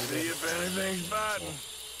 Let's see if anything's biting.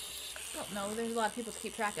 Oh no, there's a lot of people to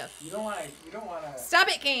keep track of. You don't want to... Stop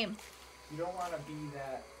it, game! You don't want to be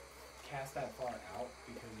that... Cast that far out,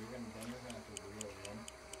 because you're gonna have to reel in.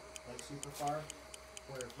 Like, super far.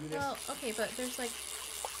 Where if you just... Well, okay, but there's like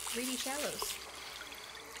 3D shallows.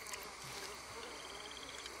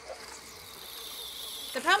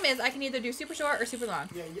 The problem is I can either do super short or super long.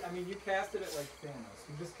 Yeah, I mean, you casted it like Thanos.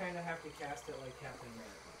 You just kind of have to cast it like Captain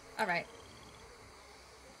America. Alright.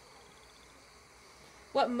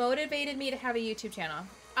 What motivated me to have a YouTube channel?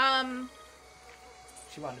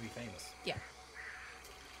 She wanted to be famous. Yeah.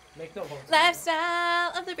 Make no bones.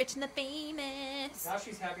 Lifestyle of the rich and the famous. Now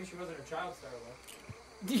she's happy she wasn't a child star, though.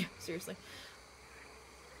 Yeah, seriously.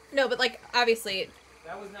 No, but like, obviously...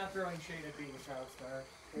 That was not throwing shade at being a child star,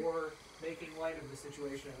 or making light of the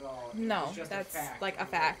situation at all. No, It's just that's a fact. like a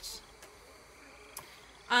fact.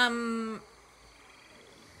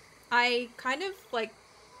 I kind of like,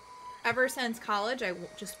 ever since college, I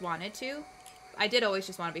just wanted to. I did always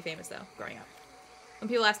just want to be famous though, growing up. When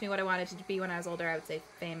people asked me what I wanted to be when I was older, I would say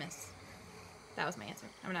famous. That was my answer.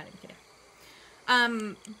 I'm not even kidding.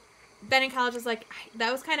 Then in college, I was like,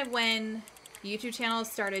 that was kind of when YouTube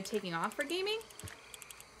channels started taking off for gaming.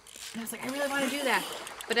 And I was like, I really want to do that.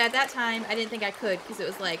 But at that time, I didn't think I could because it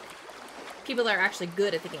was like people that are actually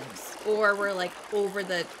good at the games or were like over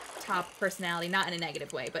the top personality, not in a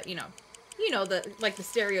negative way, but you know the like the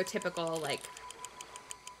stereotypical like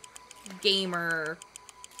gamer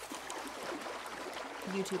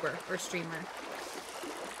YouTuber or streamer.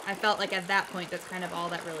 I felt like at that point that's kind of all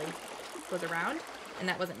that really was around, and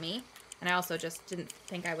that wasn't me. And I also just didn't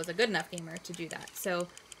think I was a good enough gamer to do that, so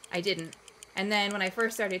I didn't. And then when I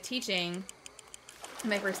first started teaching,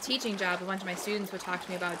 my first teaching job, a bunch of my students would talk to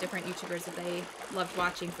me about different YouTubers that they loved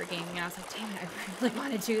watching for gaming. And I was like, damn it, I really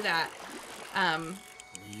want to do that.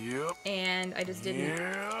 Yep. And I just didn't.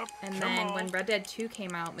 Yep. And Come then on. when Red Dead 2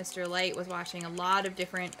 came out, Mr. Light was watching a lot of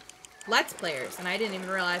different Let's Players. And I didn't even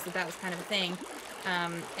realize that that was kind of a thing.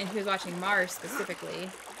 And he was watching Mars specifically.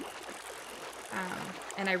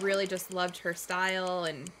 And I really just loved her style,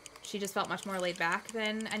 and she just felt much more laid back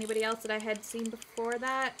than anybody else that I had seen before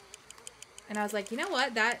that. And I was like, you know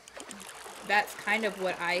what, that's kind of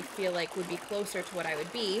what I feel like would be closer to what I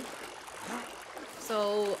would be.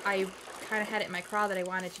 So I kind of had it in my craw that I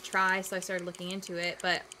wanted to try, so I started looking into it.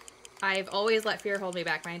 But I've always let fear hold me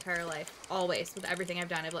back my entire life. Always. With everything I've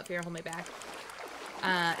done, I've let fear hold me back.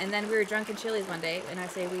 And then we were drunk in Chili's one day, and I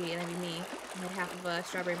say we, and I mean me. I had half of a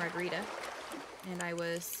strawberry margarita. And I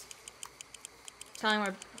was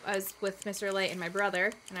I was with Mr. Light and my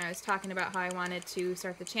brother, and I was talking about how I wanted to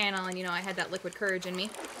start the channel, and, you know, I had that liquid courage in me.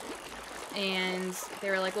 And they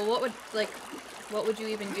were like, well, what would you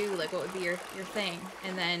even do? Like, what would be your thing?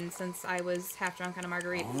 And then, since I was half drunk on a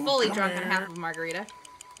margarita, fully drunk on half of a margarita,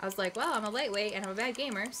 I was like, well, I'm a lightweight, and I'm a bad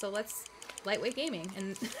gamer, so let's lightweight gaming.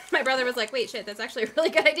 And my brother was like, wait, shit, that's actually a really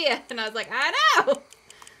good idea. And I was like, I know!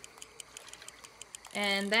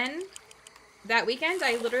 And then, that weekend,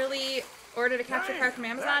 I literally ordered a capture card from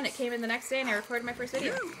Amazon. It came in the next day, and I recorded my first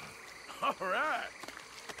video. All right.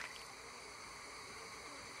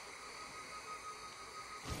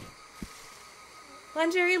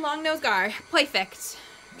 Legendary long-nosed gar. Perfect.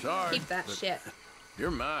 Sorry. Keep that but shit.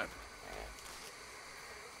 You're mine.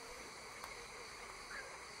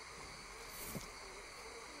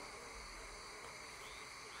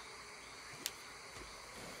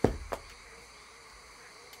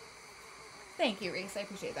 Thank you, Reese. I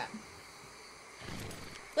appreciate that.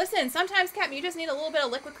 Listen, sometimes, Captain, you just need a little bit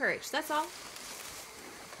of liquid courage. That's all.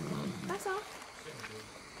 That's all.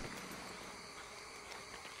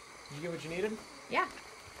 Did you get what you needed? Yeah.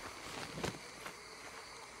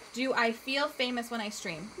 Do I feel famous when I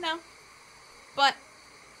stream? No. But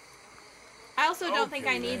I also don't think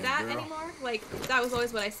I need that anymore. Like, that was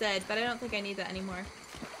always what I said, but I don't think I need that anymore.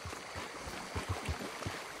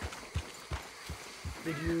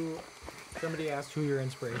 Did you... Somebody asked who your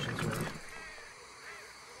inspirations were.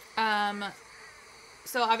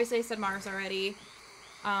 So obviously I said Mars already.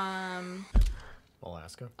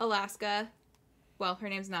 Alaska. Alaska. Well, her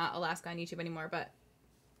name's not Alaska on YouTube anymore, but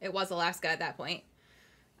it was Alaska at that point.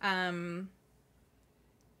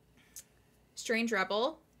 Strange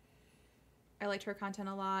Rebel. I liked her content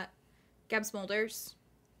a lot. Gab Smolders.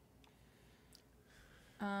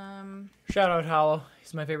 Shout out Hollow.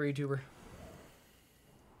 He's my favorite YouTuber.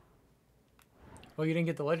 Well, you didn't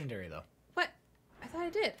get the legendary, though. What? I thought I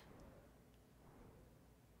did.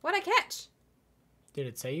 What'd I catch? Did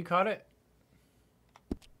it say you caught it?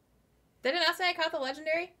 Did it not say I caught the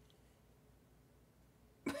legendary?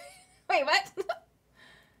 Wait, what?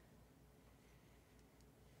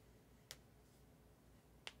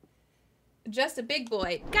 Just a big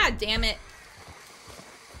boy. God damn it.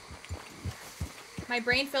 My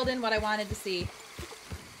brain filled in what I wanted to see.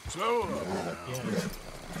 So, Yeah.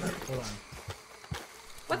 Hold on.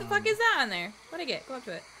 What the fuck is that on there? What'd I get? Go up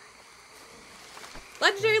to it.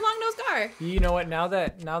 Legendary long-nosed gar. You know what? Now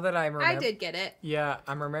that I remember, I did get it. Yeah,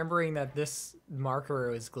 I'm remembering that this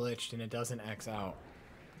marker is glitched and it doesn't X out.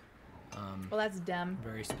 Well, that's dumb.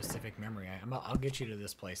 Very specific memory. I'll get you to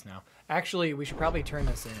this place now. Actually, we should probably turn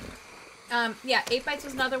this in. Yeah, 8 Bytes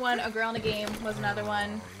was another one. A Girl in a Game was another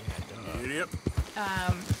one. yep.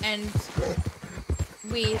 And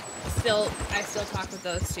I still talk with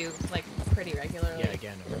those two, like, pretty regularly. Yeah,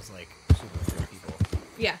 again, it was like super cool people.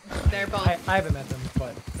 Yeah, they're both. I haven't met them,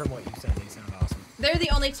 but from what you said, they sound awesome. They're the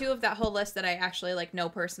only two of that whole list that I actually, like, know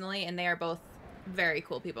personally, and they are both very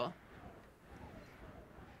cool people.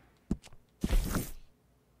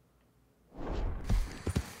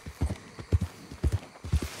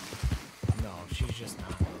 No, she's just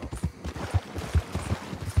not.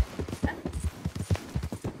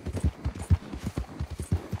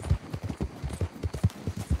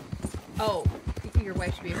 Oh, your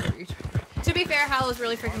wife should be a favorite YouTuber. To be fair, Hollow's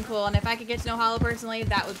really freaking cool, and if I could get to know Hollow personally,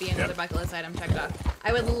 that would be another bucket list item checked off.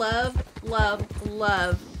 I would love, love,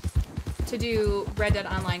 love to do Red Dead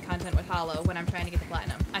Online content with Hollow when I'm trying to get the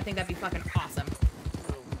platinum. I think that'd be fucking awesome.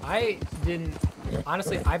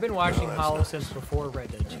 Honestly, I've been watching Hollow since before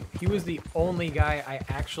Red Dead 2. He was the only guy I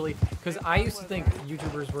actually, because I used to think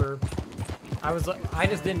YouTubers were, I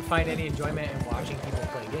just didn't find any enjoyment in watching people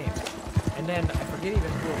play games. And then, I forget even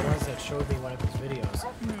who it was that showed me one of his videos.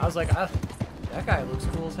 I was like, that guy looks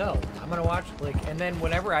cool as hell. I'm gonna watch, and then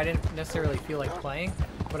whenever I didn't necessarily feel like playing,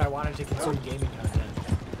 but I wanted to consume gaming content,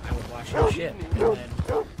 shit. And then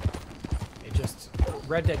it just,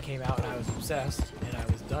 Red Dead came out and I was obsessed and I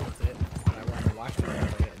was done with it. But I wanted to watch people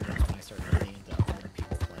play it, and that's when I started getting into other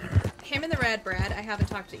people playing it. Him and the Red Brad, I haven't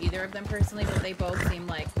talked to either of them personally, but they both seem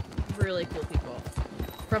like really cool people.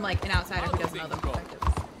 From like an outsider who doesn't know them perspective.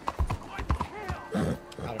 I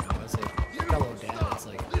don't know, as a fellow dad, it's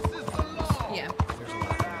like, Yeah. there's a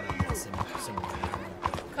lot going on that's similar.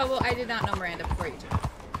 Kobo, I did not know Miranda before you two.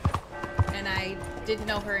 And I didn't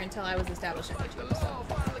know her until I was established on YouTube, so.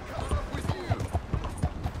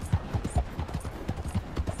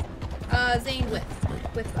 Zane with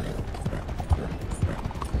butter.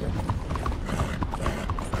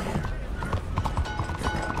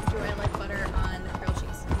 Do I like butter on grilled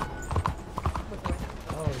cheese? With or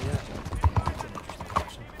without? Oh, yeah. That's an interesting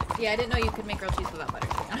question. Yeah, I didn't know you could make grilled cheese without butter,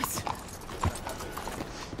 to be honest.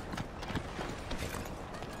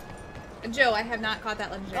 Joe, I have not caught that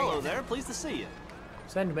legendary Hello yet. there, pleased to see you.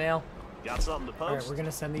 Send mail. Got something to Alright, post? we're gonna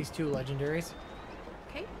send these 2 legendaries.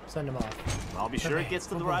 Okay. Send them off. I'll be sure it gets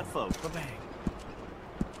to the right folks. Bang.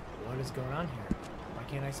 What is going on here? Why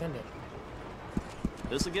can't I send it?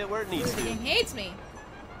 This'll get where it needs He to. hates me.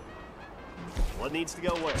 What needs to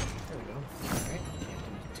go where? There we go. Alright, can't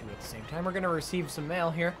do 2 at the same time. We're gonna receive some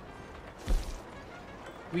mail here.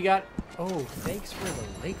 We got, oh, thanks for the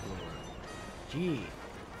lake lure. Gee,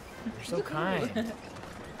 you're so kind.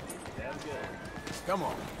 Come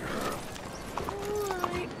on.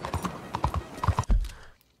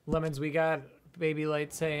 Lemons, we got Baby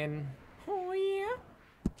Light saying, oh yeah.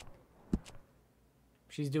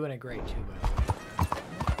 She's doing it great too, by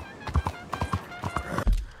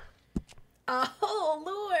the way. Oh,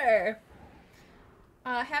 lure.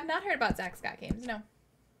 Have not heard about Zach Scott games, no.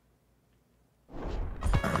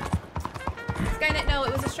 Skynet, no,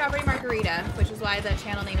 it was a strawberry margarita, which is why the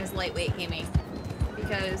channel name is LiteWeight Gaming.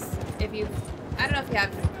 Because if you, I don't know if you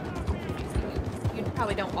have, you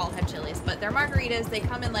probably don't all have Chili's, but their margaritas, they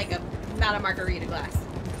come in like a, not a margarita glass.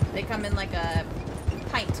 They come in like a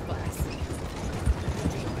pint glass.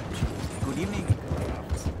 Good evening.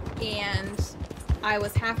 And I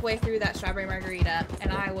was halfway through that strawberry margarita,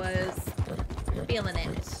 and I was feeling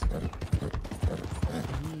it.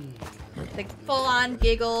 Like full-on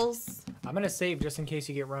giggles. I'm gonna save just in case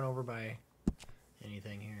you get run over by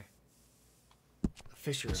anything here.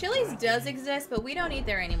 Fisher. Chili's does exist, but we don't eat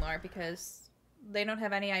there anymore because they don't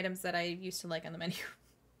have any items that I used to like on the menu.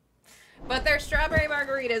 But their strawberry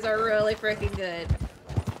margaritas are really freaking good.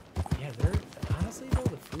 Yeah, they're honestly though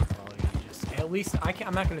the food quality just at least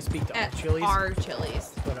I'm not gonna speak to all At Chili's, our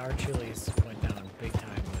Chili's. but our Chili's went down big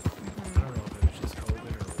time with I don't know if it was just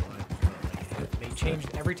COVID or what. But like, they changed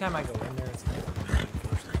every time I go in there. It's a different menu,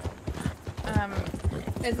 first of all.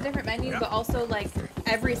 It's a different menu, but also like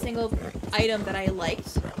every single item that I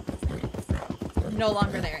liked, no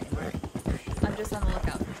longer there anymore. I'm just on the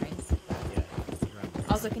lookout for trains. Yeah. you're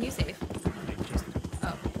right. Also, can you save? I just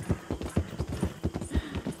Oh.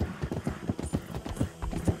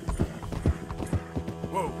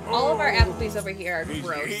 Whoa, whoa. All of our Applebee's over here are Easy,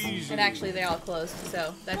 gross. easy. And actually, they all closed,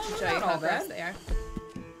 so that should show you not how all gross bad. they are.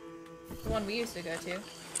 The one we used to go to.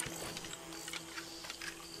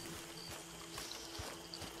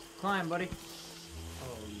 climb, buddy.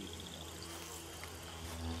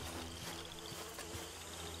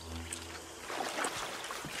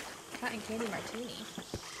 Cotton candy martini.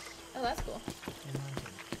 Oh, that's cool.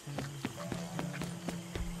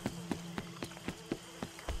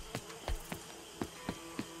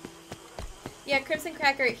 Yeah, Crimson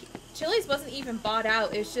Cracker, Chili's wasn't even bought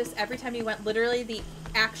out. It was just every time you went, literally the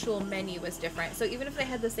actual menu was different. So even if they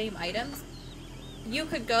had the same items, you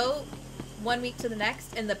could go 1 week to the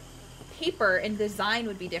next and the paper and design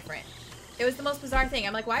would be different. It was the most bizarre thing.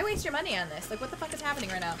 I'm like, why waste your money on this? Like, what the fuck is happening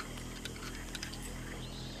right now?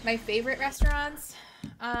 My favorite restaurants?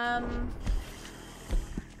 I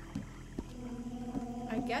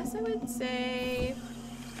guess I would say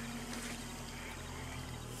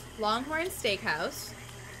Longhorn Steakhouse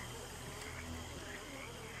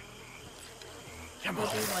would be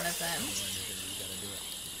one of them.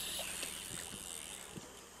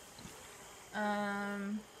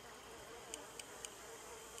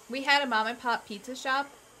 We had a mom and pop pizza shop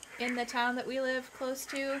in the town that we live close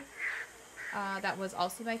to. That was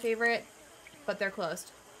also my favorite, but they're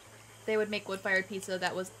closed. They would make wood-fired pizza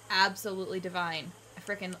that was absolutely divine. I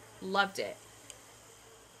freaking loved it.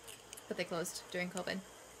 But they closed during COVID.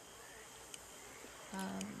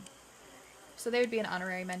 So they would be an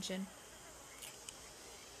honorary mention.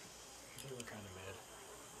 They were kind of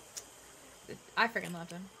mad. I freaking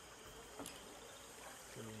loved them.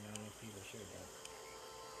 Surely not enough people shared that.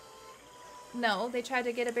 No, they tried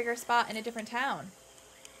to get a bigger spot in a different town.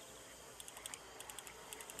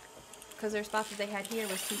 because their spot that they had here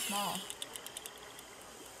was too small.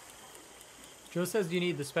 Joe says you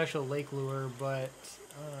need the special lake lure, but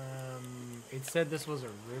it said this was a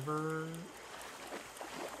river.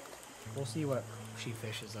 We'll see what she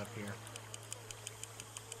fishes up here.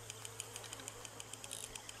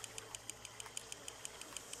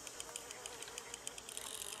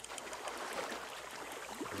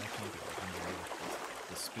 That can't be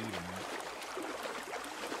the speed in that.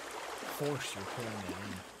 Force you're pulling it in.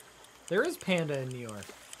 There is panda in New York.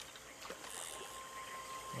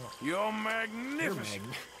 Oh. You're magnificent.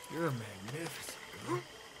 You're magnificent. Girl.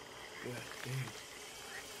 Good dude.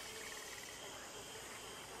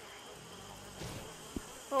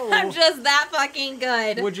 Oh, I'm just that fucking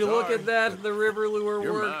good. would you look at that? The river lure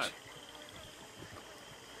You're worked. mine.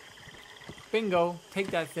 Bingo.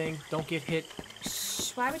 Take that thing. Don't get hit.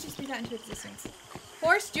 Shh, why would you speak that into existence?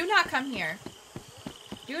 Horse, do not come here.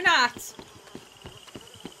 Do not.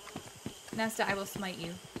 Nesta, I will smite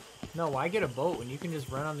you. No, why get a boat when you can just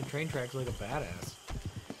run on the train tracks like a badass?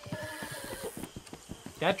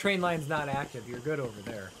 That train line's not active. You're good over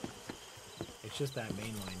there. It's just that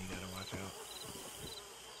main line you gotta watch out.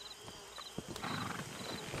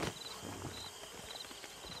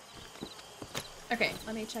 Okay,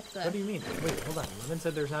 let me check the... What do you mean? Wait, hold on. Lemon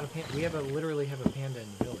said there's not a panda. We literally have a panda in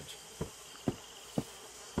the village.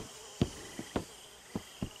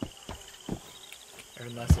 Or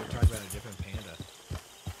unless they're talking about a different panda.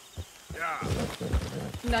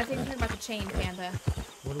 Yeah. No, I think we're talking about the chain panda.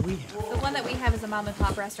 What do we have? The one that we have is a mom and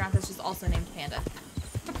pop restaurant that's just also named Panda.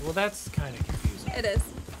 Well, that's kind of confusing. It is.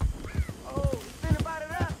 Oh, anybody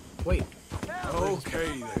there? Wait.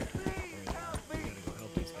 Okay there. We gotta go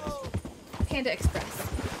help these guys. Panda Express.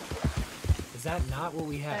 Is that not what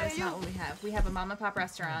we That have? is not what we have. We have a mom and pop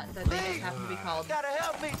restaurant that they just happen to be called. Gotta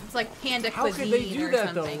help me. It's like Panda How Cuisine could they do or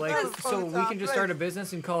that though? something. Like, so we can just start a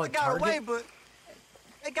business and call I it got away, Target? but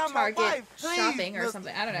they got my Target wife. Please, shopping or mister.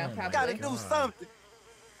 something. I don't know. Oh my Probably. Gotta do something.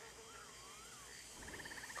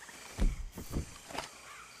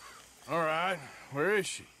 All right. Where is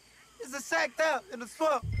she? It's sacked out in the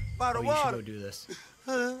swamp by the Oh, you should water. go do this. You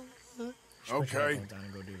should put your Okay. headphones on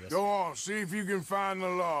and go do this. Go on. See if you can find the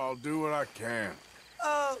law. I'll do what I can.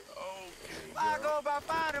 I Okay, go girl. about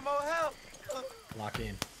finding more help. Lock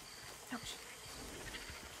in. Ouch.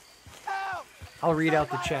 Help! I'll read out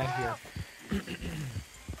the chat here.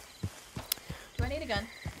 Do I need a gun?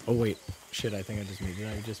 Oh wait, shit! I think I just muted.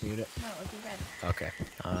 Did I just mute it? No, it would be red. Okay.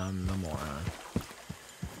 The moron.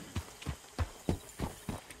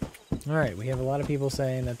 All right, we have a lot of people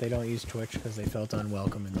saying that they don't use Twitch because they felt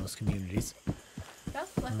unwelcome in those communities. Well,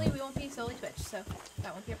 luckily we won't be solely Twitch, so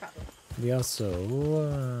that won't be a problem. We also,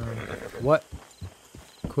 what?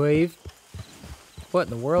 Quave? What in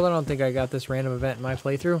the world? I don't think I got this random event in my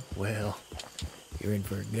playthrough. Well, you're in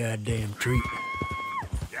for a goddamn treat.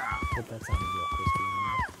 Hope that sounded real crispy in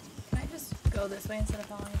there. Can I just go this way instead of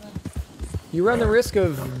following them? You run the risk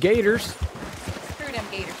of gators, Screw them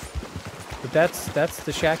gators. but that's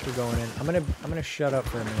the shack you're going in. I'm gonna shut up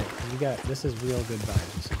for a minute because this is real good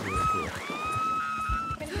vibes. This is really cool.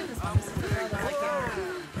 I'm gonna do this one. This is the girl that I like it.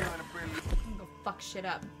 I'm gonna go fuck shit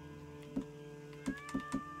up.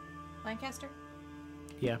 Lancaster?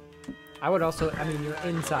 Yeah. I would also, I mean, you're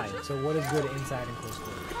inside, so what is good inside and close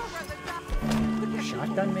quarters?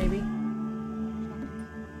 Shotgun, maybe?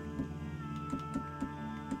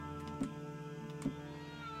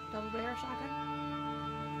 Double barrel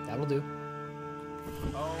shotgun? That'll do.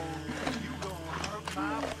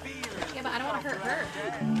 Yeah, but I don't want to hurt her.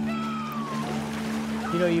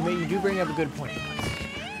 You know, you do bring up a good point.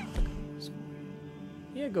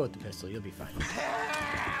 Yeah, go with the pistol. You'll be fine.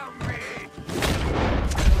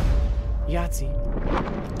 Yahtzee.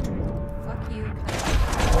 Fuck you,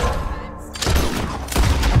 cunt.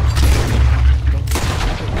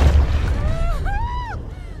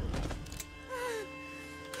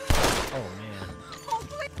 Oh, man.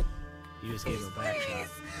 You just gave her a back shot.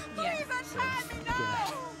 Yeah. So, get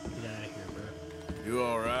out of here, bro. You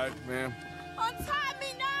all right, ma'am? Untie me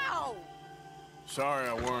now! Sorry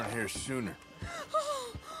I weren't here sooner.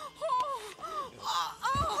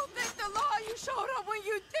 Thank the Lord you showed up when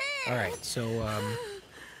you did! All right, so,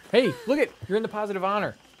 hey, look it. You're in the positive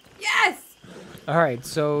honor. Yes! All right,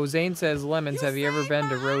 so Zane says, Lemons, have you ever been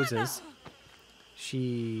to Rose's?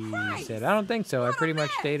 She said, I don't think so. I pretty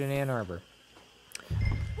much stayed in Ann Arbor.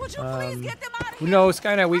 Would you please get them out of here? No,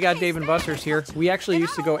 Skynet, we got Dave and Buster's here. We actually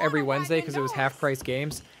used to go every Wednesday because it was half-price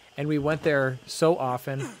games, and we went there so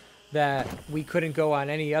often that we couldn't go on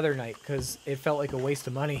any other night because it felt like a waste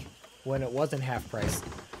of money when it wasn't half-price.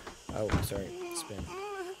 Oh, sorry, spin.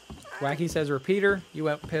 Wacky says, Repeater, you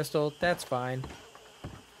went pistol. That's fine.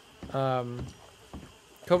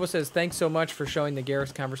 Kobo says, thanks so much for showing the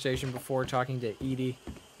Garrus conversation before talking to Edie.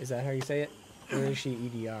 Is that how you say it? Or is she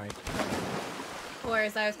EDI? Or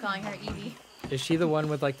as I was calling her, Evie. Is she the one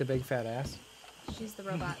with like the big fat ass? She's the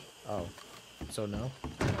robot. Oh, so no?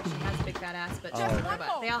 She has a big fat ass, but she's the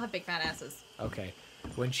robot. They all have big fat asses. Okay.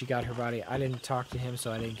 When she got her body, I didn't talk to him,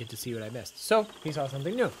 so I didn't get to see what I missed. So, he saw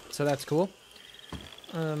something new. So that's cool.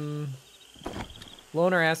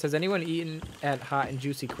 Loner asks, has anyone eaten at Hot and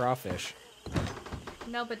Juicy Crawfish?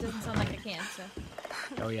 No, but it doesn't sound like I can, so.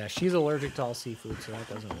 Oh yeah, she's allergic to all seafood, so that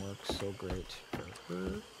doesn't work so great for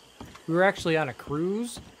her. We were actually on a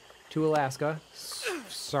cruise to Alaska.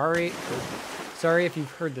 Sorry if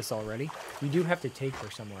you've heard this already. We do have to take her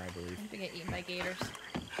somewhere, I believe. I'm gonna get eaten by gators.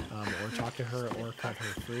 Or talk to her, or cut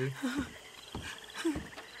her free.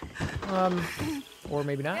 Or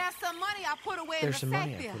maybe not. There's some money I put away There's in some the sack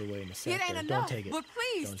money I there. put away in the sack It ain't there. enough, Don't take it. but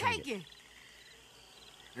please Don't take it.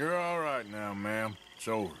 You're all right now, ma'am. It's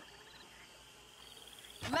over.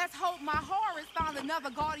 Let's hope my Horus found another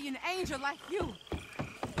guardian angel like you.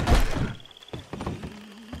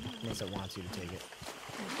 Unless it wants you to take it.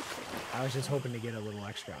 I was just hoping to get a little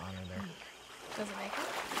extra honor there. Does it make it?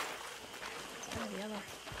 It's kind of yellow.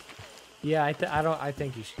 Yeah, I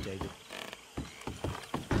think you should take it.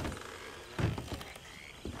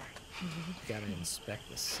 Gotta inspect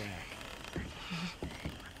the sack.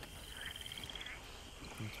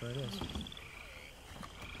 That's where it is.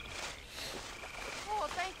 Oh,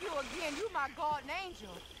 thank you again. You my guardian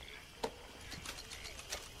angel.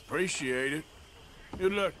 Appreciate it.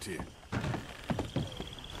 Good luck to you.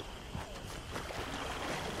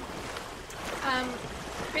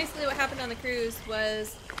 Basically what happened on the cruise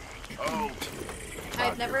was Okay.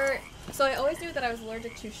 I've never... So I always knew that I was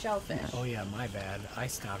allergic to shellfish. Oh yeah, my bad. I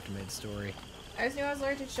stopped mid-story. I always knew I was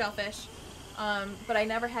allergic to shellfish. But I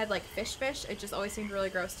never had like fish. It just always seemed really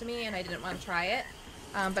gross to me and I didn't want to try it.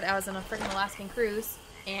 But I was on a freaking Alaskan cruise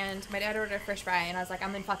and my dad ordered a fish fry and I was like,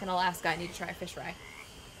 I'm in fucking Alaska, I need to try a fish fry.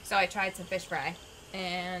 So I tried some fish fry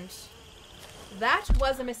and that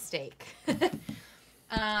was a mistake.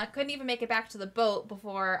 Couldn't even make it back to the boat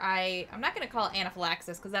before I'm not going to call it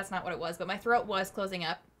anaphylaxis because that's not what it was, but my throat was closing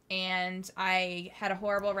up and I had a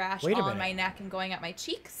horrible rash on my neck and going up my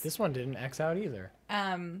cheeks. This one didn't X out either.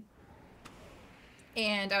 And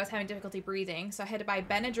I was having difficulty breathing, so I had to buy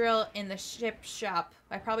Benadryl in the shop.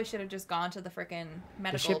 I probably should have just gone to the frickin'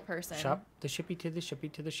 medical person. The shippy to the shippy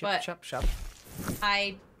to the But shop.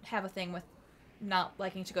 I have a thing with not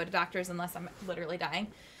liking to go to doctors unless I'm literally dying.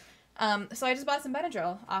 So I just bought some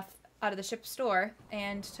Benadryl out of the ship store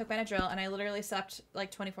and took Benadryl, and I literally slept like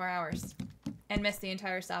 24 hours and missed the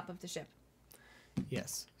entire stop of the ship.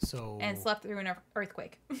 Yes, so... And slept through an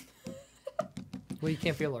earthquake. Well, you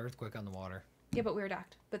can't feel an earthquake on the water. Yeah, but we were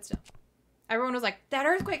docked. But still. Everyone was like, that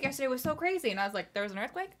earthquake yesterday was so crazy. And I was like, there was an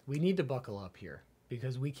earthquake? We need to buckle up here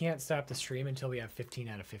because we can't stop the stream until we have 15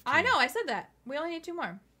 out of 15. I know, I said that. We only need 2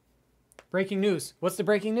 more. Breaking news. What's the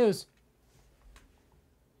breaking news?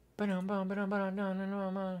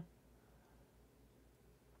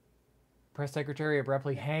 Press secretary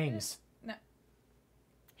abruptly hangs. No.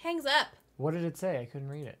 Hangs up. What did it say? I couldn't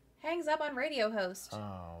read it. Hangs up on radio host.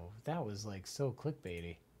 Oh, that was like so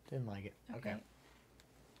clickbaity. Didn't like it. Okay.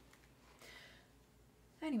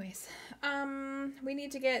 Anyways, we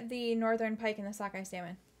need to get the northern pike and the sockeye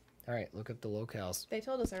salmon. All right, look up the locales. They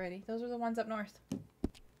told us already. Those are the ones up north.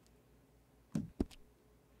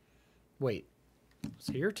 Wait.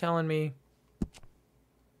 So you're telling me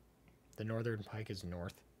the northern pike is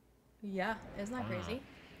north? Yeah, isn't that crazy?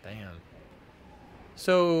 Damn.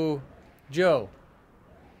 So, Joe.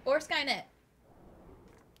 Or Skynet.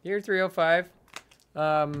 Year 305.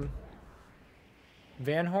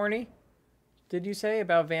 Van Horny? Did you say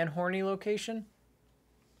about Van Horny location?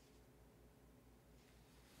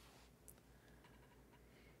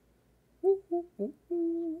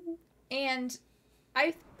 And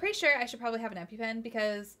I'm pretty sure I should probably have an EpiPen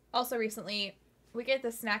because also recently we get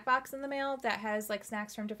this snack box in the mail that has like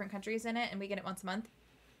snacks from different countries in it and we get it once a month.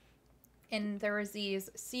 And there was these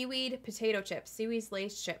seaweed potato chips, seaweed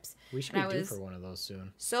Lay's chips. We should be due for one of those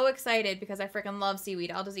soon. So excited because I freaking love seaweed.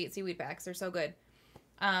 I'll just eat seaweed packs. They're so good.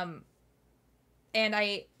 And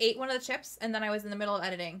I ate one of the chips and then I was in the middle of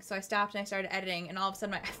editing. So I stopped and I started editing and all of a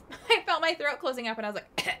sudden I felt my throat closing up and I was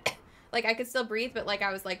like, like I could still breathe, but like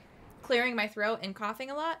I was like clearing my throat and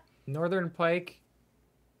coughing a lot. Northern pike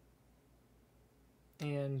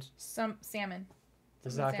and some salmon.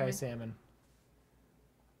 The sockeye salmon.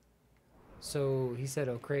 So he said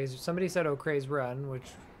O'Crae's. Somebody said O'Crae's Run, which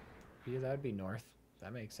yeah, that would be north.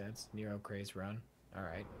 That makes sense. Near O'Crae's Run. All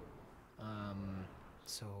right.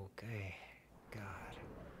 So okay. God.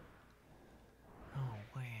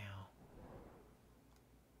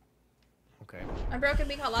 Unbroken,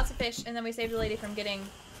 we caught lots of fish, and then we saved a lady from getting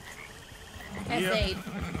SA'd.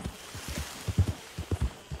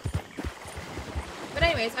 But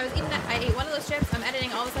anyways, I ate one of those chips, I'm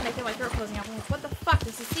editing, all of a sudden I feel my throat closing up. I'm like, what the fuck?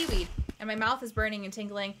 This is seaweed. And my mouth is burning and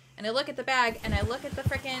tingling. And I look at the bag, and I look at the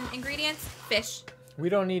frickin' ingredients. Fish. We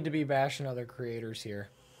don't need to be bashing other creators here.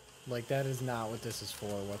 Like, that is not what this is for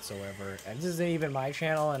whatsoever. And this isn't even my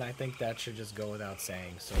channel, and I think that should just go without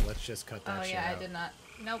saying. So let's just cut that shit out. Oh yeah, I did not.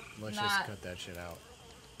 Nope. Let's just cut that shit out.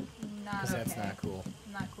 Not Because okay. that's not cool.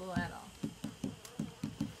 Not cool at all.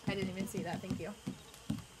 I didn't even see that. Thank you.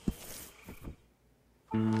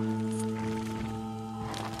 So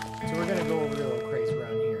we're gonna go over to little crates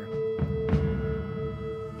around here.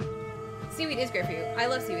 Seaweed is great for you. I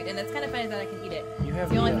love seaweed, and it's kind of funny that I can eat it. You have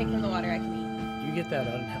It's the only thing from the water I can eat. You get that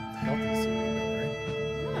unhealthy seaweed though, right?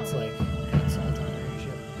 No. It's like had salt on there and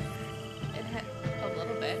shit. It had a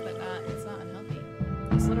little bit, but it's not unhealthy.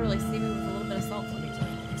 It's literally seaweed with a little bit of salt. Let me tell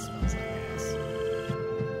you, it smells like ass.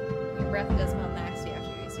 Your breath does smell nasty after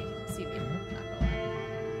you eat seaweed. Not gonna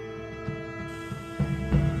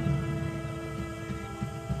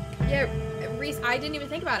lie. Yeah, Reese, I didn't even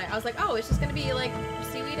think about it. I was like, oh, it's just gonna be like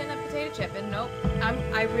seaweed and a potato chip, and nope.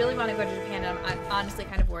 I really want to go to Japan, and I'm honestly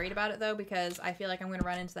kind of worried about it though, because I feel like I'm gonna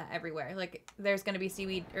run into that everywhere. Like, there's gonna be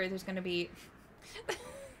seaweed, or there's gonna be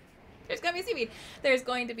seaweed. There's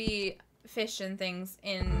going to be fish and things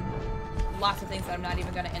in lots of things that I'm not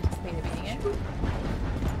even gonna anticipate it being in.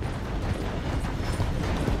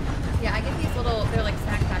 Yeah, I get these little, they're like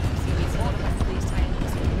snack packs of seaweed, so little ones, these tiny little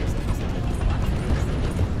seaweed.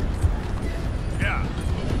 Yeah.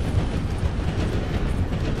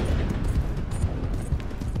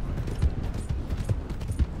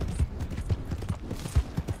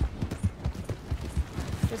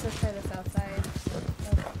 Just let's try this outside.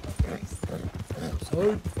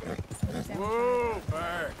 Whoa,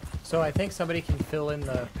 back. So I think somebody can fill in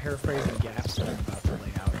the paraphrasing gaps that I'm about to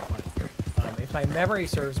lay out. But if my memory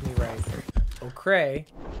serves me right, O'Cray,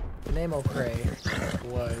 the name O'Cray,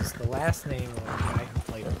 was the last name of the guy who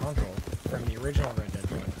played Uncle from the original Red Dead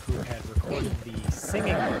 1, who had recorded the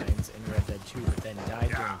singing lines in Red Dead 2, but then died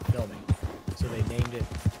during filming. So they named it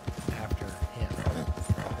after him.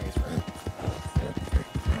 O'Cray's Road.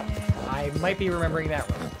 I might be remembering that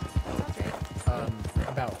wrong.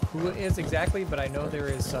 About who it is exactly, but I know there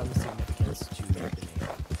is some significance to the name.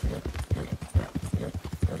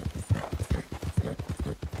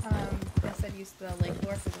 I said use the lake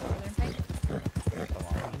lore for the northern pipe.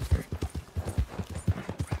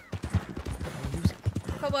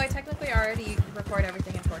 Kobo, I technically already record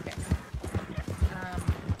everything in 4K.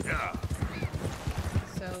 Yeah.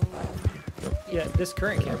 So Yeah, this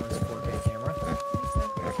current camera is a 4K camera.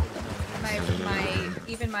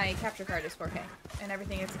 even my capture card is 4K, and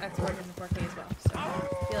everything is exported in 4K as well. So I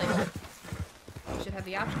feel like you should have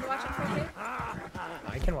the option to watch it in 4K.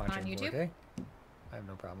 I can watch On it in YouTube? 4K. I have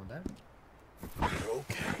no problem with that.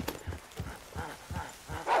 Okay.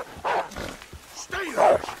 Stay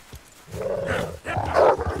there.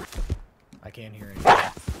 I can't hear anything.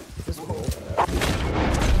 This is cool.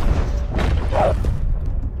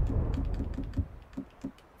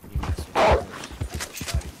 You messed with the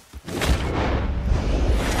shoddy.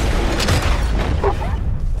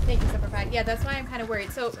 Thank you, Superpad. Yeah, that's why I'm kind of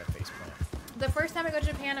worried. So What's that face plant? the first time I go to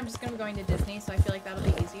Japan, I'm just going to be going to Disney, so I feel like that'll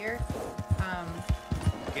be easier. I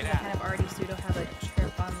kind of already pseudo have a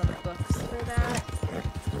trip on the books for that.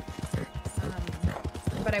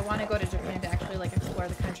 But I want to go to Japan to actually like explore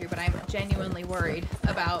the country, but I'm genuinely worried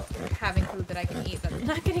about having food that I can eat that's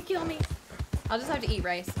not going to kill me. I'll just have to eat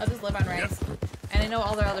rice. I'll just live on rice. And I know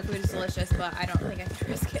all their other food is delicious, but I don't think I can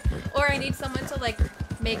risk it. Or I need someone to like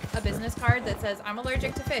make a business card that says, I'm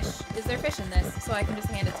allergic to fish. Is there fish in this? So I can just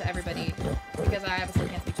hand it to everybody because I obviously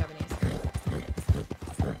can't speak Japanese.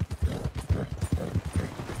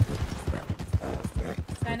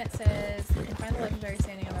 Skynet says, you can find the legendary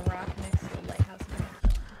standing on the rock next to the lighthouse.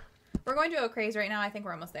 We're going to O'Crays right now. I think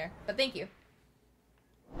we're almost there. But thank you.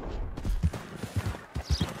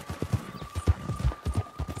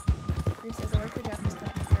 Bruce says, I worked for Japanese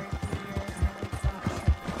company for 3 years.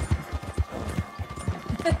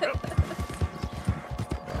 Easy there, girl.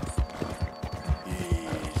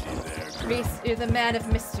 Reese, you're the man of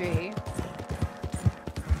mystery.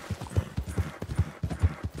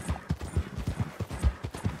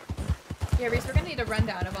 Yeah, Reese, we're gonna need a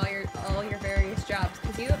rundown of all your various jobs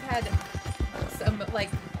because you have had some like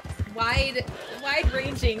wide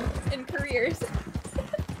ranging in careers.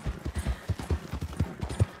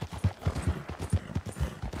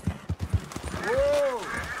 Whoa!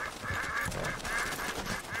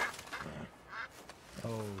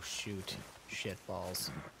 Oh shoot. Shit balls.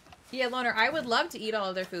 Yeah, Loner, I would love to eat all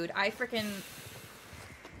of their food. I freaking...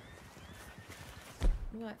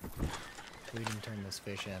 What? We didn't turn this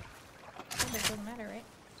fish in. Oh, that doesn't matter, right?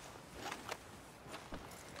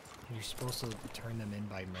 You're supposed to turn them in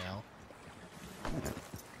by mail.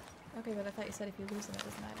 Okay, but I thought you said if you lose them, it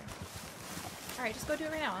doesn't matter. Alright, just go do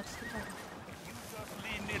it right now. I'll just keep talking. You just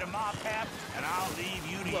lead me to my path, and I'll leave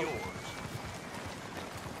you to yours.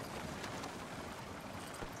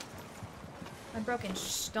 I'm broken.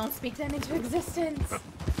 Shh, don't speak them into existence.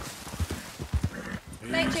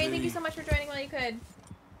 Night Jay, thank you so much for joining while you could.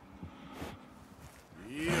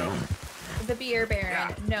 Yeah. The beer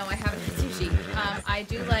baron. No, I haven't had sushi. I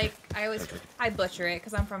do like, I butcher it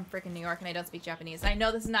because I'm from freaking New York and I don't speak Japanese. I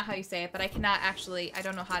know this is not how you say it, but I cannot actually, I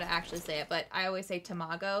don't know how to actually say it, but I always say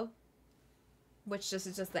tamago, which just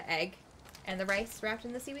is just the egg and the rice wrapped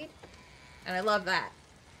in the seaweed. And I love that.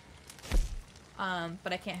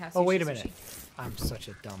 But I can't have sushi. Oh, wait a minute. I'm such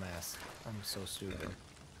a dumbass. I'm so stupid.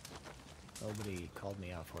 Nobody called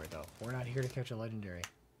me out for it, though. We're not here to catch a legendary.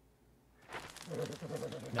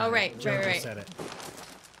 No, Oh, right. Joe said it.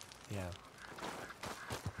 Yeah.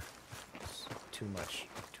 It's too much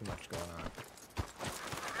going on.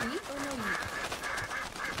 Eat or no eat?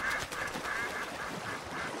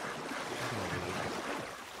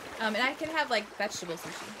 And I can have, like, vegetable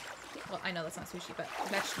sushi. Well, I know that's not sushi, but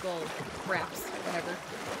vegetable wraps, whatever.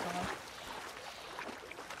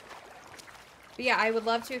 But yeah, I would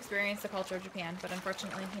love to experience the culture of Japan, but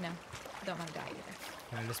unfortunately, you know, I don't want to die either.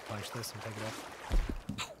 Can I just punch this and pick it up?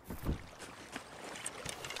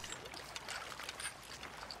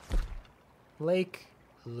 Lake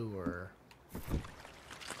lure.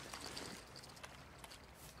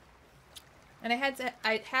 And I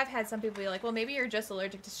have had some people be like, well, maybe you're just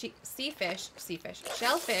allergic to shellfish.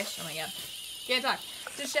 Oh my god, can't talk.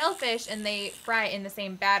 To shellfish, and they fry it in the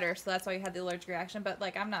same batter, so that's why you had the allergic reaction. But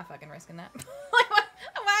like, I'm not fucking risking that. Like,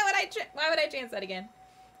 why would I chance that again?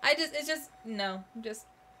 I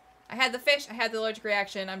had the fish, I had the allergic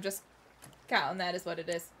reaction. I'm just counting that as what it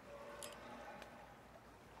is.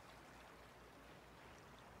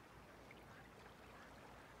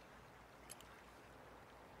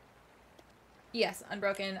 Yes,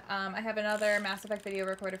 Unbroken. I have another Mass Effect video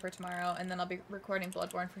recorded for tomorrow, and then I'll be recording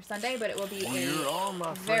Bloodborne for Sunday, but it will be a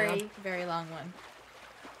very, very long one.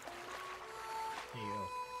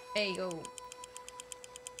 Hey, yo.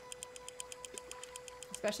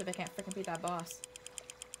 Especially if I can't freaking beat that boss.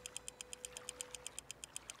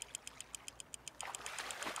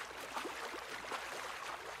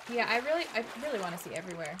 Yeah, I really want to see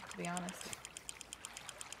everywhere, to be honest.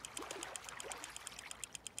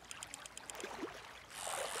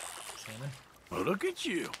 Salmon? Well, look at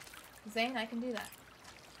you. Zane, I can do that.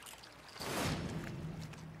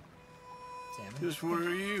 Salmon? Just where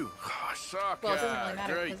are you? Oh, suck. Well, it doesn't really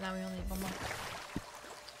matter because now we only have one more.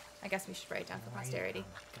 I guess we should write it down for posterity.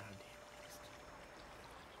 God damn.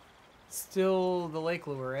 Still the lake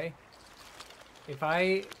lure, eh? If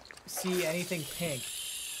I see anything pink,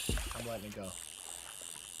 I'm letting it go.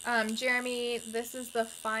 Jeremy, this is the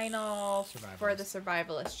final for the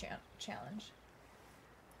Survivalist. Survivalist Challenge.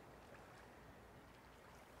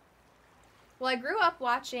 Well, I grew up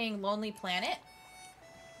watching Lonely Planet.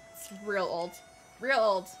 It's real old. Real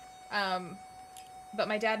old. But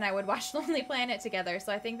my dad and I would watch Lonely Planet together,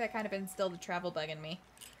 so I think that kind of instilled a travel bug in me.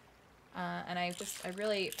 And I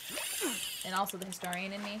really, and also the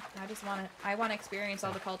historian in me. I want to experience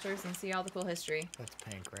all the cultures and see all the cool history. That's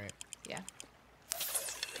pink, right? Yeah.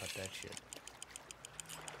 Cut that shit.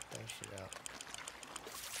 Cut that shit out.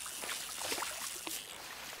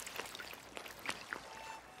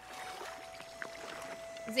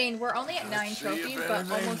 Zane, we're only at 9 trophies, but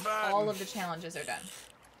almost all of the challenges are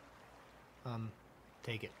done.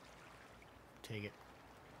 Take it. Take it.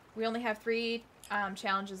 We only have 3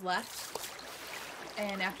 challenges left,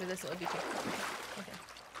 and after this it would be 2. Okay.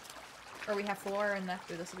 Or we have 4, and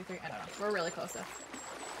after this will be 3. I don't know. We're really close though.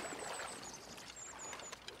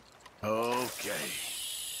 Okay.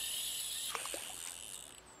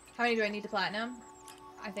 How many do I need to platinum?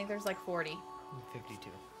 I think there's like 40. 52.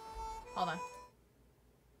 Hold on.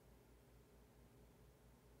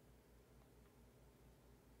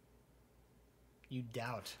 You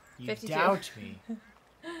doubt. You 52. doubt me.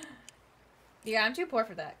 Yeah, I'm too poor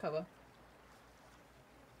for that, Kobo.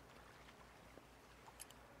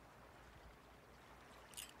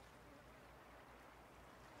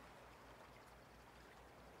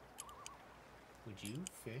 Would you,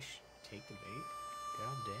 fish, take the bait?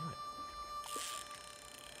 God damn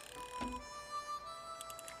it.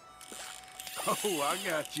 Oh, I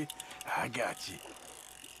got you. I got you.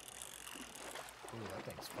 Ooh, that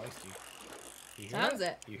thing's feisty. You hear Sounds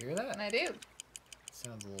that? it. You hear that? And I do.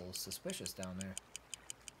 Sounds a little suspicious down there.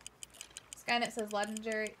 Skynet says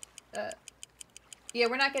legendary. Yeah,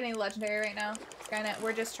 we're not getting legendary right now. Skynet,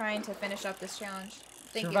 we're just trying to finish up this challenge.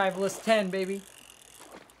 Thank you. Survivalist 10, baby.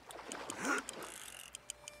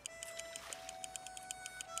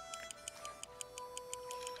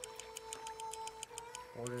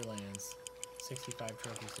 Borderlands. 65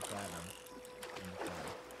 trophies to platinum.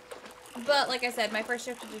 But like I said, my first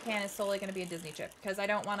trip to Japan is solely going to be a Disney trip because I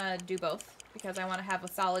don't want to do both because I want to have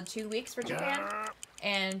a solid 2 weeks for Japan,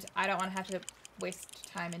 and I don't want to have to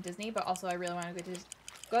waste time in Disney. But also, I really want to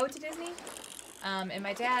go to Disney. And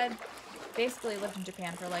my dad basically lived in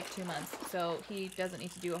Japan for like 2 months, so he doesn't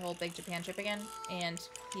need to do a whole big Japan trip again. And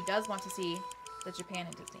he does want to see the Japan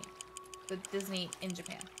and Disney, the Disney in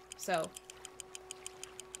Japan. So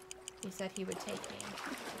he said he would take me.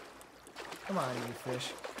 Come on, you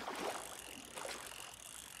fish.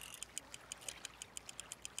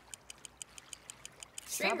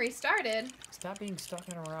 Stream restarted. Stop being stuck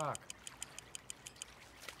in a rock.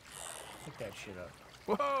 Pick that shit up.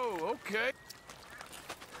 Whoa, okay.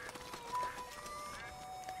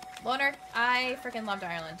 Loner, I freaking loved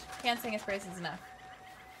Ireland. Can't sing his praises enough.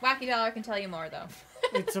 Wacky Dollar can tell you more, though.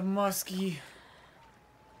 It's a muskie.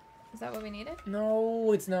 Is that what we needed?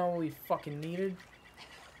 No, it's not what we fucking needed.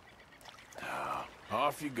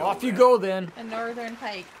 Off you go. Off you then. go, then. A northern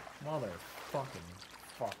pike. Motherfucking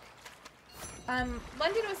fuck.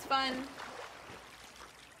 London was fun.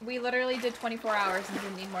 We literally did 24 hours and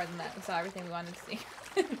didn't need more than that. We saw everything we wanted to see.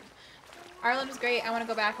 Ireland was great. I want to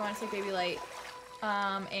go back. I want to see Baby Light.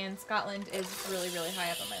 And Scotland is really, really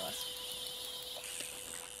high up on my list.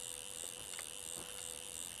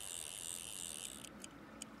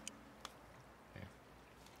 Okay.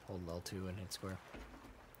 Hold L2 and hit square.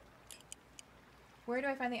 Where do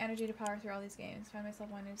I find the energy to power through all these games? Find myself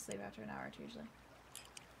wanting to sleep after an hour or two usually.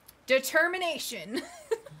 Determination!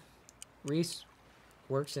 Reese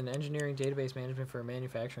works in engineering database management for a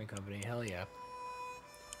manufacturing company. Hell yeah.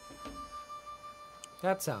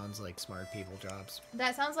 That sounds like smart people jobs.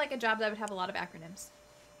 That sounds like a job that would have a lot of acronyms.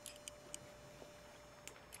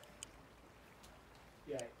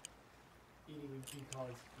 Yeah. Edie would call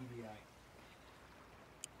it EDI.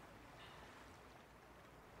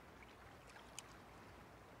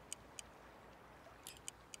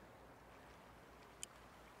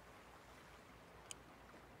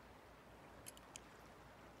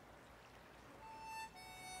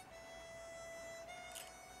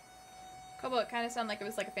 Kobo, it kind of sounded like it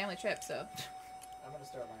was like a family trip, so. I'm gonna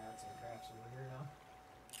start my arts and crafts over here now.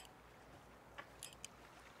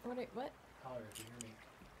 What? Holler if you hear me.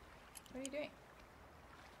 What are you doing?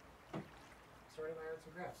 Starting my arts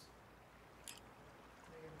and crafts.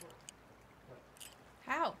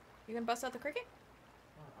 How? You gonna bust out the cricket?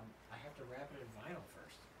 I have to wrap it in vinyl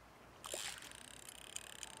first.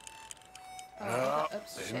 Oh,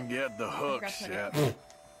 oops, didn't shit. get the hooks Congrats, yet.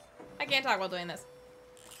 I can't talk while doing this.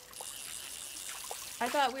 I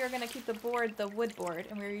thought we were gonna keep the wood board,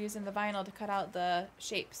 and we were using the vinyl to cut out the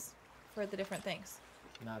shapes for the different things.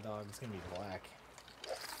 Nah, dog, it's gonna be black.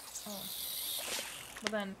 Oh.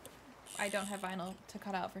 Well then, I don't have vinyl to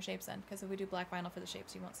cut out for shapes then, because if we do black vinyl for the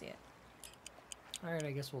shapes, you won't see it. Alright, I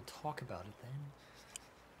guess we'll talk about it then.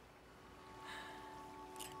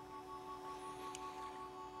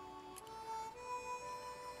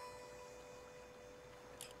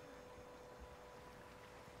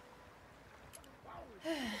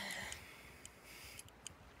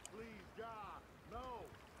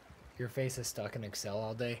 Your face is stuck in Excel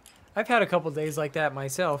all day. I've had a couple days like that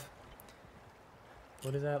myself.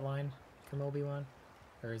 What is that line from Obi-Wan?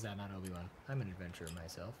 Or is that not Obi-Wan? I'm an adventurer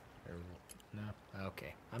myself. Or, no?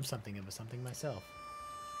 Okay. I'm something of a something myself.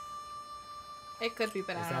 It could be,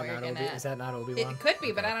 but I don't know where you're getting at. Is that not Obi-Wan? It could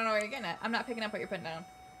be, but Okay. I don't know where you're getting at. I'm not picking up what you're putting down.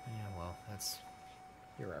 Yeah, well, that's...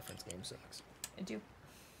 Your reference game sucks. It do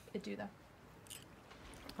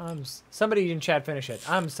though. Somebody in chat finish it.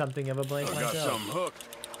 I'm something of a blank I got myself. something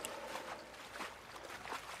hooked.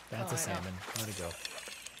 That's Oh, a I know. salmon. Let it go.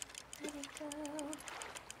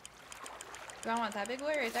 Do I want that big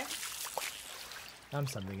boy right there? I'm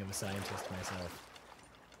something of a scientist myself.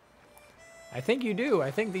 I think you do.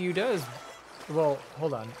 I think that you does. Well,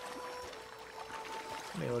 hold on.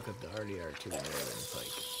 Let me look up the RDR2 there and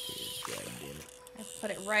like, God damn it. I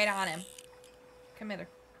put it right on him. Come hither.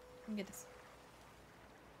 Come get this.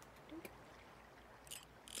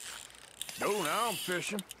 Oh, now I'm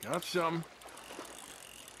fishing. Got some.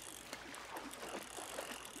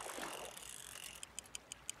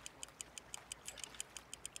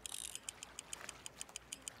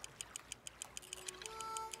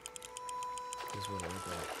 This is what it looked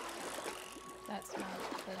like. That's not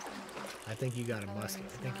I think you got a musky. I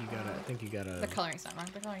think you got a. the coloring's not wrong.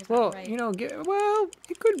 The coloring's Well, not right. you know, well,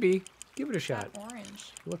 it could be. Give it a It's shot. not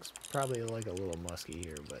orange. Looks probably like a little musky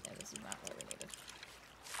here, but Yeah, this is not what we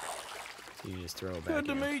needed. you just throw it back Good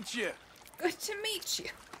to in. meet you. Good to meet you.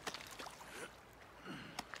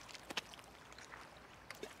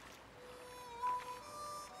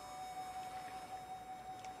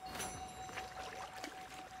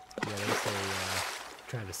 Yeah, they say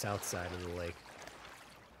try the south side of the lake.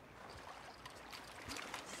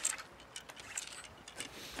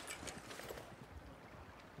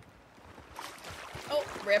 Oh,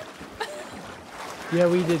 rip. Yeah,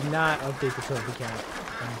 we did not update the trophy count,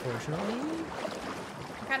 unfortunately. I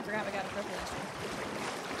kind of forgot we got a trophy last year.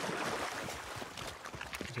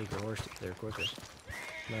 Take your horse there quicker.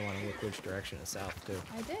 You might want to look which direction is south too.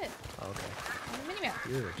 I did. Oh, okay. On the mini map.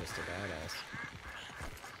 You're just a badass.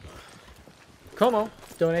 Como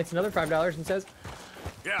donates another $5 and says,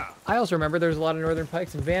 Yeah. I also remember there's a lot of northern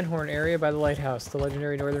pikes in Van Horn area by the lighthouse. The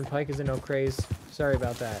legendary northern pike is a no craze. Sorry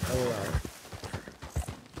about that. LOL.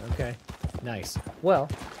 Okay. Nice. Well,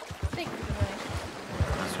 Thank you for the donation.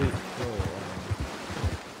 Sweet. Whoa,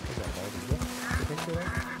 is that bald eagle? The picture there?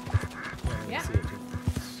 Can't really Yeah. see it too.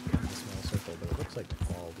 It's kind of a small circle, but it looks like a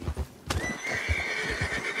bald eagle.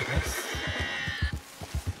 Nice.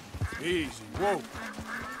 Easy. Whoa.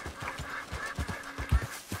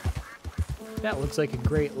 that looks like a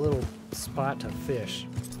great little spot to fish.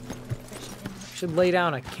 Should lay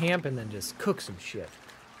down a camp and then just cook some shit.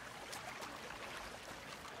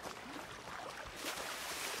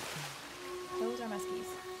 Those are muskies.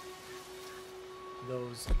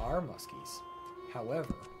 Those are muskies.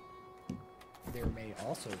 However, there may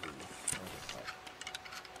also be northern pike.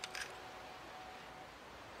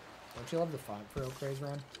 Don't you love the font for Oak Ray's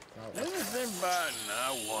Run? Oh, Anything biting,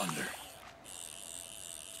 I wonder.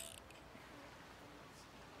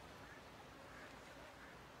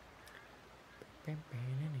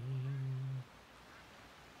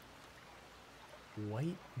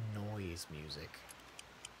 White noise music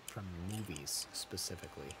from movies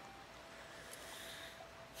specifically.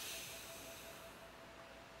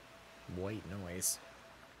 White noise.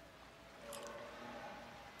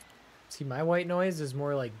 See, my white noise is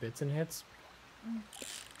more like bits and hits.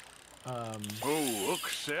 Oh, look,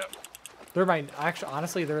 Sep. They're my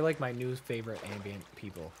honestly, they're like my new favorite ambient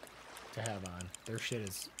people to have on. Their shit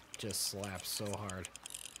is just slaps so hard.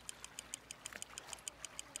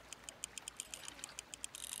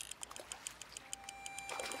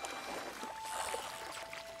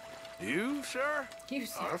 You, sir, You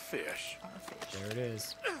sir. are a fish. Are a fish. There it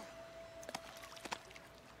is.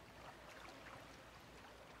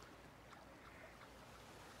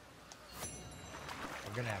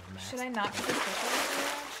 We're gonna have max. Should I not put the special lake rule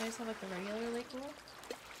on? Should I just have like the regular lake rule?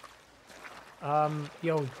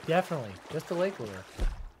 Yo, definitely. Just the lake lure.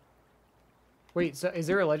 Wait, so is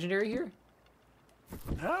there a legendary here?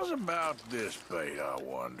 How's about this bait, I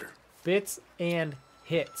wonder? Bits and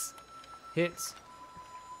hits. Hits.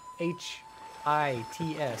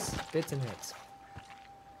 H-I-T-S. Bits and hits.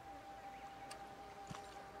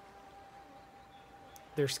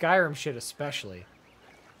 Their Skyrim shit especially.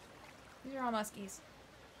 These are all muskies.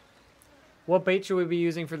 What bait should we be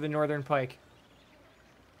using for the northern pike?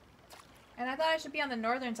 And I thought I should be on the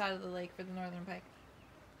northern side of the lake for the northern pike.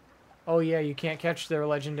 Oh yeah, you can't catch their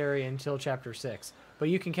legendary until chapter 6. But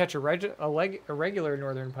you can catch a regular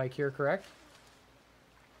northern pike here, correct?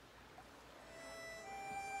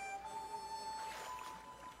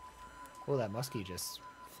 Oh, that muskie just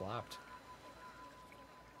flopped.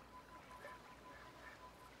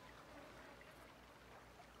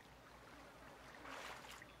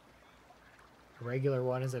 A regular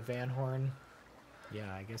one is a Van Horn.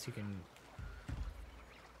 Yeah, I guess you can...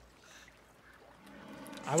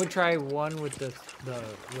 I would try one with the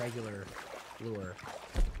regular lure.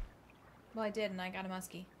 Well, I did, and I got a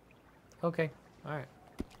muskie. Okay, alright.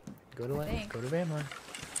 Go to Thanks. Van Horn.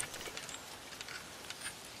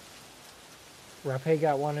 Rape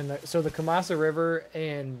got one in the... So the Kamasa River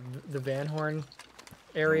and the Van Horn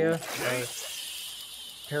area are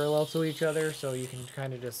parallel to each other, so you can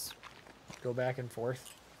kind of just go back and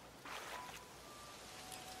forth.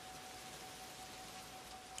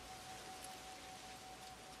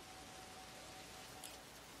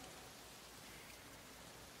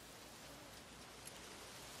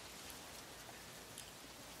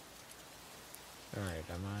 Alright,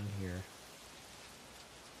 I'm on here.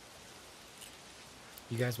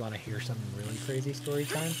 You guys want to hear something really crazy story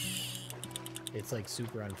time? It's like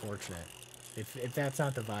super unfortunate. If that's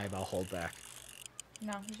not the vibe, I'll hold back.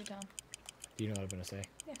 No, you should tell him. Do you know what I'm gonna say?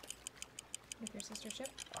 Yeah. With your sister ship.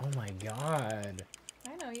 Oh my god.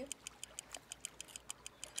 I know you.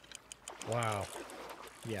 Wow.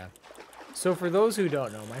 Yeah. So for those who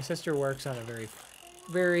don't know, my sister works on a very,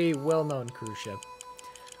 very well-known cruise ship.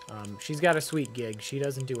 She's got a sweet gig. She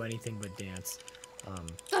doesn't do anything but dance.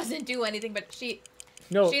 Doesn't do anything, but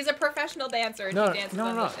No. she's a professional dancer and she dances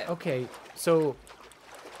on the ship. Okay, so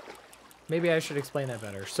maybe I should explain that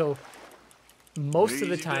better. So most of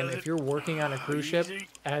the time, if you're working on a cruise ship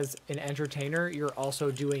as an entertainer, you're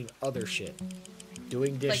also doing other shit.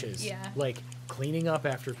 Doing dishes, like cleaning up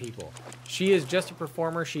after people. She is just a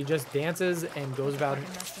performer. She just dances and goes about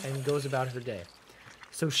her day.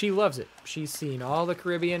 So she loves it. She's seen all the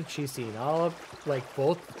Caribbean. She's seen all of, like,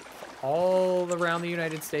 all around the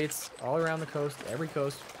United States, all around the coast, every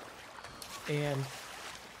coast. And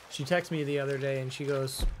she texted me the other day and she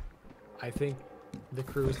goes, I think the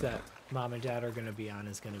cruise that Mom and Dad are going to be on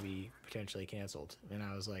is going to be potentially canceled. And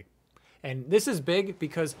I was like, and this is big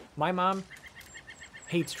because my mom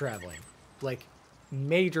hates traveling. Like,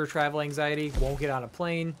 major travel anxiety, won't get on a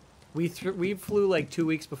plane. We flew like 2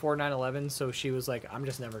 weeks before 9/11, so she was like, I'm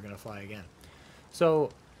just never going to fly again. So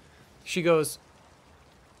she goes,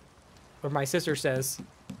 or my sister says,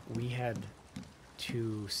 we had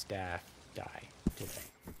 2 staff die today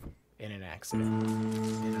in an accident.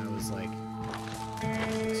 And I was like,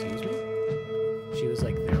 excuse me? She was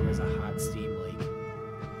like, there was a hot steam leak.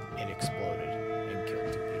 It exploded and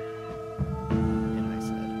killed 2 people. And I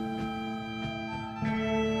said,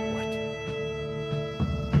 what?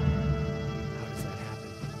 How does that happen?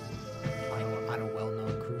 On a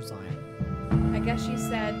well-known cruise line. I guess she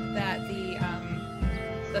said that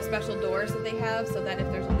the special doors that they have, so that if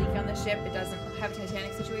there's a leak on the ship, it doesn't have a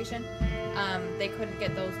Titanic situation. They couldn't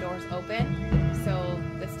get those doors open, so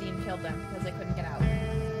the steam killed them because they couldn't get out.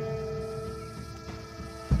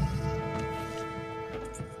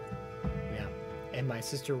 Yeah, and my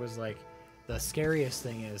sister was like, the scariest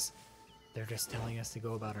thing is they're just telling us to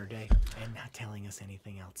go about our day and not telling us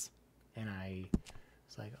anything else. And I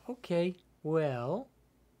was like, okay, well,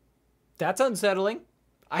 that's unsettling.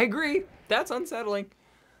 I agree. That's unsettling.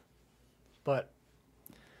 But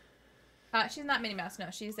She's not Minnie Mouse. No,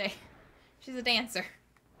 she's a dancer.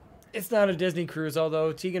 it's not a Disney cruise,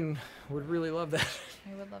 although Tegan would really love that.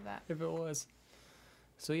 I would love that. If it was.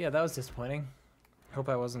 So yeah, that was disappointing. Hope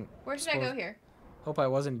I wasn't. Where should I go here? Hope I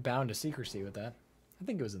wasn't bound to secrecy with that. I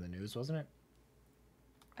think it was in the news, wasn't it?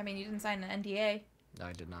 I mean, you didn't sign an NDA. No,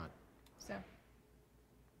 I did not. So.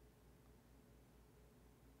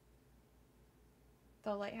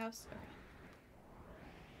 The lighthouse? Okay.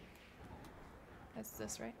 That's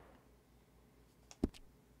this, right?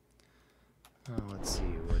 Oh, let's see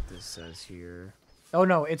what this says here. Oh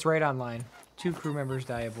no, it's right online. 2 crew members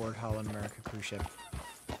die aboard Holland America cruise ship.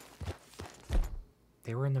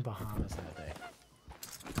 They were in the Bahamas that day.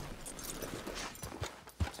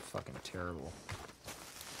 It's fucking terrible.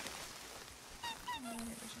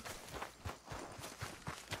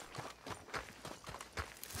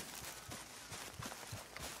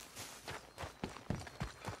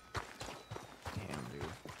 Damn, dude.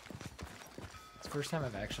 It's the first time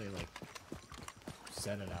I've actually, like,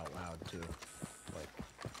 said it out loud, too. Like...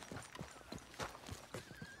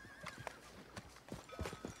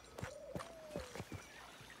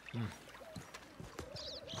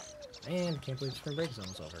 And can't believe spring break is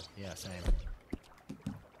almost over. Yeah, same.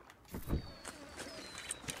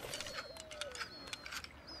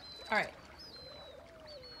 Alright.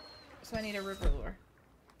 So I need a river lure.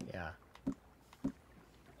 Yeah.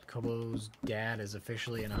 Kobo's dad is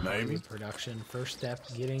officially in a Hollywood production. First step,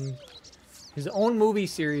 getting his own movie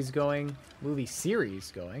series going.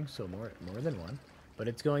 So more than one. But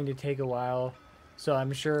it's going to take a while. So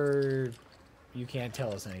I'm sure you can't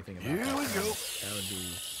tell us anything about that. Here we go. That would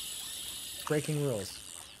be breaking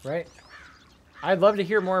rules, right? I'd love to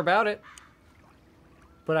hear more about it.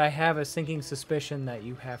 But I have a sinking suspicion that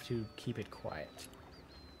you have to keep it quiet.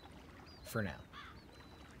 For now.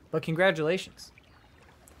 But congratulations.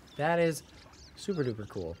 That is super duper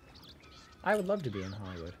cool. I would love to be in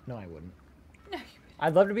Hollywood. No, I wouldn't. No, you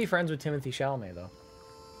I'd love to be friends with Timothy Chalamet, though.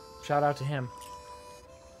 Shout out to him.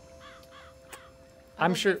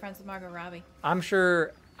 I'm sure. Friends with Margot Robbie. I'm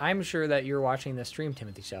sure that you're watching this stream,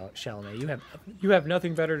 Timothy Chalamet. You have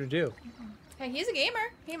nothing better to do. Hey, he's a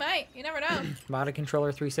gamer. He might. You never know. Modded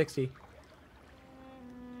Controller 360.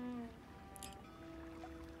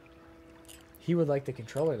 He would like the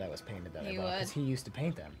controller that was painted that I bought, because he used to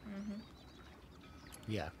paint them. Mm-hmm.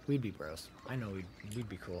 Yeah, we'd be bros. I know we'd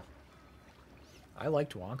be cool. I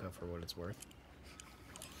liked Wonka for what it's worth.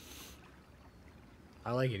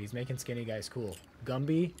 I like it. He's making skinny guys cool.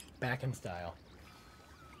 Gumby, back in style.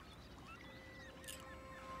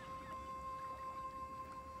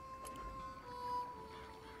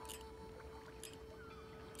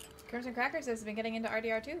 Crimson Crackers has been getting into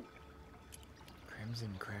RDR too. Crimson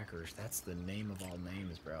Crackers. That's the name of all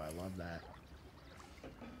names, bro. I love that.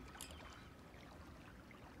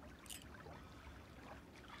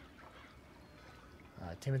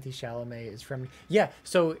 Timothy Chalamet is from... Yeah,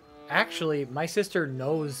 so actually, my sister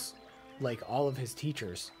knows, like, all of his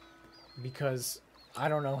teachers. Because I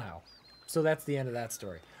don't know how. So that's the end of that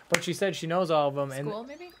story. But she said she knows all of them. School,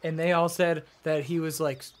 maybe? And they all said that he was,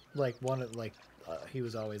 like one of, like... he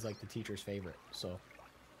was always, like, the teacher's favorite. So...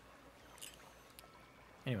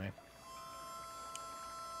 Anyway.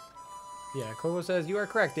 Yeah, Coco says, you are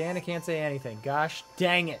correct, Dan. I can't say anything. Gosh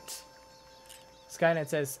dang it. Skynet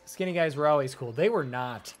says, skinny guys were always cool. They were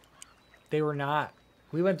not. They were not.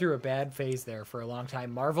 We went through a bad phase there for a long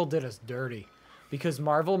time. Marvel did us dirty. Because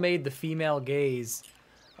Marvel made the female gaze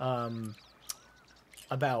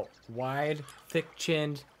about wide,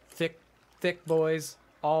 thick-chinned, thick boys,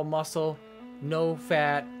 all muscle, no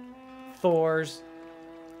fat, Thors,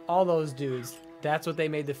 all those dudes. That's what they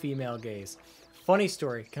made the female gaze. Funny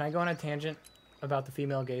story. Can I go on a tangent about the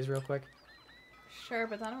female gaze real quick? Sure,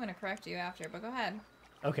 but then I'm going to correct you after, but go ahead.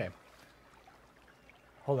 Okay.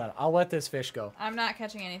 Hold on. I'll let this fish go. I'm not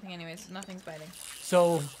catching anything anyways. Nothing's biting.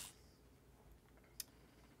 So,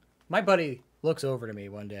 my buddy looks over to me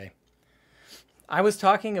one day. I was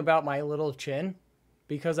talking about my little chin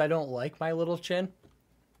because I don't like my little chin.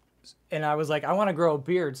 And I was like, I want to grow a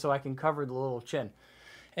beard so I can cover the little chin.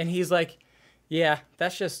 And he's like, yeah,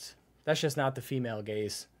 that's just not the female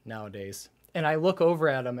gaze nowadays. And I look over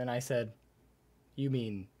at him and I said, you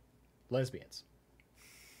mean lesbians?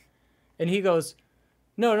 And he goes,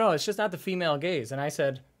 no, it's just not the female gaze. And I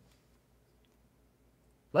said,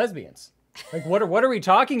 lesbians? Like, what are we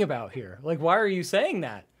talking about here? Like, why are you saying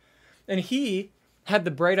that? And he had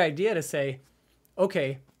the bright idea to say,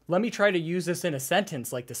 okay, let me try to use this in a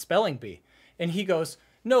sentence like the spelling bee. And he goes,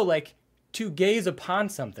 no, like, to gaze upon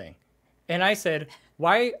something. And I said,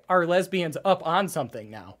 why are lesbians up on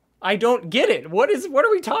something now? I don't get it. What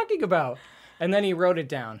are we talking about? And then he wrote it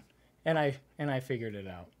down, and I figured it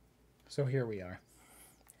out. So here we are.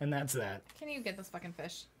 And that's that. Can you get this fucking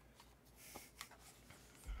fish?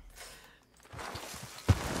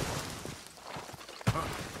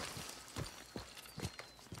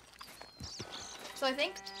 So I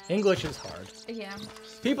think... English is hard. Yeah.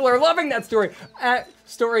 People are loving that story. That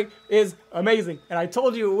story is amazing, and I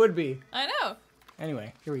told you it would be. I know.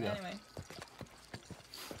 Anyway, here we go. Anyway.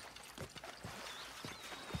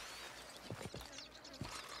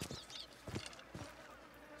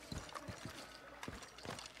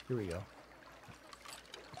 Here we go.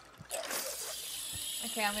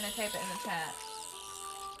 Okay, I'm gonna type it in the chat.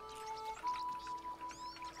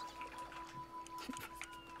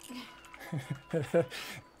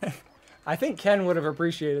 I think Ken would have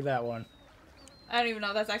appreciated that one. I don't even know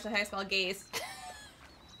if that's actually how I spell gaze.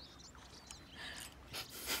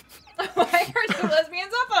 Why are two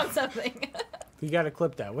lesbians up on something? You gotta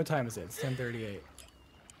clip that. What time is it? It's 10:38.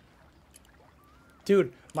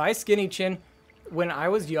 Dude, my skinny chin, when I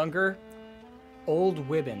was younger, old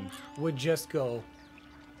women would just go,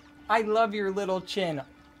 I love your little chin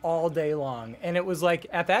all day long. And it was like,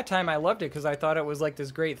 at that time I loved it because I thought it was like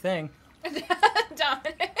this great thing.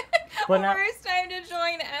 Dominic. But now, Worst time to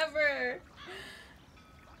join ever.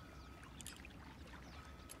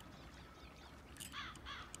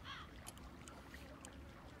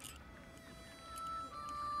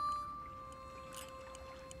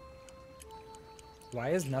 why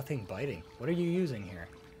is nothing biting? What are you using here?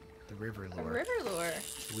 The river lure. A river lure.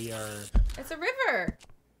 We are... It's a river.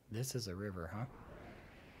 This is a river, huh?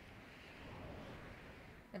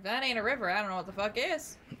 If that ain't a river, I don't know what the fuck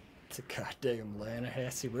is. It's a goddamn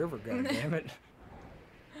Lanahassee River, goddammit.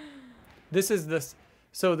 This is this...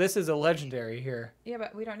 So this is a legendary here. Yeah,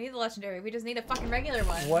 but we don't need the legendary. We just need a fucking regular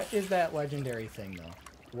one. What is that legendary thing, though?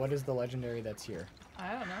 What is the legendary that's here?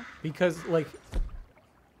 I don't know. Because, like...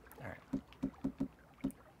 Alright.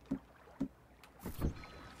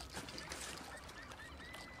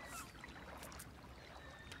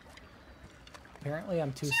 Apparently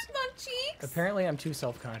I'm too... Chipmunk cheeks! Apparently I'm too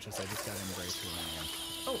self-conscious. I just gotta embrace who I am.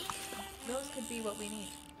 Oh, those could be what we need.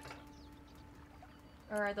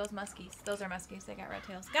 Or are those muskies? Those are muskies. They got red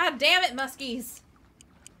tails. God damn it, muskies!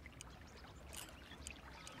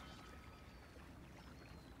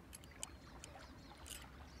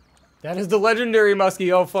 That is the legendary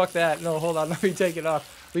muskie. Oh, fuck that. No, hold on. Let me take it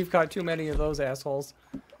off. We've caught too many of those assholes.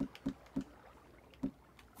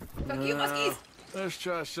 Fuck you, muskies! Let's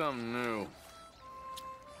try something new.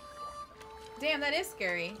 Damn, that is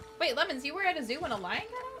scary. Wait, Lemons, you were at a zoo when a lion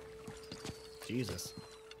got out? Jesus.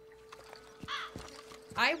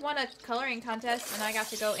 I won a coloring contest and I got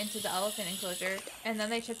to go into the elephant enclosure. And then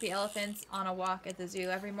they took the elephants on a walk at the zoo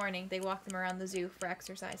every morning. They walked them around the zoo for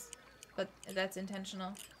exercise. But that's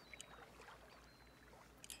intentional.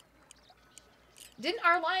 Didn't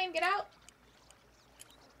our lion get out?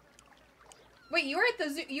 Wait, you were at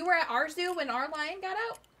the zoo? You were at our zoo when our lion got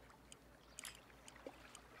out?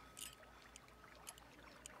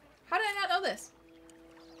 How did I not know this?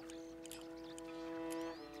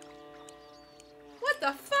 What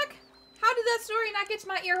the fuck? How did that story not get to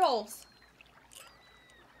my ear holes?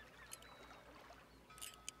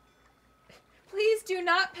 Please do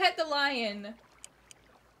not pet the lion.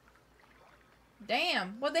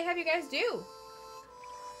 Damn, what'd they have you guys do?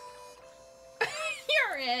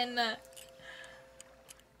 You're in.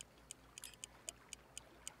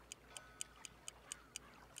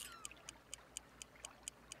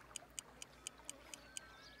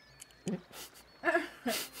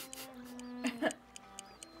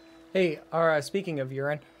 Hey, speaking of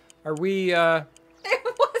urine, are we, It wasn't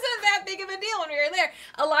that big of a deal when we were there.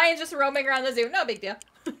 A lion just roaming around the zoo. No big deal.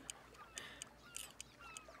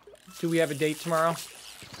 do we have a date tomorrow?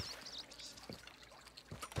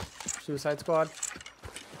 Suicide Squad?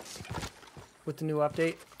 With the new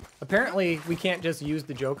update? Apparently, we can't just use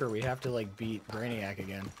the Joker. We have to, like, beat Brainiac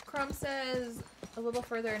again. Chrome says a little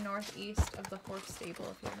further northeast of the horse stable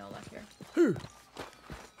if you have no luck here.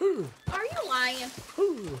 Are you lying?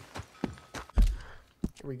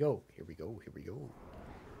 Here we go. Here we go. Here we go.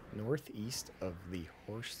 Northeast of the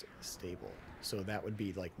horse stable. So that would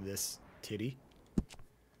be like this titty.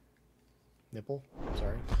 Nipple.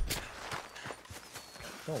 Sorry.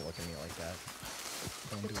 Don't look at me like that.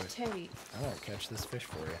 Don't do it. Titty. I won't catch this fish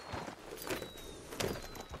for you.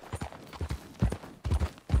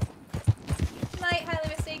 Night, highly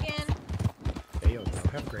mistaken. Hey, yo, bro.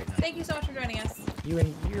 Have a great night. Thank you so much for joining us.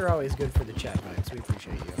 You're always good for the chat vibes. We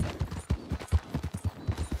appreciate you.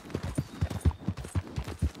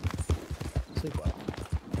 Sleep well.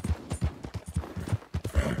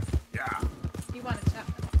 Yeah. You want to chat?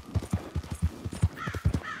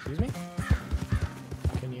 Excuse me?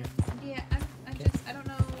 Can you... Yeah, I don't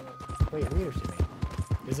know. Wait, read it to me.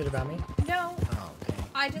 Is it about me? No. Oh, dang.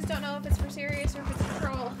 I just don't know if it's for serious or if it's a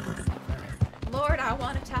troll. Alright. Lord, I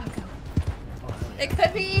want a taco. Oh, hell yeah. It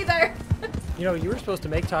could be either. You know, you were supposed to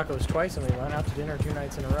make tacos twice and we went out to dinner 2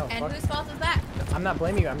 nights in a row. And Fuck. whose fault is that? I'm not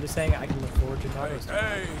blaming you. I'm just saying I can look forward to tacos tomorrow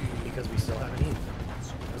Hey. because we still haven't eaten.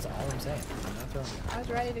 That's all I'm saying. I'm not throwing you. I was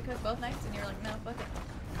ready to cook both nights and you're like, no, fuck it.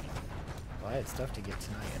 Well, I had stuff to get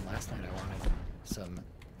tonight, and last night I wanted some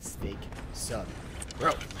steak sub.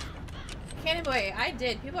 Bro. Cannon Boy, I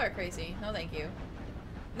did. People are crazy. No, thank you.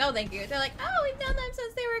 No, thank you. They're like, oh, we've known them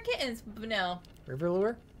since they were kittens. But no. River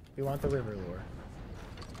lure? We want the river lure.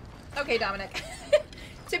 Okay, Dominic.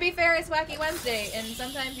 To be fair, it's Wacky Wednesday, and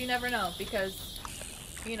sometimes you never know because,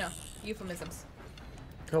 you know, euphemisms.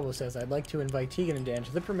 Kobo says, I'd like to invite Tegan and Dan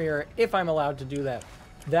to the premiere if I'm allowed to do that.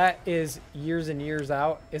 That is years and years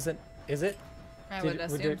out, is it? I Did- would would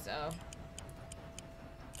assume it- so.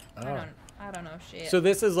 Oh. I don't know shit. So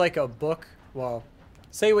this is like a book. Well,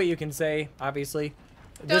 say what you can say, obviously.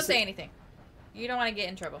 Don't say anything. You don't want to get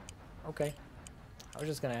in trouble. Okay. I was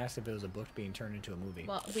just going to ask if it was a book being turned into a movie.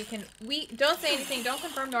 Well, we don't say anything, don't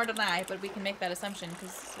confirm nor deny, but we can make that assumption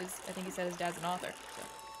because I think he said his dad's an author. So.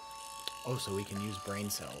 Oh, so we can use brain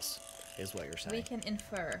cells, is what you're saying. We can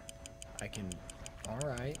infer. I can...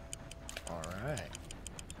 Alright. Alright.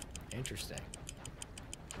 Interesting.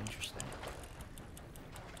 Interesting.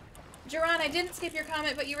 Jerron, I didn't skip your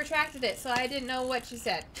comment, but you retracted it, so I didn't know what you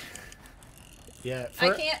said. Yeah.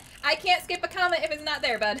 I can't skip a comment if it's not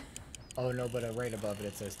there, bud. Oh, no, but right above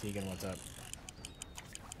it says, Tegan, what's up?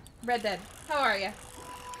 Red Dead, how are you?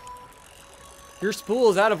 Your spool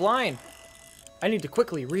is out of line. I need to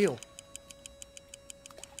quickly reel.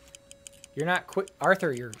 You're not quick.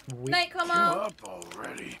 Arthur, you're weak. Night, come Give on. up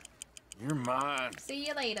already. You're mine. See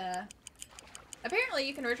you later. Apparently,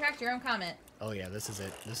 you can retract your own comment. Oh, yeah, this is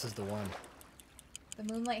it. This is the one. The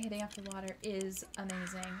moonlight hitting off the water is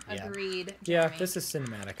amazing. Yeah. Agreed. Yeah, Jeremy. this is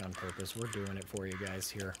cinematic on purpose. We're doing it for you guys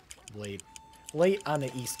here. Late on the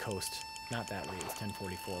East Coast. Not that late. It's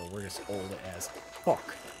 10:44. We're just old as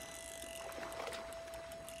fuck.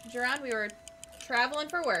 Jerron, we were traveling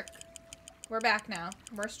for work. We're back now.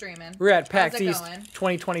 We're streaming. We're at How's PAX it East going?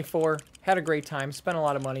 2024. Had a great time. Spent a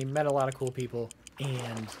lot of money. Met a lot of cool people.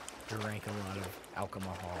 And drank a lot of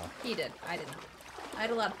alcohol. He did. I didn't. I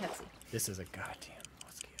had a lot of Pepsi. This is a goddamn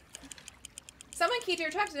whiskey. Someone keyed your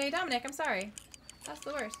truck today, Dominic. I'm sorry. That's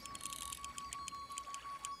the worst.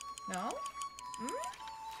 No?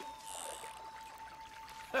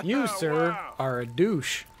 You, sir, Wow. are a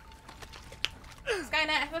douche. And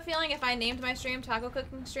I have a feeling if I named my stream Taco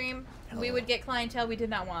Cooking Stream, we would get clientele we did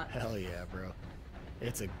not want. Hell yeah, bro.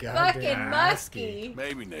 It's a Fucking goddamn musky.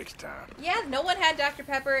 Maybe next time. Yeah, no one had Dr.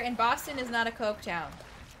 Pepper, and Boston is not a Coke town.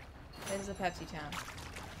 It is a Pepsi town.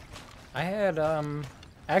 I had,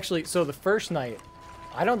 actually, so the first night,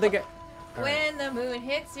 I don't think When the moon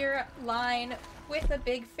hits your line with a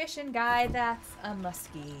big fishing guy, that's a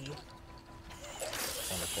muskie.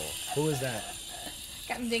 Wonderful. Who was that?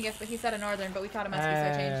 Captain Dingus, but he said a northern, but we thought a muskie,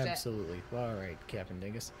 so I changed it. Absolutely. Well, all right, Captain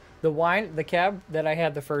Dingus. The cab that I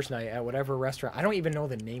had the first night at whatever restaurant, I don't even know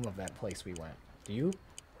the name of that place we went. Do you?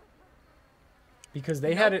 Because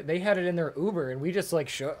they had it in their Uber, and we just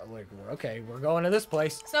like okay, we're going to this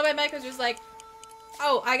place. Snowbite Mike was just like,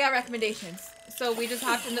 oh, I got recommendations. So we just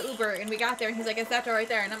hopped in the Uber, and we got there, and he's like, it's that door right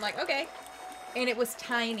there, and I'm like, okay. And it was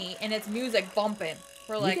tiny, and it's music bumping.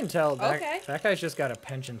 We're like, you can tell okay. that guy's just got a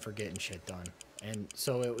penchant for getting shit done. And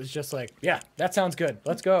so it was just like, yeah, that sounds good.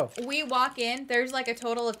 Let's go. We walk in. There's like a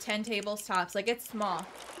total of 10 tables tops. Like, it's small.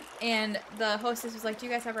 And the hostess was like, do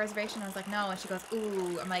you guys have a reservation? I was like, no. And she goes,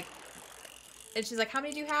 ooh. I'm like, and she's like, how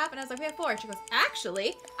many do you have? And I was like, we have 4. She goes,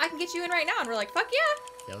 actually, I can get you in right now. And we're like, fuck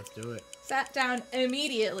yeah. Yeah, let's do it. Sat down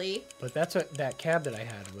immediately. But that's what that cab that I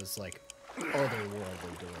had was like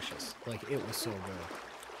otherworldly delicious. Like, it was so good.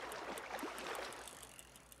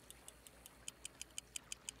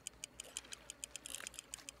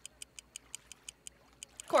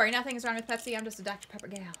 Corey, nothing is wrong with Pepsi. I'm just a Dr. Pepper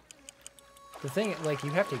gal. The thing, like,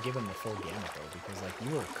 you have to give him the full gamut, though, because, like,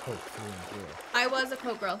 you were Coke through and through. I was a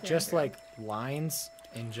Coke girl. Just, like, lines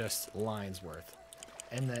and just lines worth.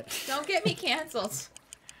 And that... Don't get me canceled.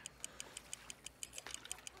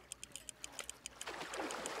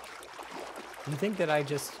 You think that I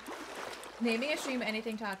just... Naming a stream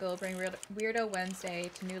anything taco will bring Weirdo Wednesday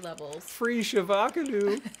to new levels. Free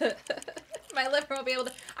Shavakadu. My liver won't be able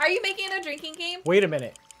to... Are you making it a drinking game? Wait a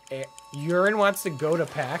minute. Urine wants to go to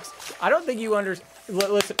PAX? I don't think you understand.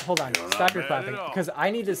 Listen, hold on. Stop your clapping. Because I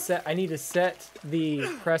need to set the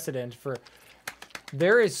precedent for...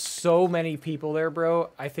 There is so many people there, bro.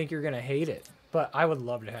 I think you're going to hate it. But I would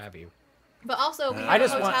love to have you. But also, we have a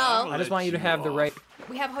hotel. I just want you to have the right...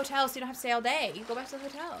 We have hotels, so you don't have to stay all day. You go back to the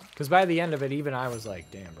hotel. Because by the end of it, even I was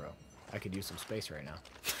like, damn, bro. I could use some space right now.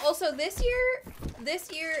 Also, this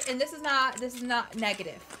year, and this is not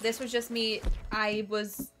negative. This was just me. I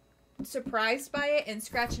was surprised by it and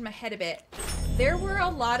scratching my head a bit. There were a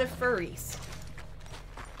lot of furries.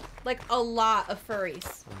 Like, a lot of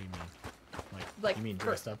furries. What do you mean? Like you mean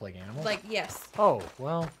dressed up like animals? Like, yes. Oh,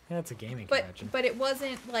 well, yeah, it's a gaming convention. But it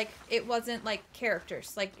wasn't like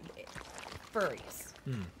characters, like furries.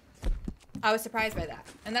 I was surprised by that.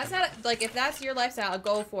 And that's not, like, if that's your lifestyle,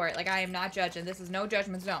 go for it. Like, I am not judging. This is no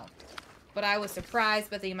judgment zone. But I was surprised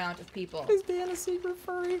by the amount of people. Is Dan a secret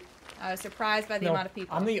furry? I was surprised by the amount of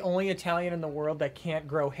people. I'm the only Italian in the world that can't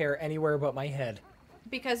grow hair anywhere but my head.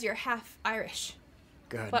 Because you're half Irish.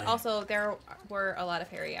 God But damn. also, there were a lot of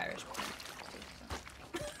hairy Irish people.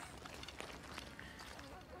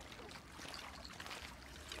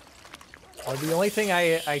 The only thing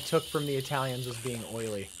I took from the Italians was being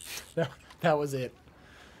oily. That was it.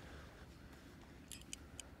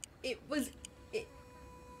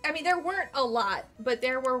 I mean, there weren't a lot, but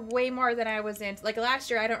there were way more than I was into. Like, last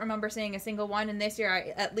year, I don't remember seeing a single one, and this year,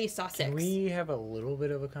 I at least saw 6. Can we have a little bit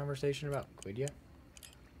of a conversation about Quidia?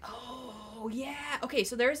 Oh, yeah. Okay,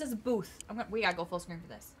 so there's this booth. We gotta go full screen for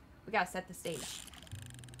this. We gotta set the stage.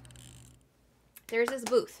 There's this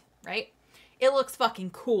booth, right? It looks fucking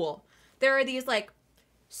cool. There are these, like,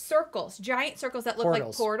 circles, giant circles that look like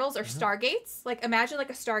portals or stargates. Like, imagine like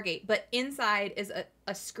a Stargate, but inside is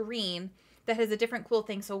a screen that has a different cool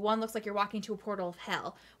thing. So one looks like you're walking to a portal of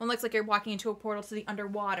hell. One looks like you're walking into a portal to the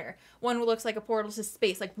underwater. One looks like a portal to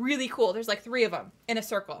space. Like, really cool. There's like 3 of them in a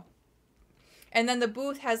circle. And then the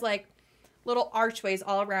booth has like little archways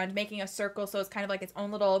all around, making a circle, so it's kind of like its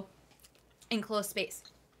own little enclosed space.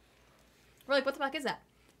 We're like, what the fuck is that?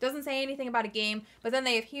 Doesn't say anything about a game, but then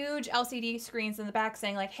they have huge LCD screens in the back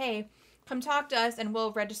saying like, hey, come talk to us and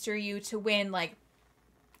we'll register you to win like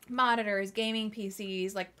monitors, gaming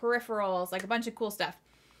PCs, like peripherals, like a bunch of cool stuff.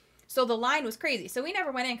 So the line was crazy. So we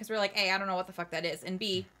never went in because we were like, A, I don't know what the fuck that is, and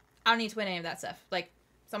B, I don't need to win any of that stuff. Like,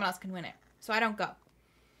 someone else can win it. So I don't go.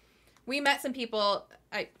 We met some people.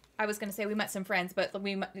 I was going to say we met some friends, but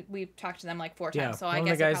we talked to them like 4 times, so I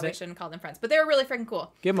guess I probably shouldn't call them friends. But they were really freaking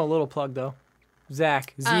cool. Give them a little plug, though.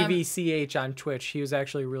 Zach, ZVCH on Twitch. He was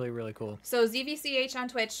actually really, really cool. So ZVCH on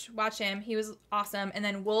Twitch, watch him. He was awesome. And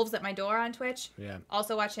then Wolves at My Door on Twitch. Yeah.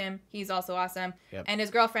 Also watch him. He's also awesome. Yep. And his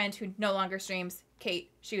girlfriend, who no longer streams, Kate,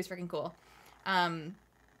 she was freaking cool.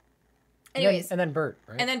 Anyways. And then Bert,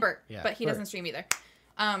 right? And then Bert. Yeah, but he Bert. doesn't stream either.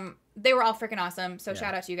 They were all freaking awesome. So Yeah.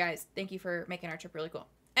 shout out to you guys. Thank you for making our trip really cool.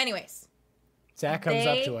 Anyways. Zach comes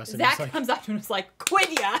up to us and Zach he's like, comes up to us like,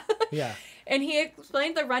 quit ya! yeah. And he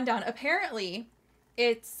explained the rundown. Apparently,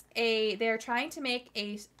 they're trying to make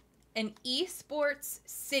an esports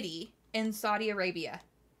city in Saudi Arabia.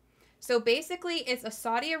 So basically, it's a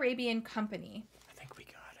Saudi Arabian company. I think we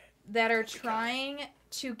got it. That are trying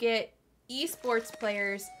to get esports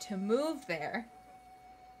players to move there.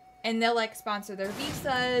 And they'll like sponsor their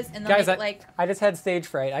visas and they'll Guys, I just had stage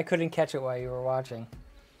fright. I couldn't catch it while you were watching.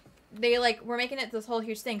 They were making it this whole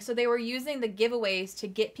huge thing. So they were using the giveaways to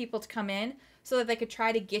get people to come in so that they could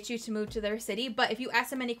try to get you to move to their city. But if you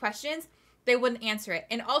ask them any questions, they wouldn't answer it.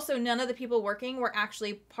 And also none of the people working were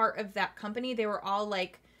actually part of that company. They were all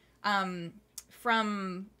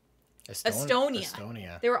from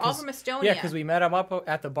Estonia. They were all from Estonia. Yeah, because we met them up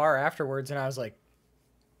at the bar afterwards, and I was like,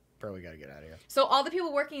 bro, we got to get out of here. So all the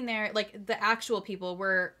people working there, like the actual people,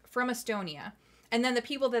 were from Estonia. And then the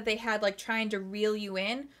people that they had like trying to reel you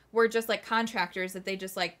in were just like contractors that they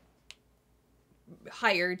just like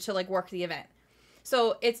hired to like work the event.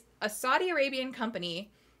 So it's a Saudi Arabian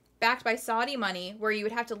company backed by Saudi money where you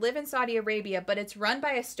would have to live in Saudi Arabia, but it's run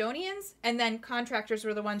by Estonians, and then contractors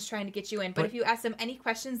were the ones trying to get you in. But if you asked them any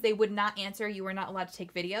questions, they would not answer. You were not allowed to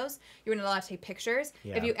take videos. You were not allowed to take pictures.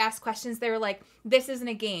 Yeah. If you asked questions, they were like, this isn't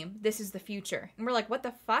a game. This is the future. And we're like, what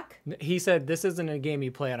the fuck? He said, this isn't a game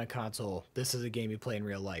you play on a console. This is a game you play in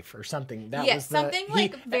real life or something. That Yeah, was something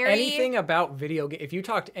like very... Anything about video games. If you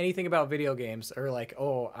talked anything about video games or like,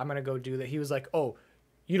 oh, I'm going to go do that. He was like, oh,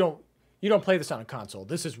 you don't play this on a console.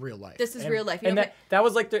 This is real life. This is real life. And that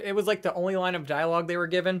was like it was like the only line of dialogue they were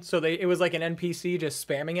given. So it was like an NPC just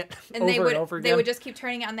spamming it and over and over again. They would just keep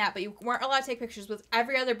turning it on that, but you weren't allowed to take pictures. With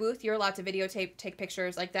every other booth, you're allowed to videotape, take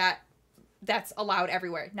pictures like that. That's allowed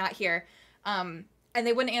everywhere, not here. And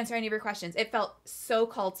they wouldn't answer any of your questions. It felt so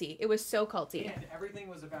culty. It was so culty. And everything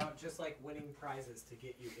was about just like winning prizes to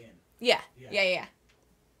get you in. Yeah.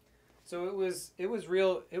 So it was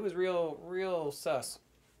real sus.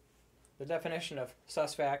 The definition of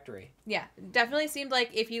sus factory. Yeah, definitely seemed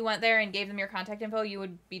like if you went there and gave them your contact info, you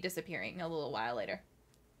would be disappearing a little while later.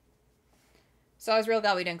 So I was real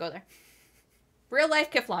glad we didn't go there. Real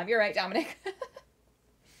life Kiflom. You're right, Dominic.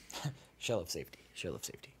 Shell of safety. Shell of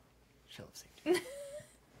safety. Shell of safety.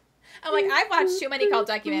 I'm like, I've watched too many cult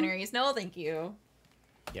documentaries. No, thank you.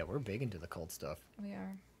 Yeah, we're big into the cult stuff. We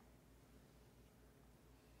are.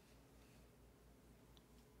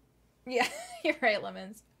 Yeah, you're right,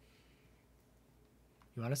 Lemons.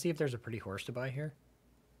 You want to see if there's a pretty horse to buy here?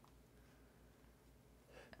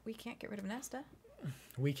 We can't get rid of Nesta.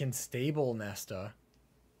 We can stable Nesta.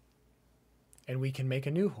 And we can make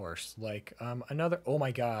a new horse. Like, another... Oh,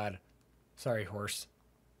 my God. Sorry, horse.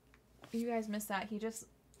 You guys missed that. He just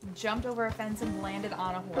jumped over a fence and landed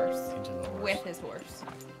on a horse. Into the horse. With his horse.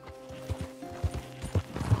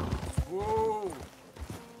 Whoa!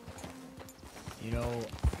 You know...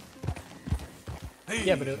 Hey.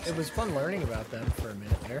 Yeah, but it was fun learning about them for a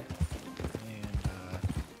minute there. And,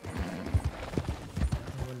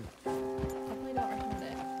 Definitely don't recommend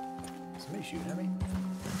it. somebody shooting at me?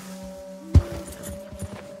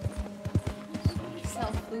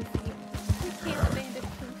 Sell Floofy. You can't abandon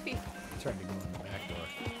Floofy. Tried to go in the back door.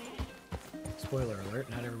 Spoiler alert,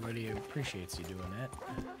 not everybody appreciates you doing that.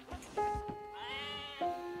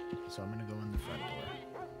 So I'm gonna go in the front door.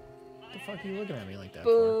 What the fuck are you looking at me like that for?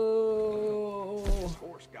 Boo. This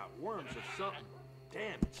horse got worms or something.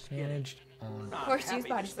 Damn, it's skinny. Managed on... Horse use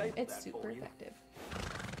body spray. It's super effective.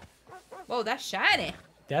 Whoa, that's shiny.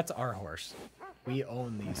 That's our horse. We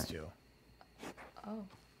own these two. Oh.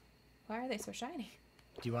 Why are they so shiny?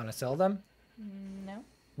 Do you want to sell them? No.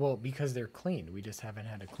 Well, because they're clean. We just haven't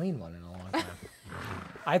had a clean one in a long time.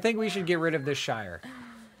 I think we should get rid of this Shire.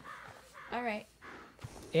 All right.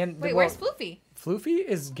 And Wait, where's Floofy? Floofy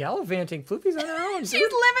is gallivanting. Floofy's on her own. She's living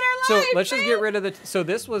her life. So let's just man. get rid of the... So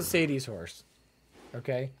this was Sadie's horse.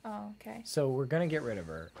 Okay? Oh, okay. So we're going to get rid of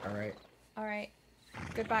her. All right? All right.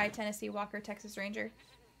 Goodbye, Tennessee Walker, Texas Ranger.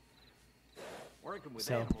 Working with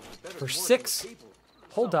So, animals is better For than working $6 with people.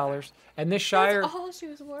 whole dollars. And this Shire... That's all she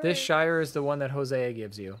was worth. This Shire is the one that Hosea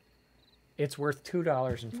gives you. It's worth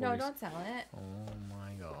 $2.40. No, don't sell it. Oh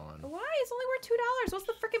my god. Why? It's only worth $2. What's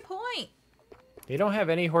the freaking point? They don't have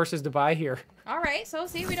any horses to buy here. All right, so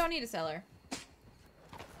see, we don't need to sell her.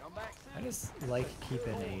 Come back soon. I just like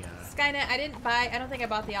keeping a... Skynet, I don't think I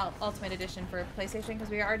bought the Ultimate Edition for PlayStation because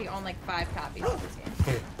we already own like 5 copies of this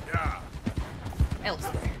game. Yeah.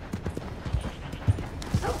 Elsewhere.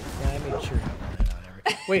 Yeah, I made sure to have that on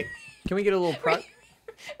every... Wait, can we get a little... Were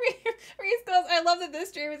Reese goes, I love that this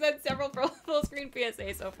stream has had several full screen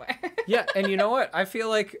PSA so far. Yeah, and you know what? I feel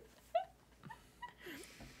like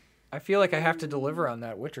I have to deliver on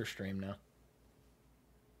that Witcher stream now.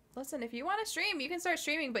 Listen, if you want to stream, you can start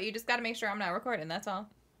streaming, but you just got to make sure I'm not recording. That's all.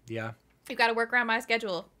 Yeah. You got to work around my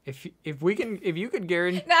schedule. If you could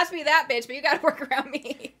guarantee Not to be that bitch, but you got to work around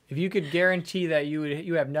me. if you could guarantee that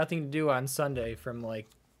you have nothing to do on Sunday from like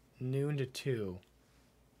noon to 2.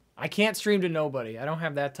 I can't stream to nobody. I don't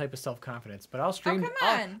have that type of self-confidence, but I'll stream. Oh, come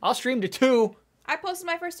on. I'll stream to 2. I posted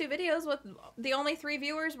my first 2 videos with the only 3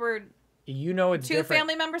 viewers were You know it's 2 different.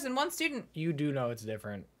 family members and 1 student. You do know it's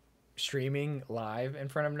different. Streaming live in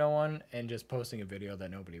front of no one and just posting a video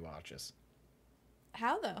that nobody watches.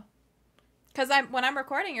 How though? Because when I'm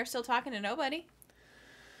recording, you're still talking to nobody.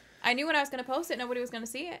 I knew when I was going to post it, nobody was going to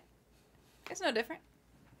see it. It's no different.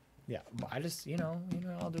 Yeah, I just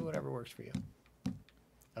I'll do whatever works for you.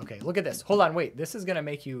 Okay, look at this. Hold on, wait. This is gonna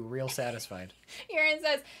make you real satisfied. Erin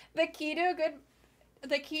says the key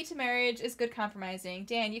to marriage is good compromising.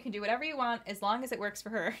 Dan, you can do whatever you want as long as it works for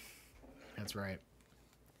her. That's right.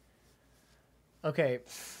 Okay,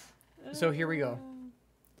 so here we go.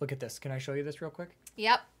 Look at this. Can I show you this real quick?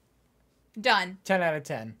 Yep. Done. 10 out of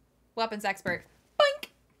 10. Weapons expert. Boink.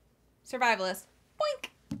 Survivalist. Boink.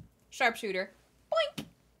 Sharpshooter. Boink.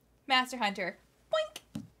 Master hunter.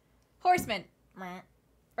 Boink. Horseman.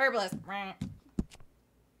 Herbalist.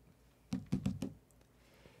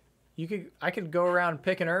 I could go around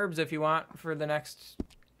picking herbs if you want for the next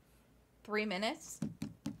 3 minutes.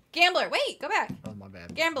 Gambler. Wait, go back. Oh, my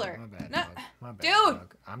bad. Gambler. My bad. No. Dog. My bad. Dude.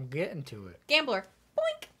 Dog. I'm getting to it. Gambler.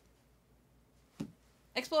 Boink.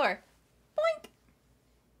 Explorer. Boink.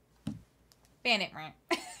 Bandit.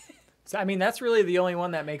 So I mean, that's really the only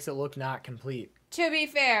one that makes it look not complete. To be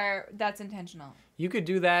fair, that's intentional. You could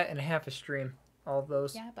do that in half a stream. All of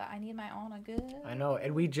those. Yeah, but I need my own a good. I know,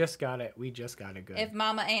 and we just got it. We just got it good. If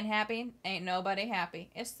mama ain't happy, ain't nobody happy.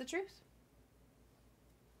 It's the truth.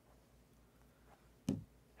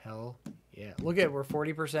 Hell yeah. Look at, we're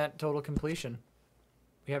 40% total completion.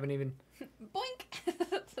 We haven't even... Boink.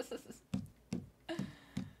 Are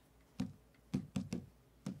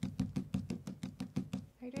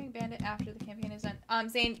you doing Bandit after the campaign is done?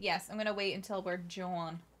 Zane, yes. I'm going to wait until we're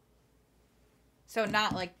John. So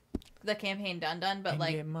not like the campaign done, but and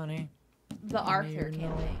like get money. the Arthur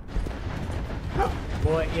campaign.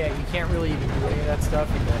 Well, yeah, you can't really even do any of that stuff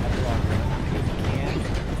in the epilogue run. I mean, you can,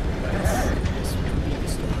 but it's just read the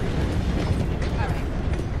story. Alright.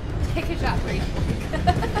 Take a shot, Bree.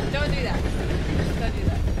 Don't do that. Don't do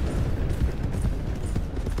that.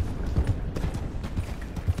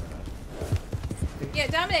 Yeah,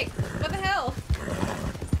 Dominic, what the hell?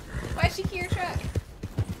 Why'd she key your truck?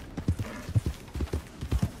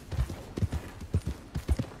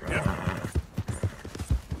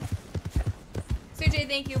 Sujay,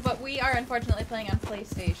 thank you, but we are unfortunately playing on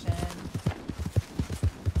PlayStation.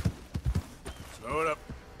 Slow it up.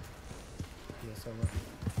 Yes, I will.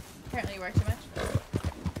 Apparently you work too much.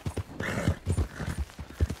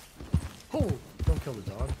 Oh, don't kill the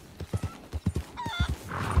dog.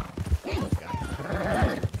 Oh, guy.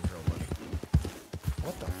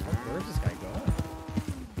 What the fuck? Where's this guy going?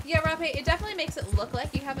 Yeah, Rape, it definitely makes it look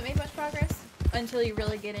like you haven't made much progress until you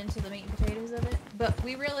really get into the meat and potatoes of it. But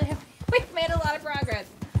we really have, we've made a lot of progress.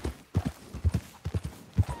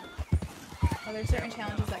 Oh, there's certain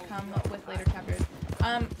challenges that come with later chapters.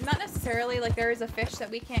 Not necessarily, like there is a fish that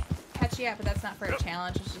we can't catch yet, but that's not for a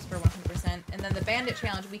challenge, it's just for 100%. And then the bandit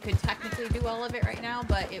challenge, we could technically do all of it right now,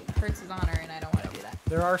 but it hurts his honor and I don't want to do that.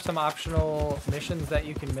 There are some optional missions that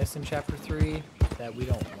you can miss in Chapter 3 that we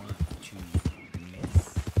don't want to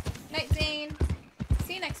miss. Night, Zane.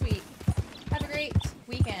 See you next week. Have a great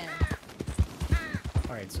weekend.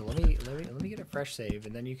 All right, so let me get a fresh save,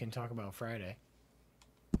 and then you can talk about Friday.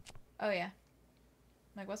 Oh yeah.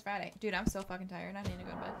 Like, what's Friday? Dude, I'm so fucking tired. I need to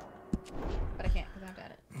go to bed. But I can't because I have to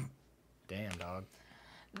edit. Damn, dog.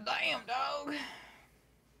 Damn, dog.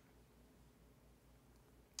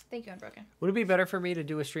 Thank you, Unbroken. Would it be better for me to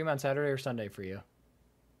do a stream on Saturday or Sunday for you?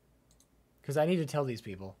 Because I need to tell these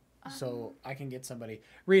people so I can get somebody.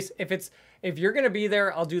 Reese, if you're gonna be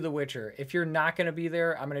there, I'll do The Witcher. If you're not gonna be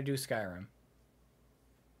there, I'm gonna do Skyrim.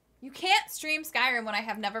 You can't stream Skyrim when I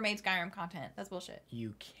have never made Skyrim content. That's bullshit.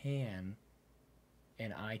 You can,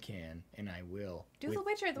 and I can, and I will. Do The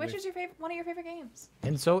Witcher. The Witcher's one of your favorite games.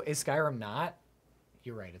 And so is Skyrim not?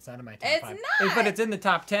 You're right. It's not in my top It's 5. not! But it's in the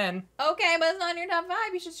top 10. Okay, but it's not in your top 5.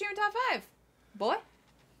 You should stream top 5. Boy.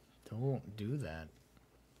 Don't do that.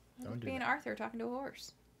 Don't do Being that. Arthur talking to a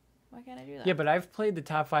horse. Why can't I do that? Yeah, but I've played the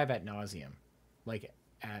top 5 at nauseum. Like,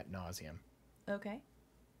 at nauseum. Okay.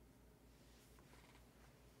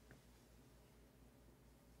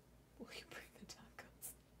 you bring the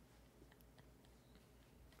tacos?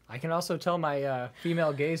 I can also tell my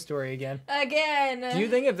female gay story again. Again. Do you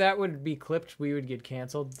think if that would be clipped, we would get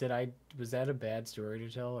canceled? Was that a bad story to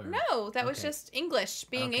tell? Or? No, that was Okay. just English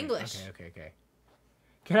being Okay, English. Okay.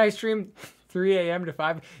 Can I stream 3 a.m. to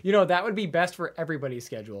 5? You know, that would be best for everybody's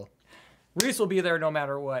schedule. Reese will be there no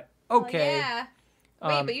matter what. Okay. Yeah.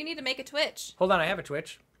 Wait, but you need to make a Twitch. Hold on, I have a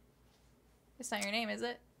Twitch. It's not your name, is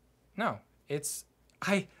it? No, it's...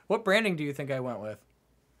 What branding do you think I went with?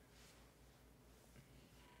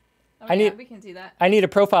 Oh, I yeah, need- we can do that. I need a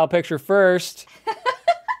profile picture first.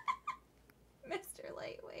 Mr.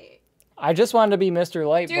 Lightweight. I just wanted to be Mr.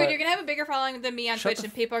 Light, Dude, but you're going to have a bigger following than me on Shut Twitch, the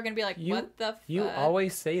and people are going to be like, you- what the fuck? You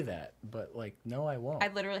always say that, but, like, no, I won't. I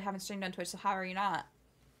literally haven't streamed on Twitch, so how are you not?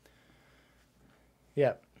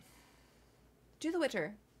 Yep. Do the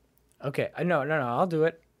Witcher. Okay. No, I'll do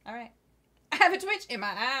it. All right. I have a Twitch in my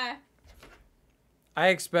eye. I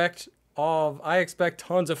expect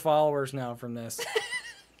tons of followers now from this.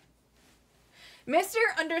 Mr.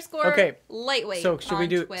 _ Okay, Lightweight. So should we on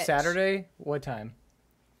do Twitch. Saturday? What time?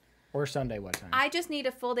 Or Sunday? What time? I just need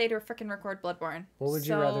a full day to freaking record Bloodborne. What would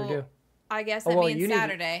you rather do? I guess Oh, that well, means you need-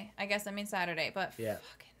 Saturday. I guess that means Saturday, but Yeah.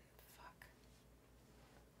 fuck.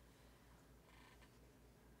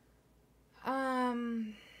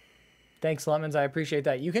 Thanks, Lemons. I appreciate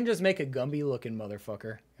that. You can just make a Gumby looking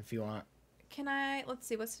motherfucker if you want. Can I, let's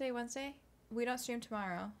see, what's today, Wednesday? We don't stream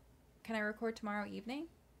tomorrow. Can I record tomorrow evening?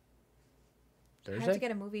 I have Thursday? to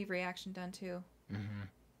get a movie reaction done too.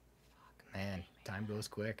 Man, time goes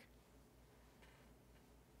quick.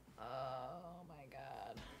 Oh my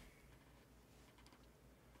god.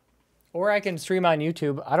 Or I can stream on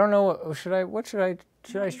YouTube. I don't know. What should I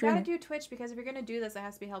You stream? gotta do Twitch because if you're gonna do this, it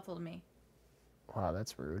has to be helpful to me. Wow,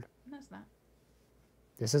 that's rude. No, it's not.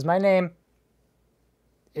 This is my name.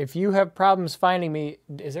 If you have problems finding me,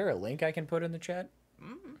 is there a link I can put in the chat?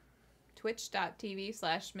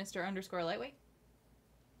 Twitch.tv/Mr. _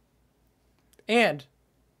 And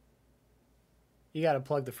you got to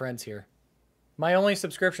plug the friends here. My only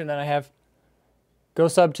subscription that I have. Go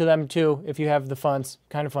sub to them too if you have the funds.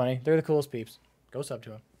 Kind of funny. They're the coolest peeps. Go sub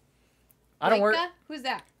to them. I don't work. Who's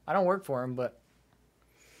that? I don't work for them, but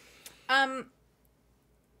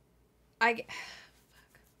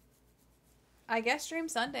I guess stream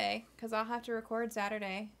Sunday because I'll have to record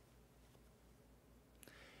Saturday.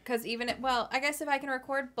 Because I guess if I can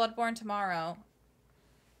record Bloodborne tomorrow,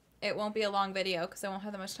 it won't be a long video because I won't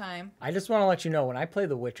have that much time. I just want to let you know when I play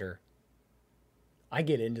The Witcher, I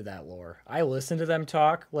get into that lore. I listen to them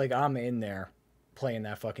talk like I'm in there playing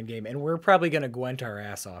that fucking game, and we're probably gonna Gwent our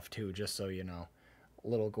ass off too, just so you know,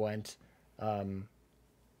 little Gwent. I'm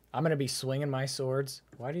gonna be swinging my swords.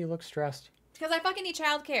 Why do you look stressed? Because I fucking need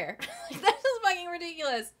childcare. Like, that's just fucking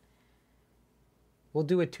ridiculous. We'll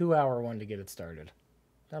do a 2-hour one to get it started.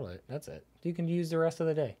 That's it. You can use the rest of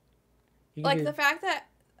the day. You can Like do- the fact that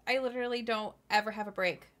I literally don't ever have a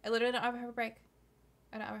break. I literally don't ever have a break.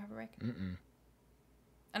 I don't ever have a break.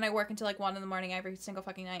 And I work until like 1 in the morning every single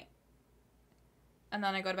fucking night. And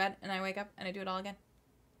then I go to bed and I wake up and I do it all again.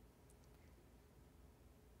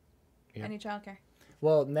 Yep. I need childcare.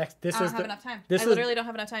 Well, I don't have the enough time. this I is- literally don't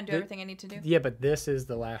have enough time to do everything I need to do. yeah, but this is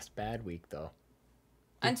the last bad week though,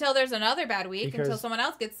 Until there's another bad week, until Because- someone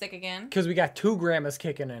else gets sick again. because we got 2 grandmas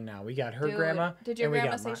kicking in now. We got her Dude, grandma. Did your and we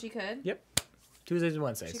grandma got say mine. she could? Yep. Tuesdays and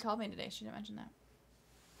Wednesdays. She called me today. She didn't mention that.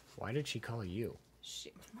 Why did she call you?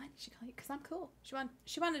 Why did she call you? Because I'm cool.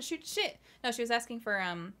 She wanted to shoot shit. No, she was asking for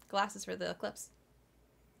glasses for the eclipse.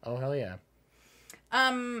 Oh hell yeah.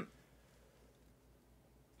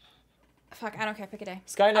 Fuck, I don't care. Pick a day. I'll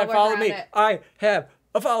Skynet work followed around me. it. I have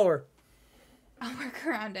a follower. I'll work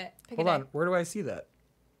around it. Pick Hold a on. day. Where do I see that?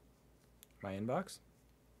 My inbox?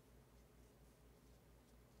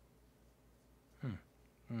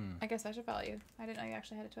 I guess I should follow you. I didn't know you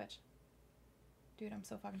actually had a Twitch. Dude, I'm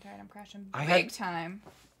so fucking tired. I'm crashing I big had- time.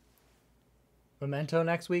 Memento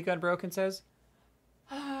next week on Broken Says?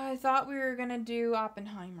 I thought we were gonna do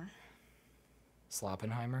Oppenheimer.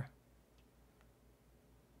 Sloppenheimer?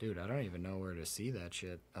 Dude, I don't even know where to see that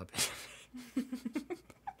shit up.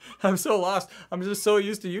 I'm so lost. I'm just so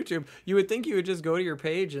used to YouTube. You would think you would just go to your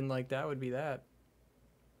page and like that would be that.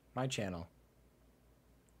 My channel.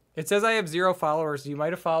 It says I have 0 followers. You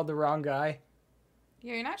might have followed the wrong guy.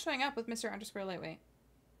 Yeah, you're not showing up with Mr. _ Lightweight.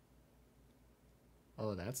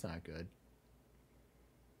 Oh, that's not good.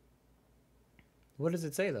 What does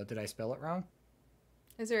it say though? Did I spell it wrong?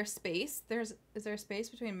 Is there a space? Is there a space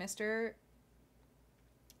between Mr.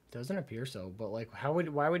 Doesn't appear so, but like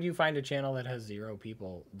why would you find a channel that has 0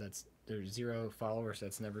 people there's 0 followers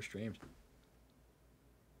that's never streamed?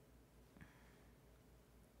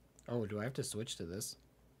 Oh, do I have to switch to this?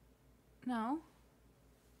 No.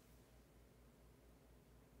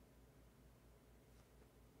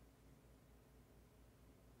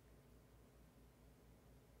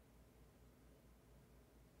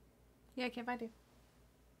 Yeah, I can't find you.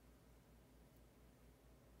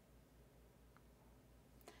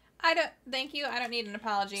 I don't. Thank you. I don't need an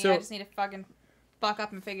apology. So- I just need to fucking buck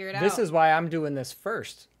up and figure it out. This is why I'm doing this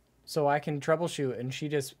first. So I can troubleshoot, and she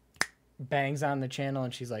just bangs on the channel,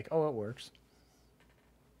 and she's like, oh, it works.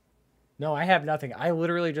 No, I have nothing. I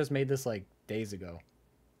literally just made this, like, days ago.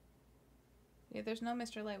 Yeah, there's no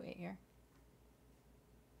Mr. Lightweight here.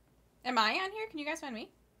 Am I on here? Can you guys find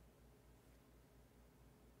me?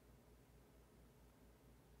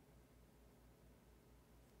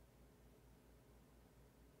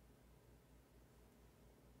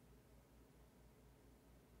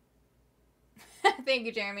 Thank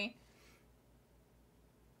you, Jeremy.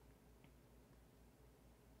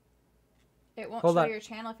 It won't Hold show on. your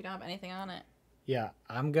channel if you don't have anything on it. Yeah,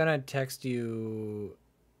 I'm going to text you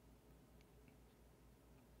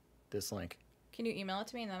this link. Can you email it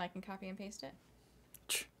to me and then I can copy and paste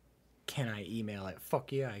it? Can I email it?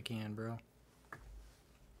 Fuck yeah, I can, bro.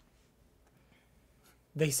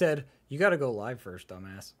 They said, you got to go live first,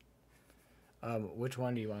 dumbass. Which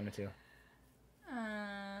one do you want me to?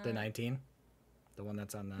 The 19? The one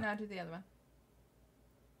that's on the... No, do the other one.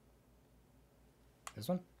 This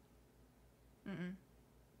one? Mm-mm.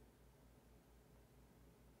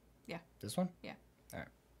 Yeah. This one? Yeah. All right.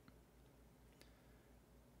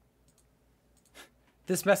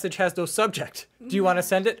 This message has no subject. Do you want to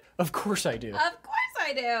send it? Of course I do. Of course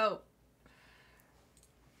I do.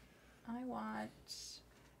 I want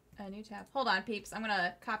a new tab. Hold on, peeps. I'm going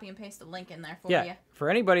to copy and paste a link in there for Yeah, you. for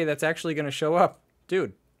anybody that's actually going to show up,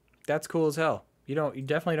 dude, that's cool as hell. You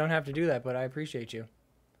definitely don't have to do that, but I appreciate you.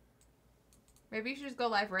 Maybe you should just go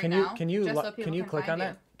live right Can now. you just so people click find on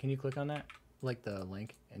you. that? Can you click on that? Like the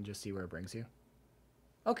link and just see where it brings you?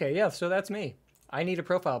 Okay, yeah, so that's me. I need a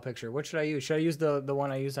profile picture. What should I use? Should I use the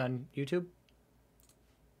one I use on YouTube?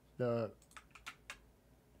 Oh.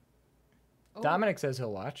 Dominic says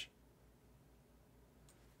he'll watch.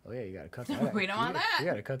 Oh yeah, you gotta cut that out. We don't want that. You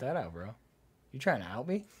gotta cut that out, bro. You trying to out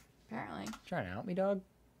me? Apparently. Trying to out me, dog?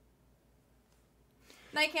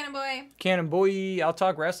 Night, Cannon Boy. Cannon boy, I'll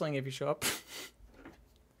talk wrestling if you show up.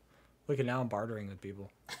 Look at now I'm bartering with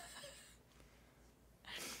people.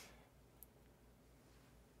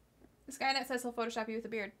 Skynet says he'll Photoshop you with a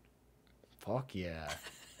beard. Fuck yeah.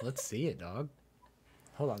 Let's see it, dog.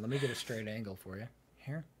 Hold on, let me get a straight angle for you.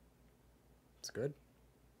 Here. It's good.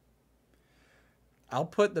 I'll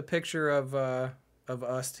put the picture of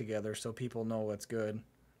us together so people know what's good.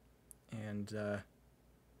 And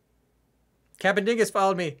Captain Dingus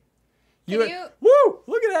followed me. You... Woo!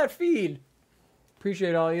 Look at that feed.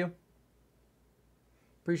 Appreciate all you.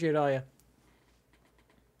 Appreciate all you.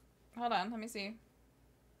 Hold on, let me see.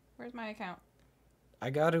 Where's my account?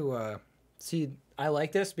 I got to see. I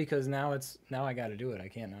like this because now I got to do it. I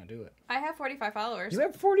can't not do it. I have 45 followers. You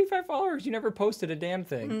have 45 followers. You never posted a damn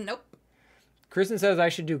thing. Nope. Kristen says I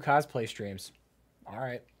should do cosplay streams. All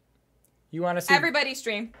right. You want to see Everybody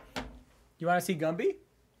stream. You want to see Gumby?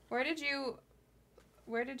 Where did you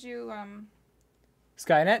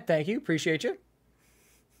Skynet, thank you. Appreciate you.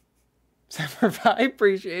 Semper Fi,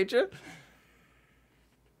 appreciate you.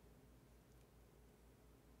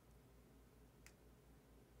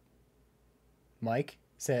 Mike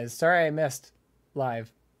says, sorry I missed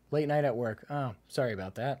live. Late night at work. Oh, sorry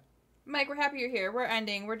about that. Mike, we're happy you're here. We're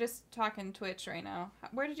ending. We're just talking Twitch right now.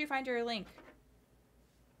 Where did you find your link?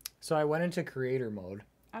 So I went into creator mode.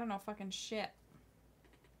 I don't know fucking shit.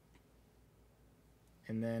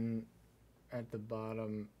 And then at the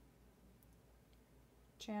bottom...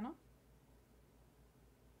 Channel?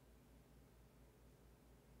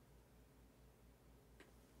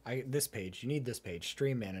 This page. You need this page.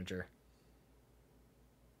 Stream Manager.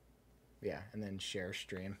 Yeah, and then share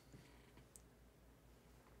stream.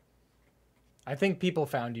 I think people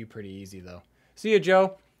found you pretty easy, though. See you,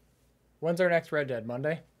 Joe. When's our next Red Dead?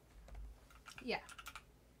 Monday? Yeah.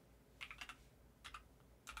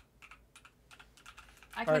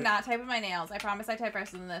 I cannot type with my nails. I promise I type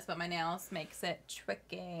faster than this, but my nails makes it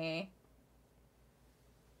tricky.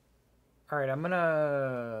 All right, I'm going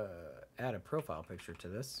to add a profile picture to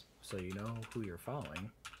this so you know who you're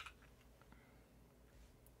following.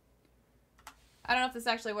 I don't know if this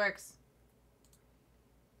actually works.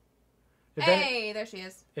 If Hey, there she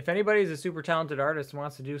is. If anybody's a super talented artist and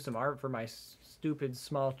wants to do some art for my stupid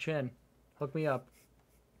small chin, hook me up.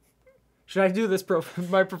 Should I do this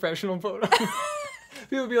my professional photo?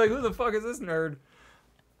 People be like, who the fuck is this nerd?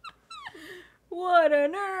 What a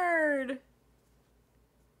nerd!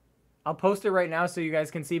 I'll post it right now so you guys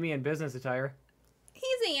can see me in business attire.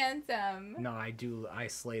 He's handsome. No, I do. I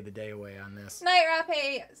slay the day away on this. Night,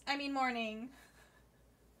 Rape. I mean morning.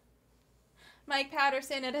 Mike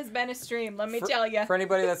Patterson, it has been a stream, let me tell you. For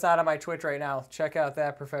anybody that's not on my Twitch right now, check out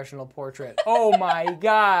that professional portrait. Oh my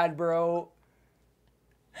god, bro.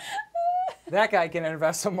 That guy can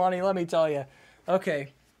invest some money, let me tell you.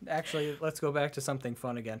 Okay, actually, let's go back to something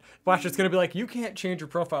fun again. Watch, it's going to be like, you can't change your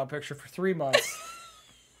profile picture for 3 months.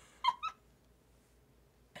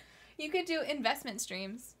 You could do investment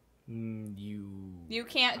streams. You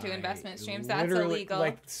can't do investment streams. That's literally, illegal.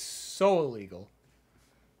 Like, so illegal.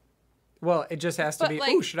 Well, it just has to be,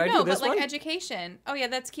 like, ooh, should I do this but like one? education. Oh, yeah,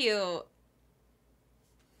 that's cute. All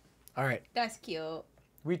right. That's cute.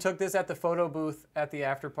 We took this at the photo booth at the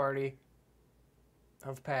after party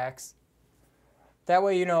of PAX. That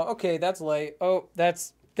way you know, okay, that's Light. Oh,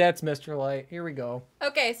 that's Mr. Light. Here we go.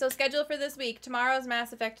 Okay, so schedule for this week. Tomorrow's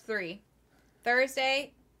Mass Effect 3.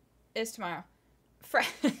 Thursday is tomorrow.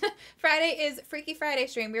 Friday is Freaky Friday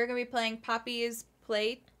stream. We're going to be playing Poppy's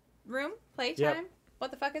Playtime. Yep.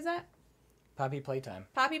 What the fuck is that? Poppy Playtime.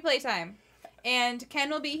 Poppy Playtime. And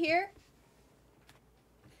Ken will be here.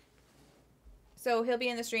 So he'll be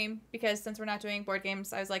in the stream because since we're not doing board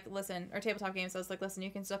games, I was like, listen, or tabletop games, I was like, listen,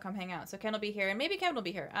 you can still come hang out. So Ken will be here, and maybe Ken will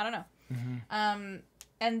be here. I don't know. Mm-hmm.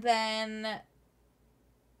 And then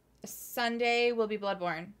Sunday will be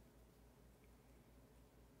Bloodborne.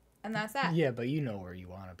 And that's that. Yeah, but you know where you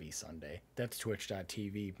want to be Sunday. That's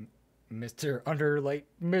twitch.tv, Mr.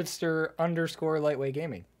 _lightweight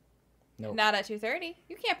gaming. Nope. Not at 2:30.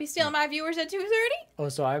 You can't be stealing my viewers at 2:30. Oh,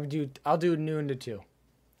 so I'll do noon to 2.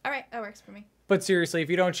 All right, that works for me. But seriously, if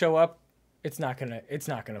you don't show up, it's not gonna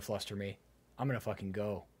fluster me. I'm gonna fucking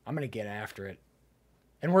go. I'm gonna get after it,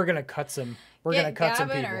 and we're gonna cut some. Gonna cut some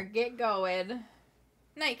people. Or get going.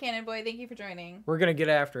 Night Cannon Boy, thank you for joining. We're gonna get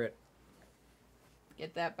after it.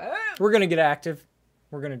 Get that boom. We're gonna get active.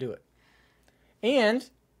 We're gonna do it, and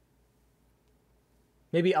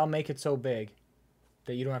maybe I'll make it so big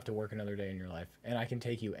that you don't have to work another day in your life, and I can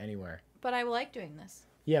take you anywhere. But I like doing this.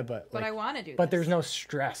 Yeah, but I want to do. But there's no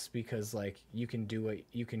stress because like you can do it.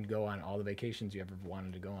 You can go on all the vacations you ever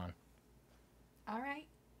wanted to go on. All right.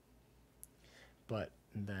 But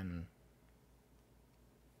then.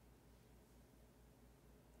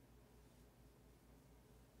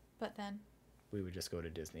 We would just go to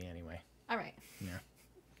Disney anyway. All right. Yeah.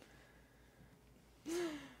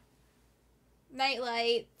 Night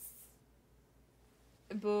lights.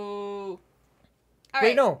 Boo. All Wait,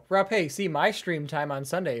 right. no, Rob. Hey, see, my stream time on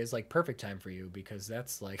Sunday is like perfect time for you because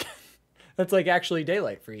that's like, that's like actually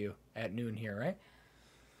daylight for you at noon here, right?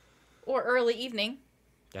 Or early evening.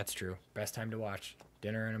 That's true. Best time to watch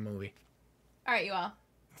dinner and a movie. All right, you all.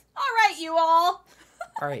 All right, you all.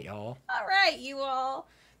 All right, y'all. All right, you all.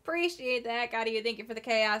 Appreciate that. Got you. Thank you for the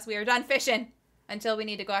chaos. We are done fishing until we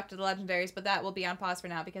need to go after the legendaries, but that will be on pause for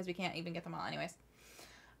now because we can't even get them all anyways.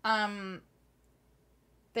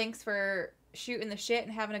 Thanks for shooting the shit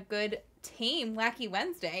and having a good team Wacky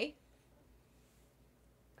Wednesday.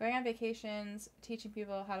 Going on vacations, teaching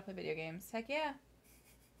people how to play video games. Heck yeah.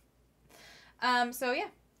 So yeah.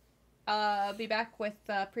 I'll be back with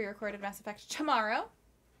pre-recorded Mass Effect tomorrow.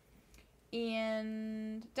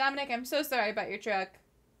 And Dominic, I'm so sorry about your truck.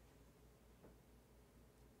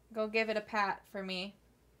 Go give it a pat for me.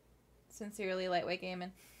 Sincerely, Lightweight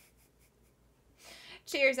Gaming.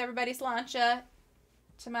 Cheers, everybody. Sláinte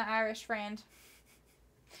to my Irish friend.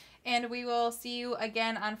 And we will see you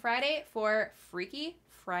again on Friday for Freaky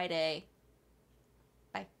Friday.